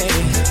 Hey.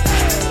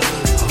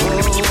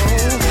 Oh.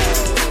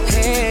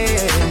 Hey.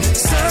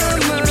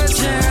 Summer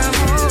jam.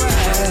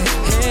 Alright.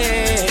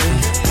 Hey.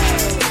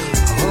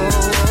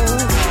 Oh.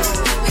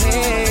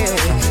 Hey.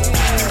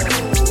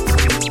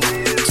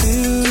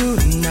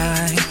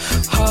 Tonight,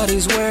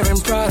 Hardy's wearing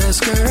Prada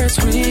skirts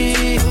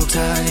real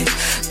tight.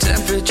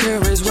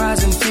 Temperature is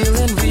rising,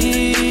 feeling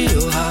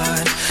real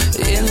hot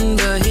in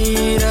the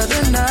heat of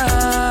the night.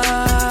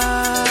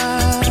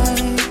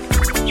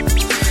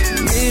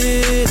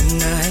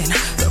 Midnight,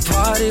 the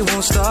party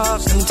won't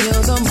stop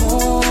until the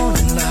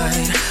morning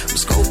light. I'm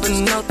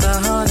scoping out the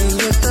honeys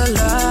with the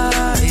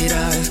light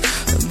eyes.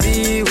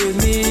 Be with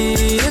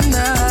me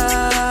tonight.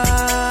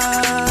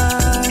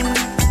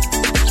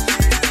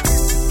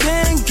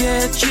 Can't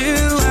get you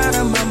out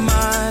of my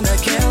mind, I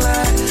can't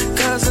lie.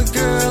 'Cause a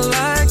girl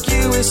like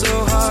you is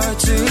so hard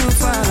to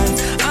find.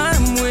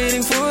 I'm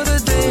waiting for the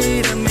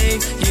day to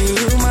make you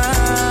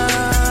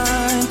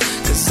mine.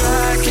 'Cause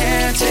I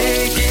can't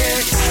take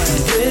it.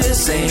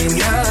 This ain't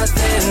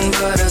nothing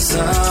but a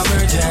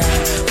summer jam.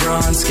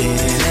 Bronze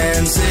skin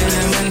and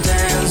cinnamon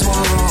tans.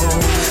 Whoa.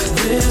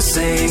 This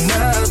ain't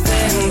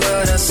nothing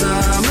but a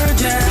summer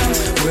jam.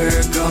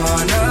 We're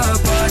gonna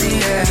party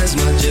as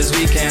much as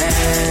we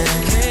can.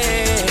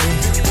 Hey.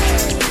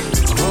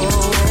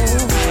 Oh.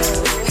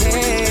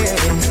 Hey.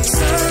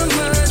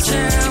 Summer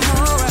jam.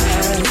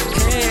 Alright.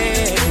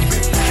 Hey.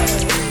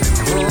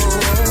 Oh.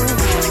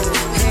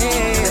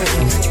 Hey.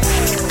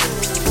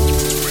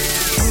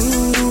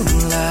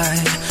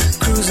 Moonlight,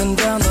 cruising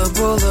down the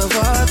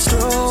boulevard,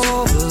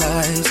 strobe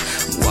lights.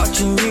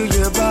 Watching you,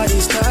 your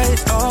body's tight,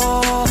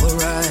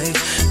 alright.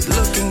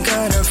 Looking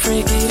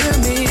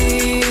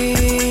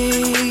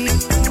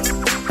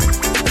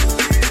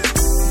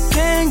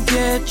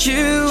get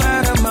you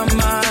out of my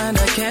mind,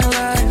 I can't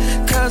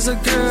lie. Cause a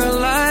girl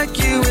like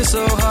you is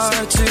so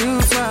hard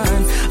to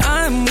find.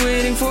 I'm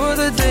waiting for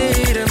the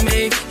day to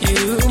make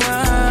you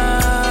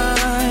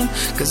mine.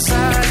 Cause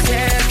I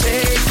can't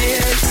take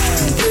it.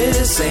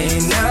 This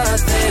ain't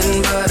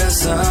nothing but a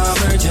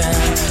summer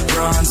jam.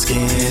 Bronze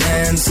skin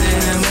and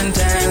cinnamon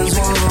tans.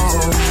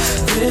 Whoa.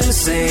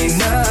 This ain't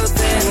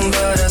nothing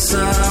but a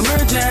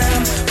summer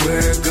jam.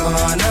 We're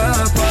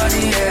gonna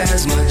party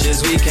as much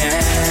as we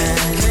can.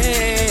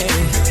 Hey.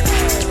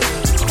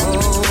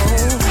 Oh.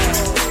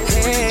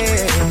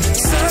 Hey.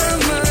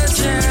 Summer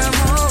jam,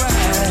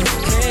 alright.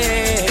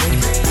 Hey.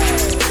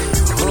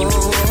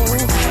 Oh.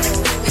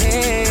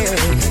 Hey.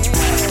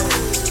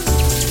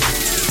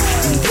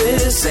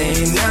 This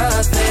ain't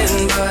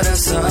nothing but a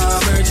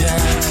summer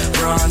jam.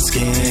 Bronze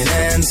skin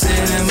and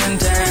cinnamon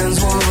tans.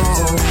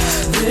 Whoa.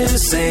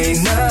 This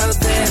ain't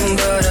nothing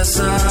but a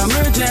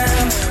summer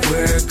jam.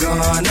 We're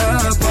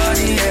gonna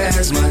party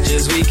as much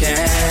as we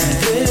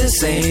can.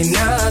 This ain't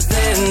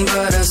nothing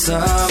but a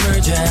summer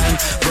jam.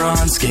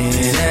 Bronze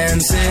skin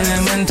and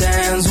cinnamon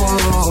tans.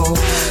 Whoa.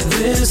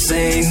 This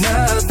ain't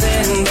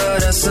nothing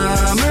but a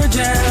summer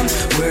jam.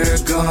 We're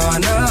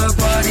gonna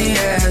party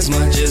as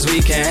much as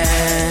we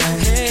can.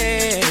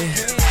 Hey.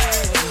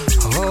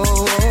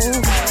 Oh.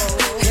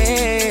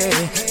 Hey.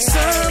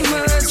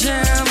 Summer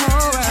jam,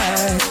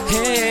 alright.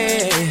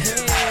 Hey.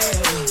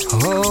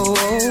 Oh.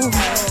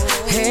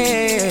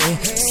 Hey.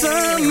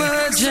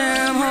 Summer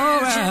jam,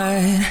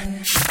 alright.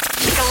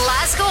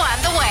 Glasgow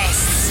and the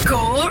West.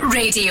 Go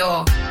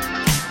Radio.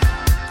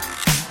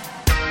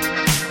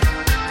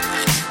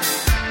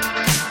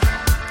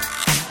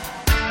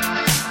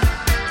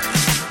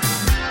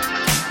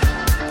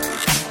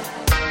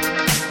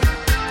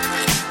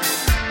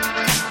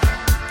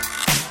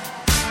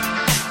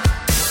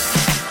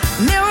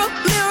 Mirror,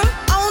 mirror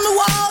on the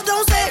wall,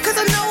 don't say it 'cause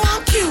I know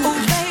I'm cute. Ooh,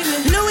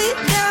 baby. Louis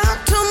down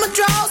to my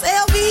drawers,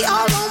 LV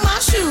all on my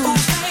shoes. Ooh,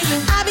 baby.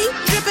 I be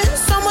dripping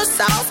so much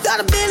sauce, got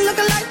a bit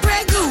looking like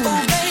Grey Goose.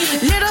 Ooh,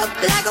 baby. Lit up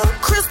like a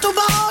crystal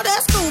ball,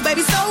 that's cool,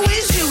 baby, so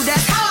is you,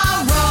 that's how I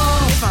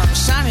roll. If I'm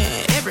shining,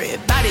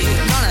 everybody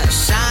gonna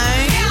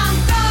shine. Yeah, I'm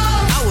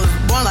gold. I was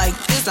born like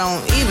this,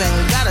 don't even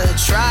gotta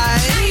try.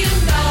 Now you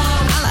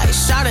know. I like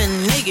shot a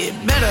nigga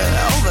better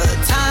over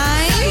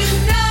time. Now you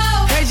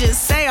know. They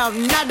just say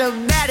I'm not the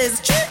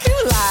baddest chick you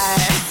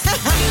like.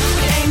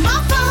 It ain't my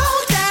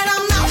fault that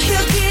I'm out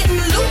here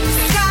getting loose.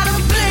 Gotta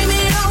blame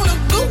it on the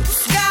goose.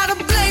 Gotta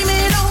blame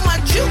it on my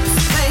juice,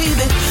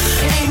 baby.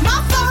 It ain't my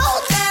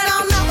fault that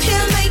I'm out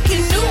here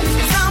making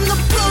news. I'm the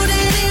put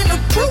it in the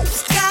proof.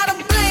 Gotta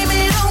blame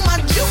it on my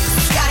juice.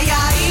 Yeah,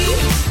 yeah,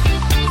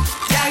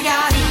 yeah,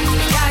 yeah,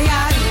 yeah,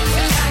 yeah,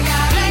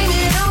 yeah. Blame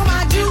it on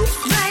my juice.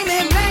 Blame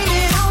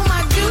it on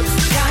my juice.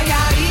 Yeah,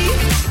 yeah,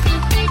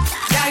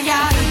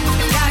 yeah,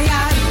 yeah,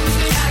 yeah.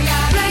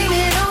 Blame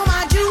it on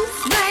my juice.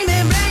 Blame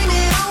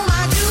it on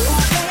my juice.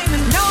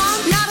 No,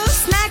 I'm not a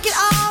snack at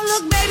all.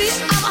 Look, baby,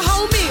 I'm a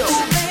whole meal.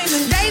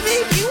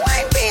 David, you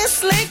ain't being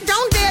slick.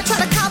 Don't dare try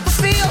to cop a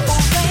feel.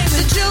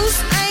 The juice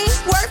ain't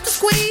worth the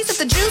squeeze if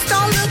the juice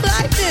don't look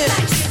like this.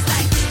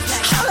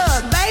 Hold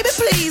up, baby,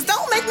 please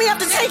don't make me have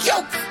to take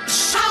your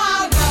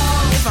shower.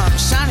 If I'm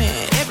shining,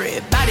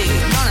 everybody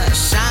gonna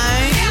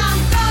shine. Yeah,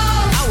 I'm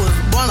gold. I was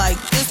born like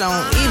this,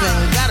 don't even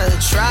gotta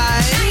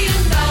try. You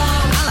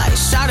know. I like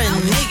shot a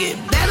nigga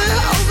better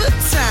over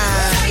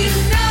time. You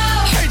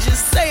know. Heard you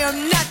say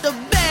I'm not the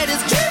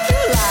baddest chick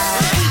you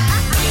like.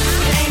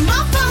 It ain't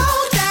my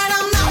fault that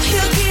I'm out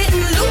here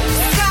getting loose.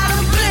 Gotta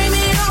blame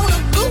it on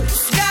the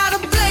goose. Gotta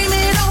blame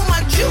it on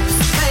my juice,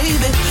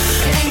 baby.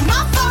 It ain't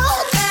my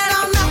fault that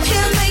I'm out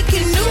here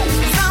making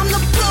news. I'm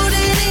the put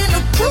it in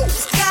the proof.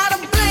 Gotta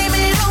blame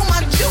it on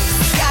my juice.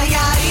 Yeah,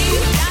 yeah,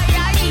 yeah,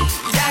 yeah,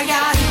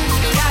 yeah,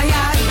 yeah,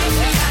 yeah,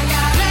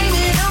 yeah. Blame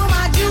it on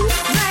my juice.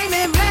 Blame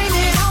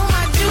it on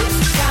my juice.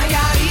 Yeah,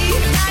 yeah,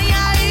 yeah,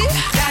 yeah,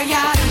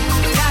 yeah, yeah,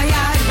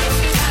 yeah,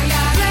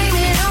 yeah. Blame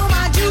it on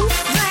my juice.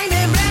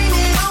 Blame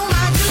it on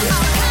my juice.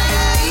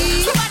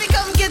 Okay. Somebody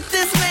come get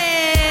this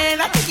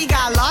man. I think he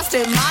got lost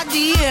in my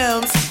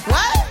DMs.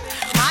 What?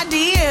 My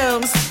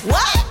DMs.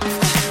 What?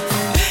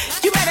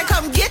 You better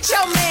come get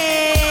your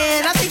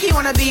man. I think he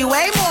wanna be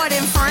way more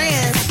than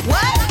friends.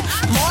 What?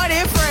 More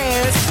than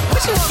friends.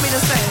 What you want me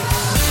to say?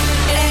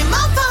 It ain't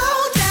my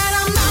fault that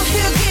I'm out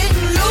here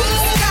getting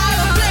loose.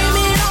 Gotta blame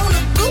it on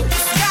the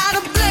goose.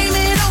 Gotta blame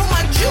it on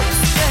my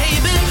juice,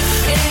 baby.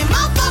 It ain't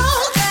my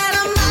fault that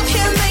I'm out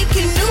here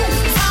making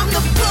news. I'm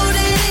the put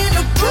it in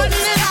the proof.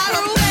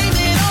 Gotta blame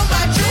it on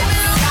my juice.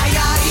 Yeah,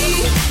 yeah,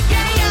 yeah,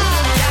 yeah,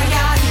 yeah,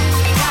 yeah,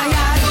 yeah,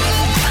 yeah.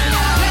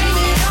 Blame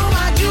it on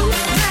my juice.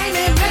 Blame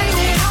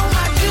it on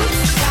my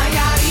juice. Yeah,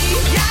 yeah,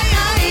 yeah,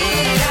 yeah,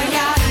 yeah,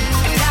 yeah,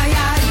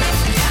 yeah,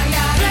 yeah,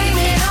 yeah. Blame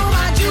it on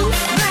my juice.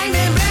 Blame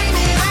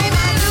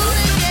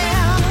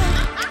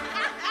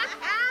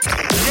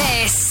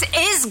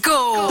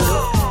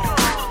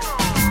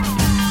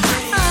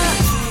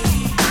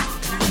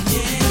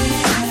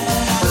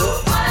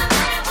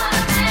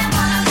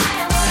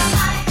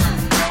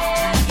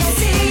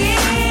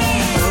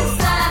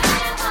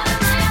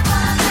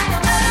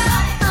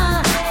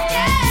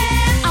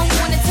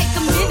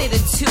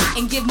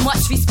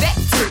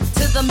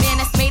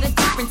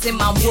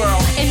my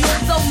world. And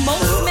although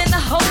most men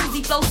are hoes,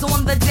 he flows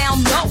on the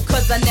down low,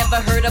 cause I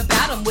never heard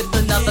about him with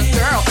another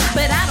girl.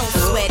 But I don't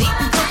sweat it,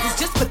 because it's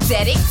just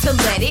pathetic to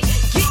let it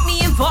get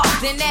me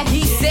involved in that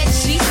he said,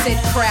 she said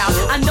crowd.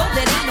 I know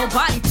that ain't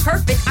nobody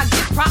perfect. I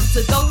give props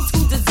to those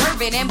who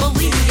deserve it, and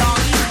believe me, y'all,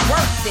 he's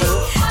worth it.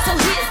 So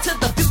here's to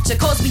the future,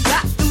 cause we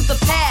got through the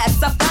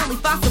past. I finally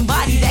found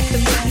somebody that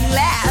can make me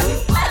laugh.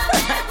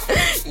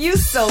 You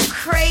so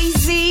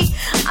crazy.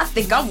 I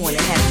think I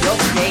wanna have your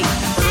baby.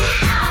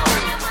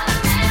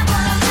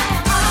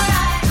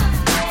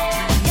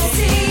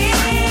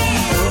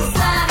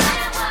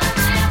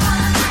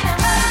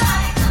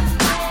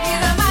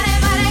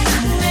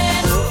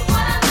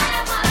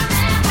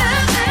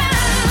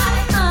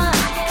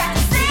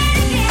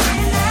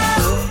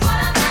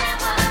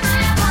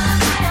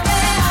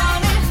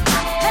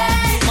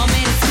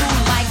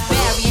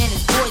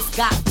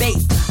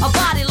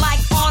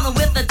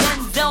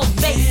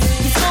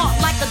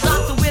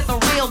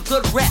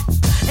 Good rep.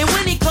 And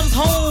when he comes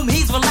home,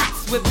 he's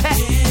relaxed with pep.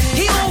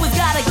 He always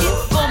got a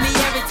gift for me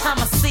every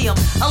time I see him.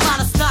 A lot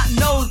of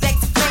snot-nosed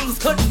ex-flames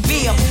couldn't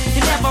be him.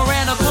 He never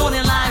ran a corner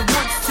line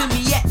once to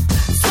me yet.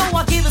 So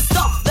I give him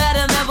stuff that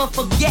I'll never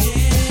forget.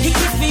 He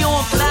keeps me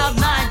on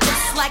cloud nine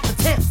just like the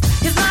Temps.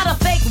 He's not a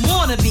fake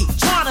wannabe,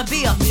 trying to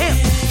be a pimp.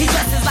 He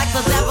dresses like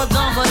the Dapper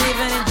Dumb, but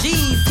even in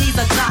jeans, he's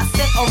a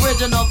godsend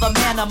original, the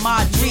man of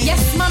my dreams.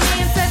 Yes, my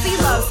man says he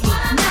loves me.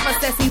 Never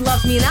says he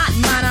loves me not.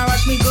 Mine, I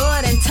rush me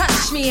good and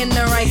touch me in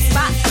the right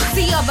spot.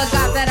 See other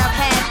guys that I've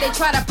had, they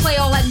try to play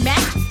all that Mac,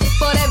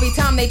 but every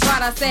time they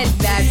tried, I said,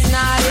 that's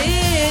not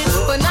it.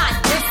 But not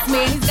this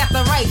man, he's got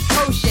the right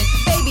potion.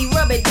 Baby,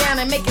 rub it down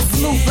and make it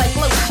smooth like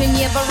lotion.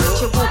 Yeah, the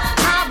ritual,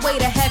 highway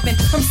to heaven.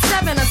 From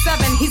 7 to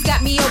 7, he's got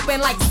me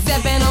open like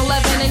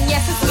 7-Eleven. And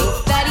yes, it's me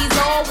that he's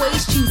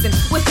always choosing.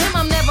 With him,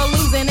 I'm never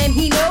losing, and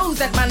he knows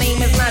that my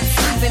name is not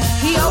Susan.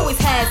 He always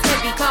has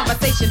heavy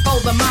conversation for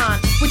the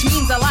mind, which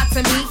means a lot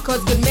to me, cause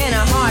good men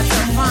are hard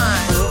to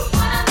find.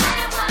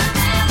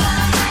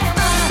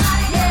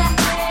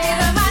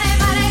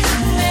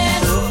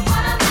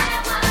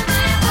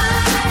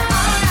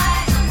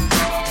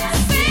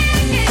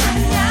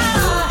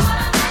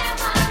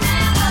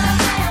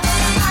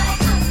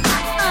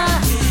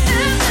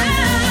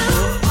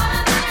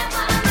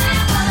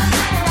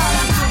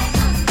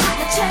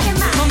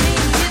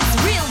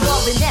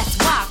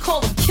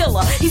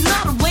 He's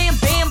not a wham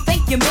bam,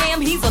 thank you ma'am,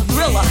 he's a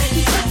thriller.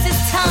 He takes his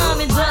time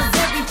and does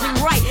everything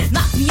right.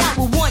 Knocks me out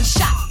with one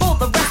shot for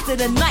the rest of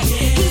the night.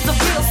 He's a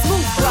real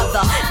smooth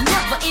brother,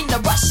 never in a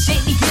rush,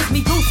 and he gives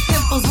me goose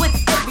pimples with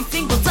every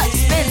single touch.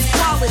 Spends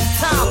quality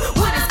time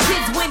with his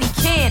kids when he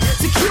can,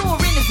 secure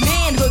in his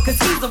manhood, cause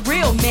he's a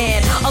real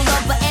man. A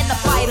lover and a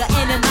fighter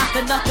and a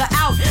knocker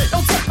out.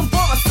 Don't take him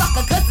for a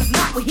sucker, cause it's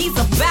not what he's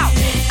about.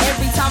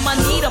 Every time I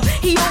need him,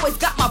 he always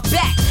got my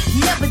back.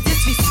 Never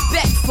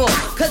disrespectful,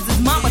 cause his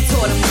mama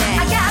taught him that.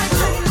 I got a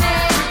good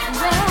man,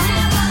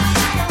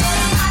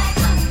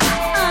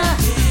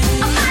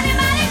 a mighty,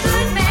 mighty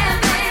good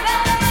man, baby.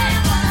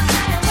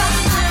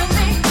 Come to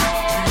me.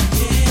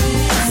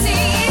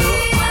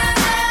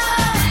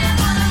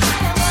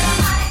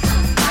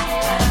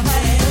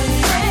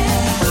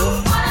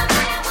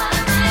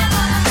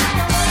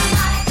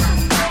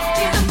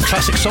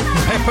 Classic Salt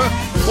and Pepper.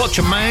 Watch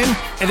a man.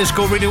 It is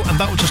Go Radio, and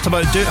that will just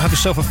about do it. Have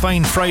yourself a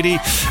fine Friday.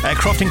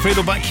 Crofting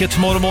Radio back here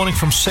tomorrow morning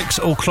from 6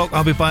 o'clock.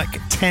 I'll be back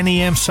 10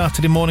 a.m.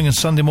 Saturday morning and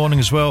Sunday morning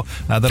as well.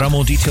 There are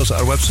more details at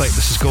our website.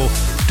 This is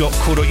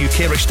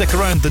go.co.uk. Right, stick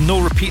around. The no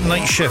repeat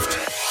night shift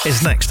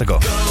is next to go.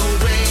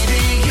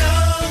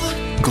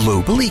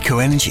 Global Eco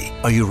Energy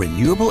are your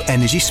renewable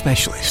energy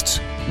specialists.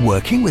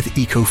 Working with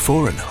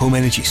Eco4 and Home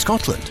Energy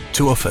Scotland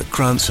to offer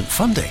grants and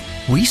funding,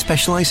 we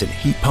specialise in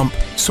heat pump,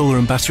 solar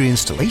and battery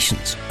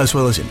installations, as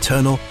well as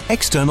internal,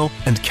 external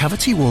and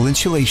cavity wall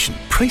insulation.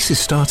 Prices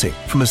starting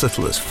from as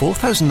little as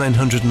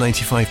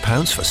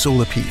 £4,995 for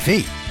solar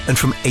PV and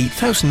from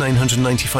 £8,995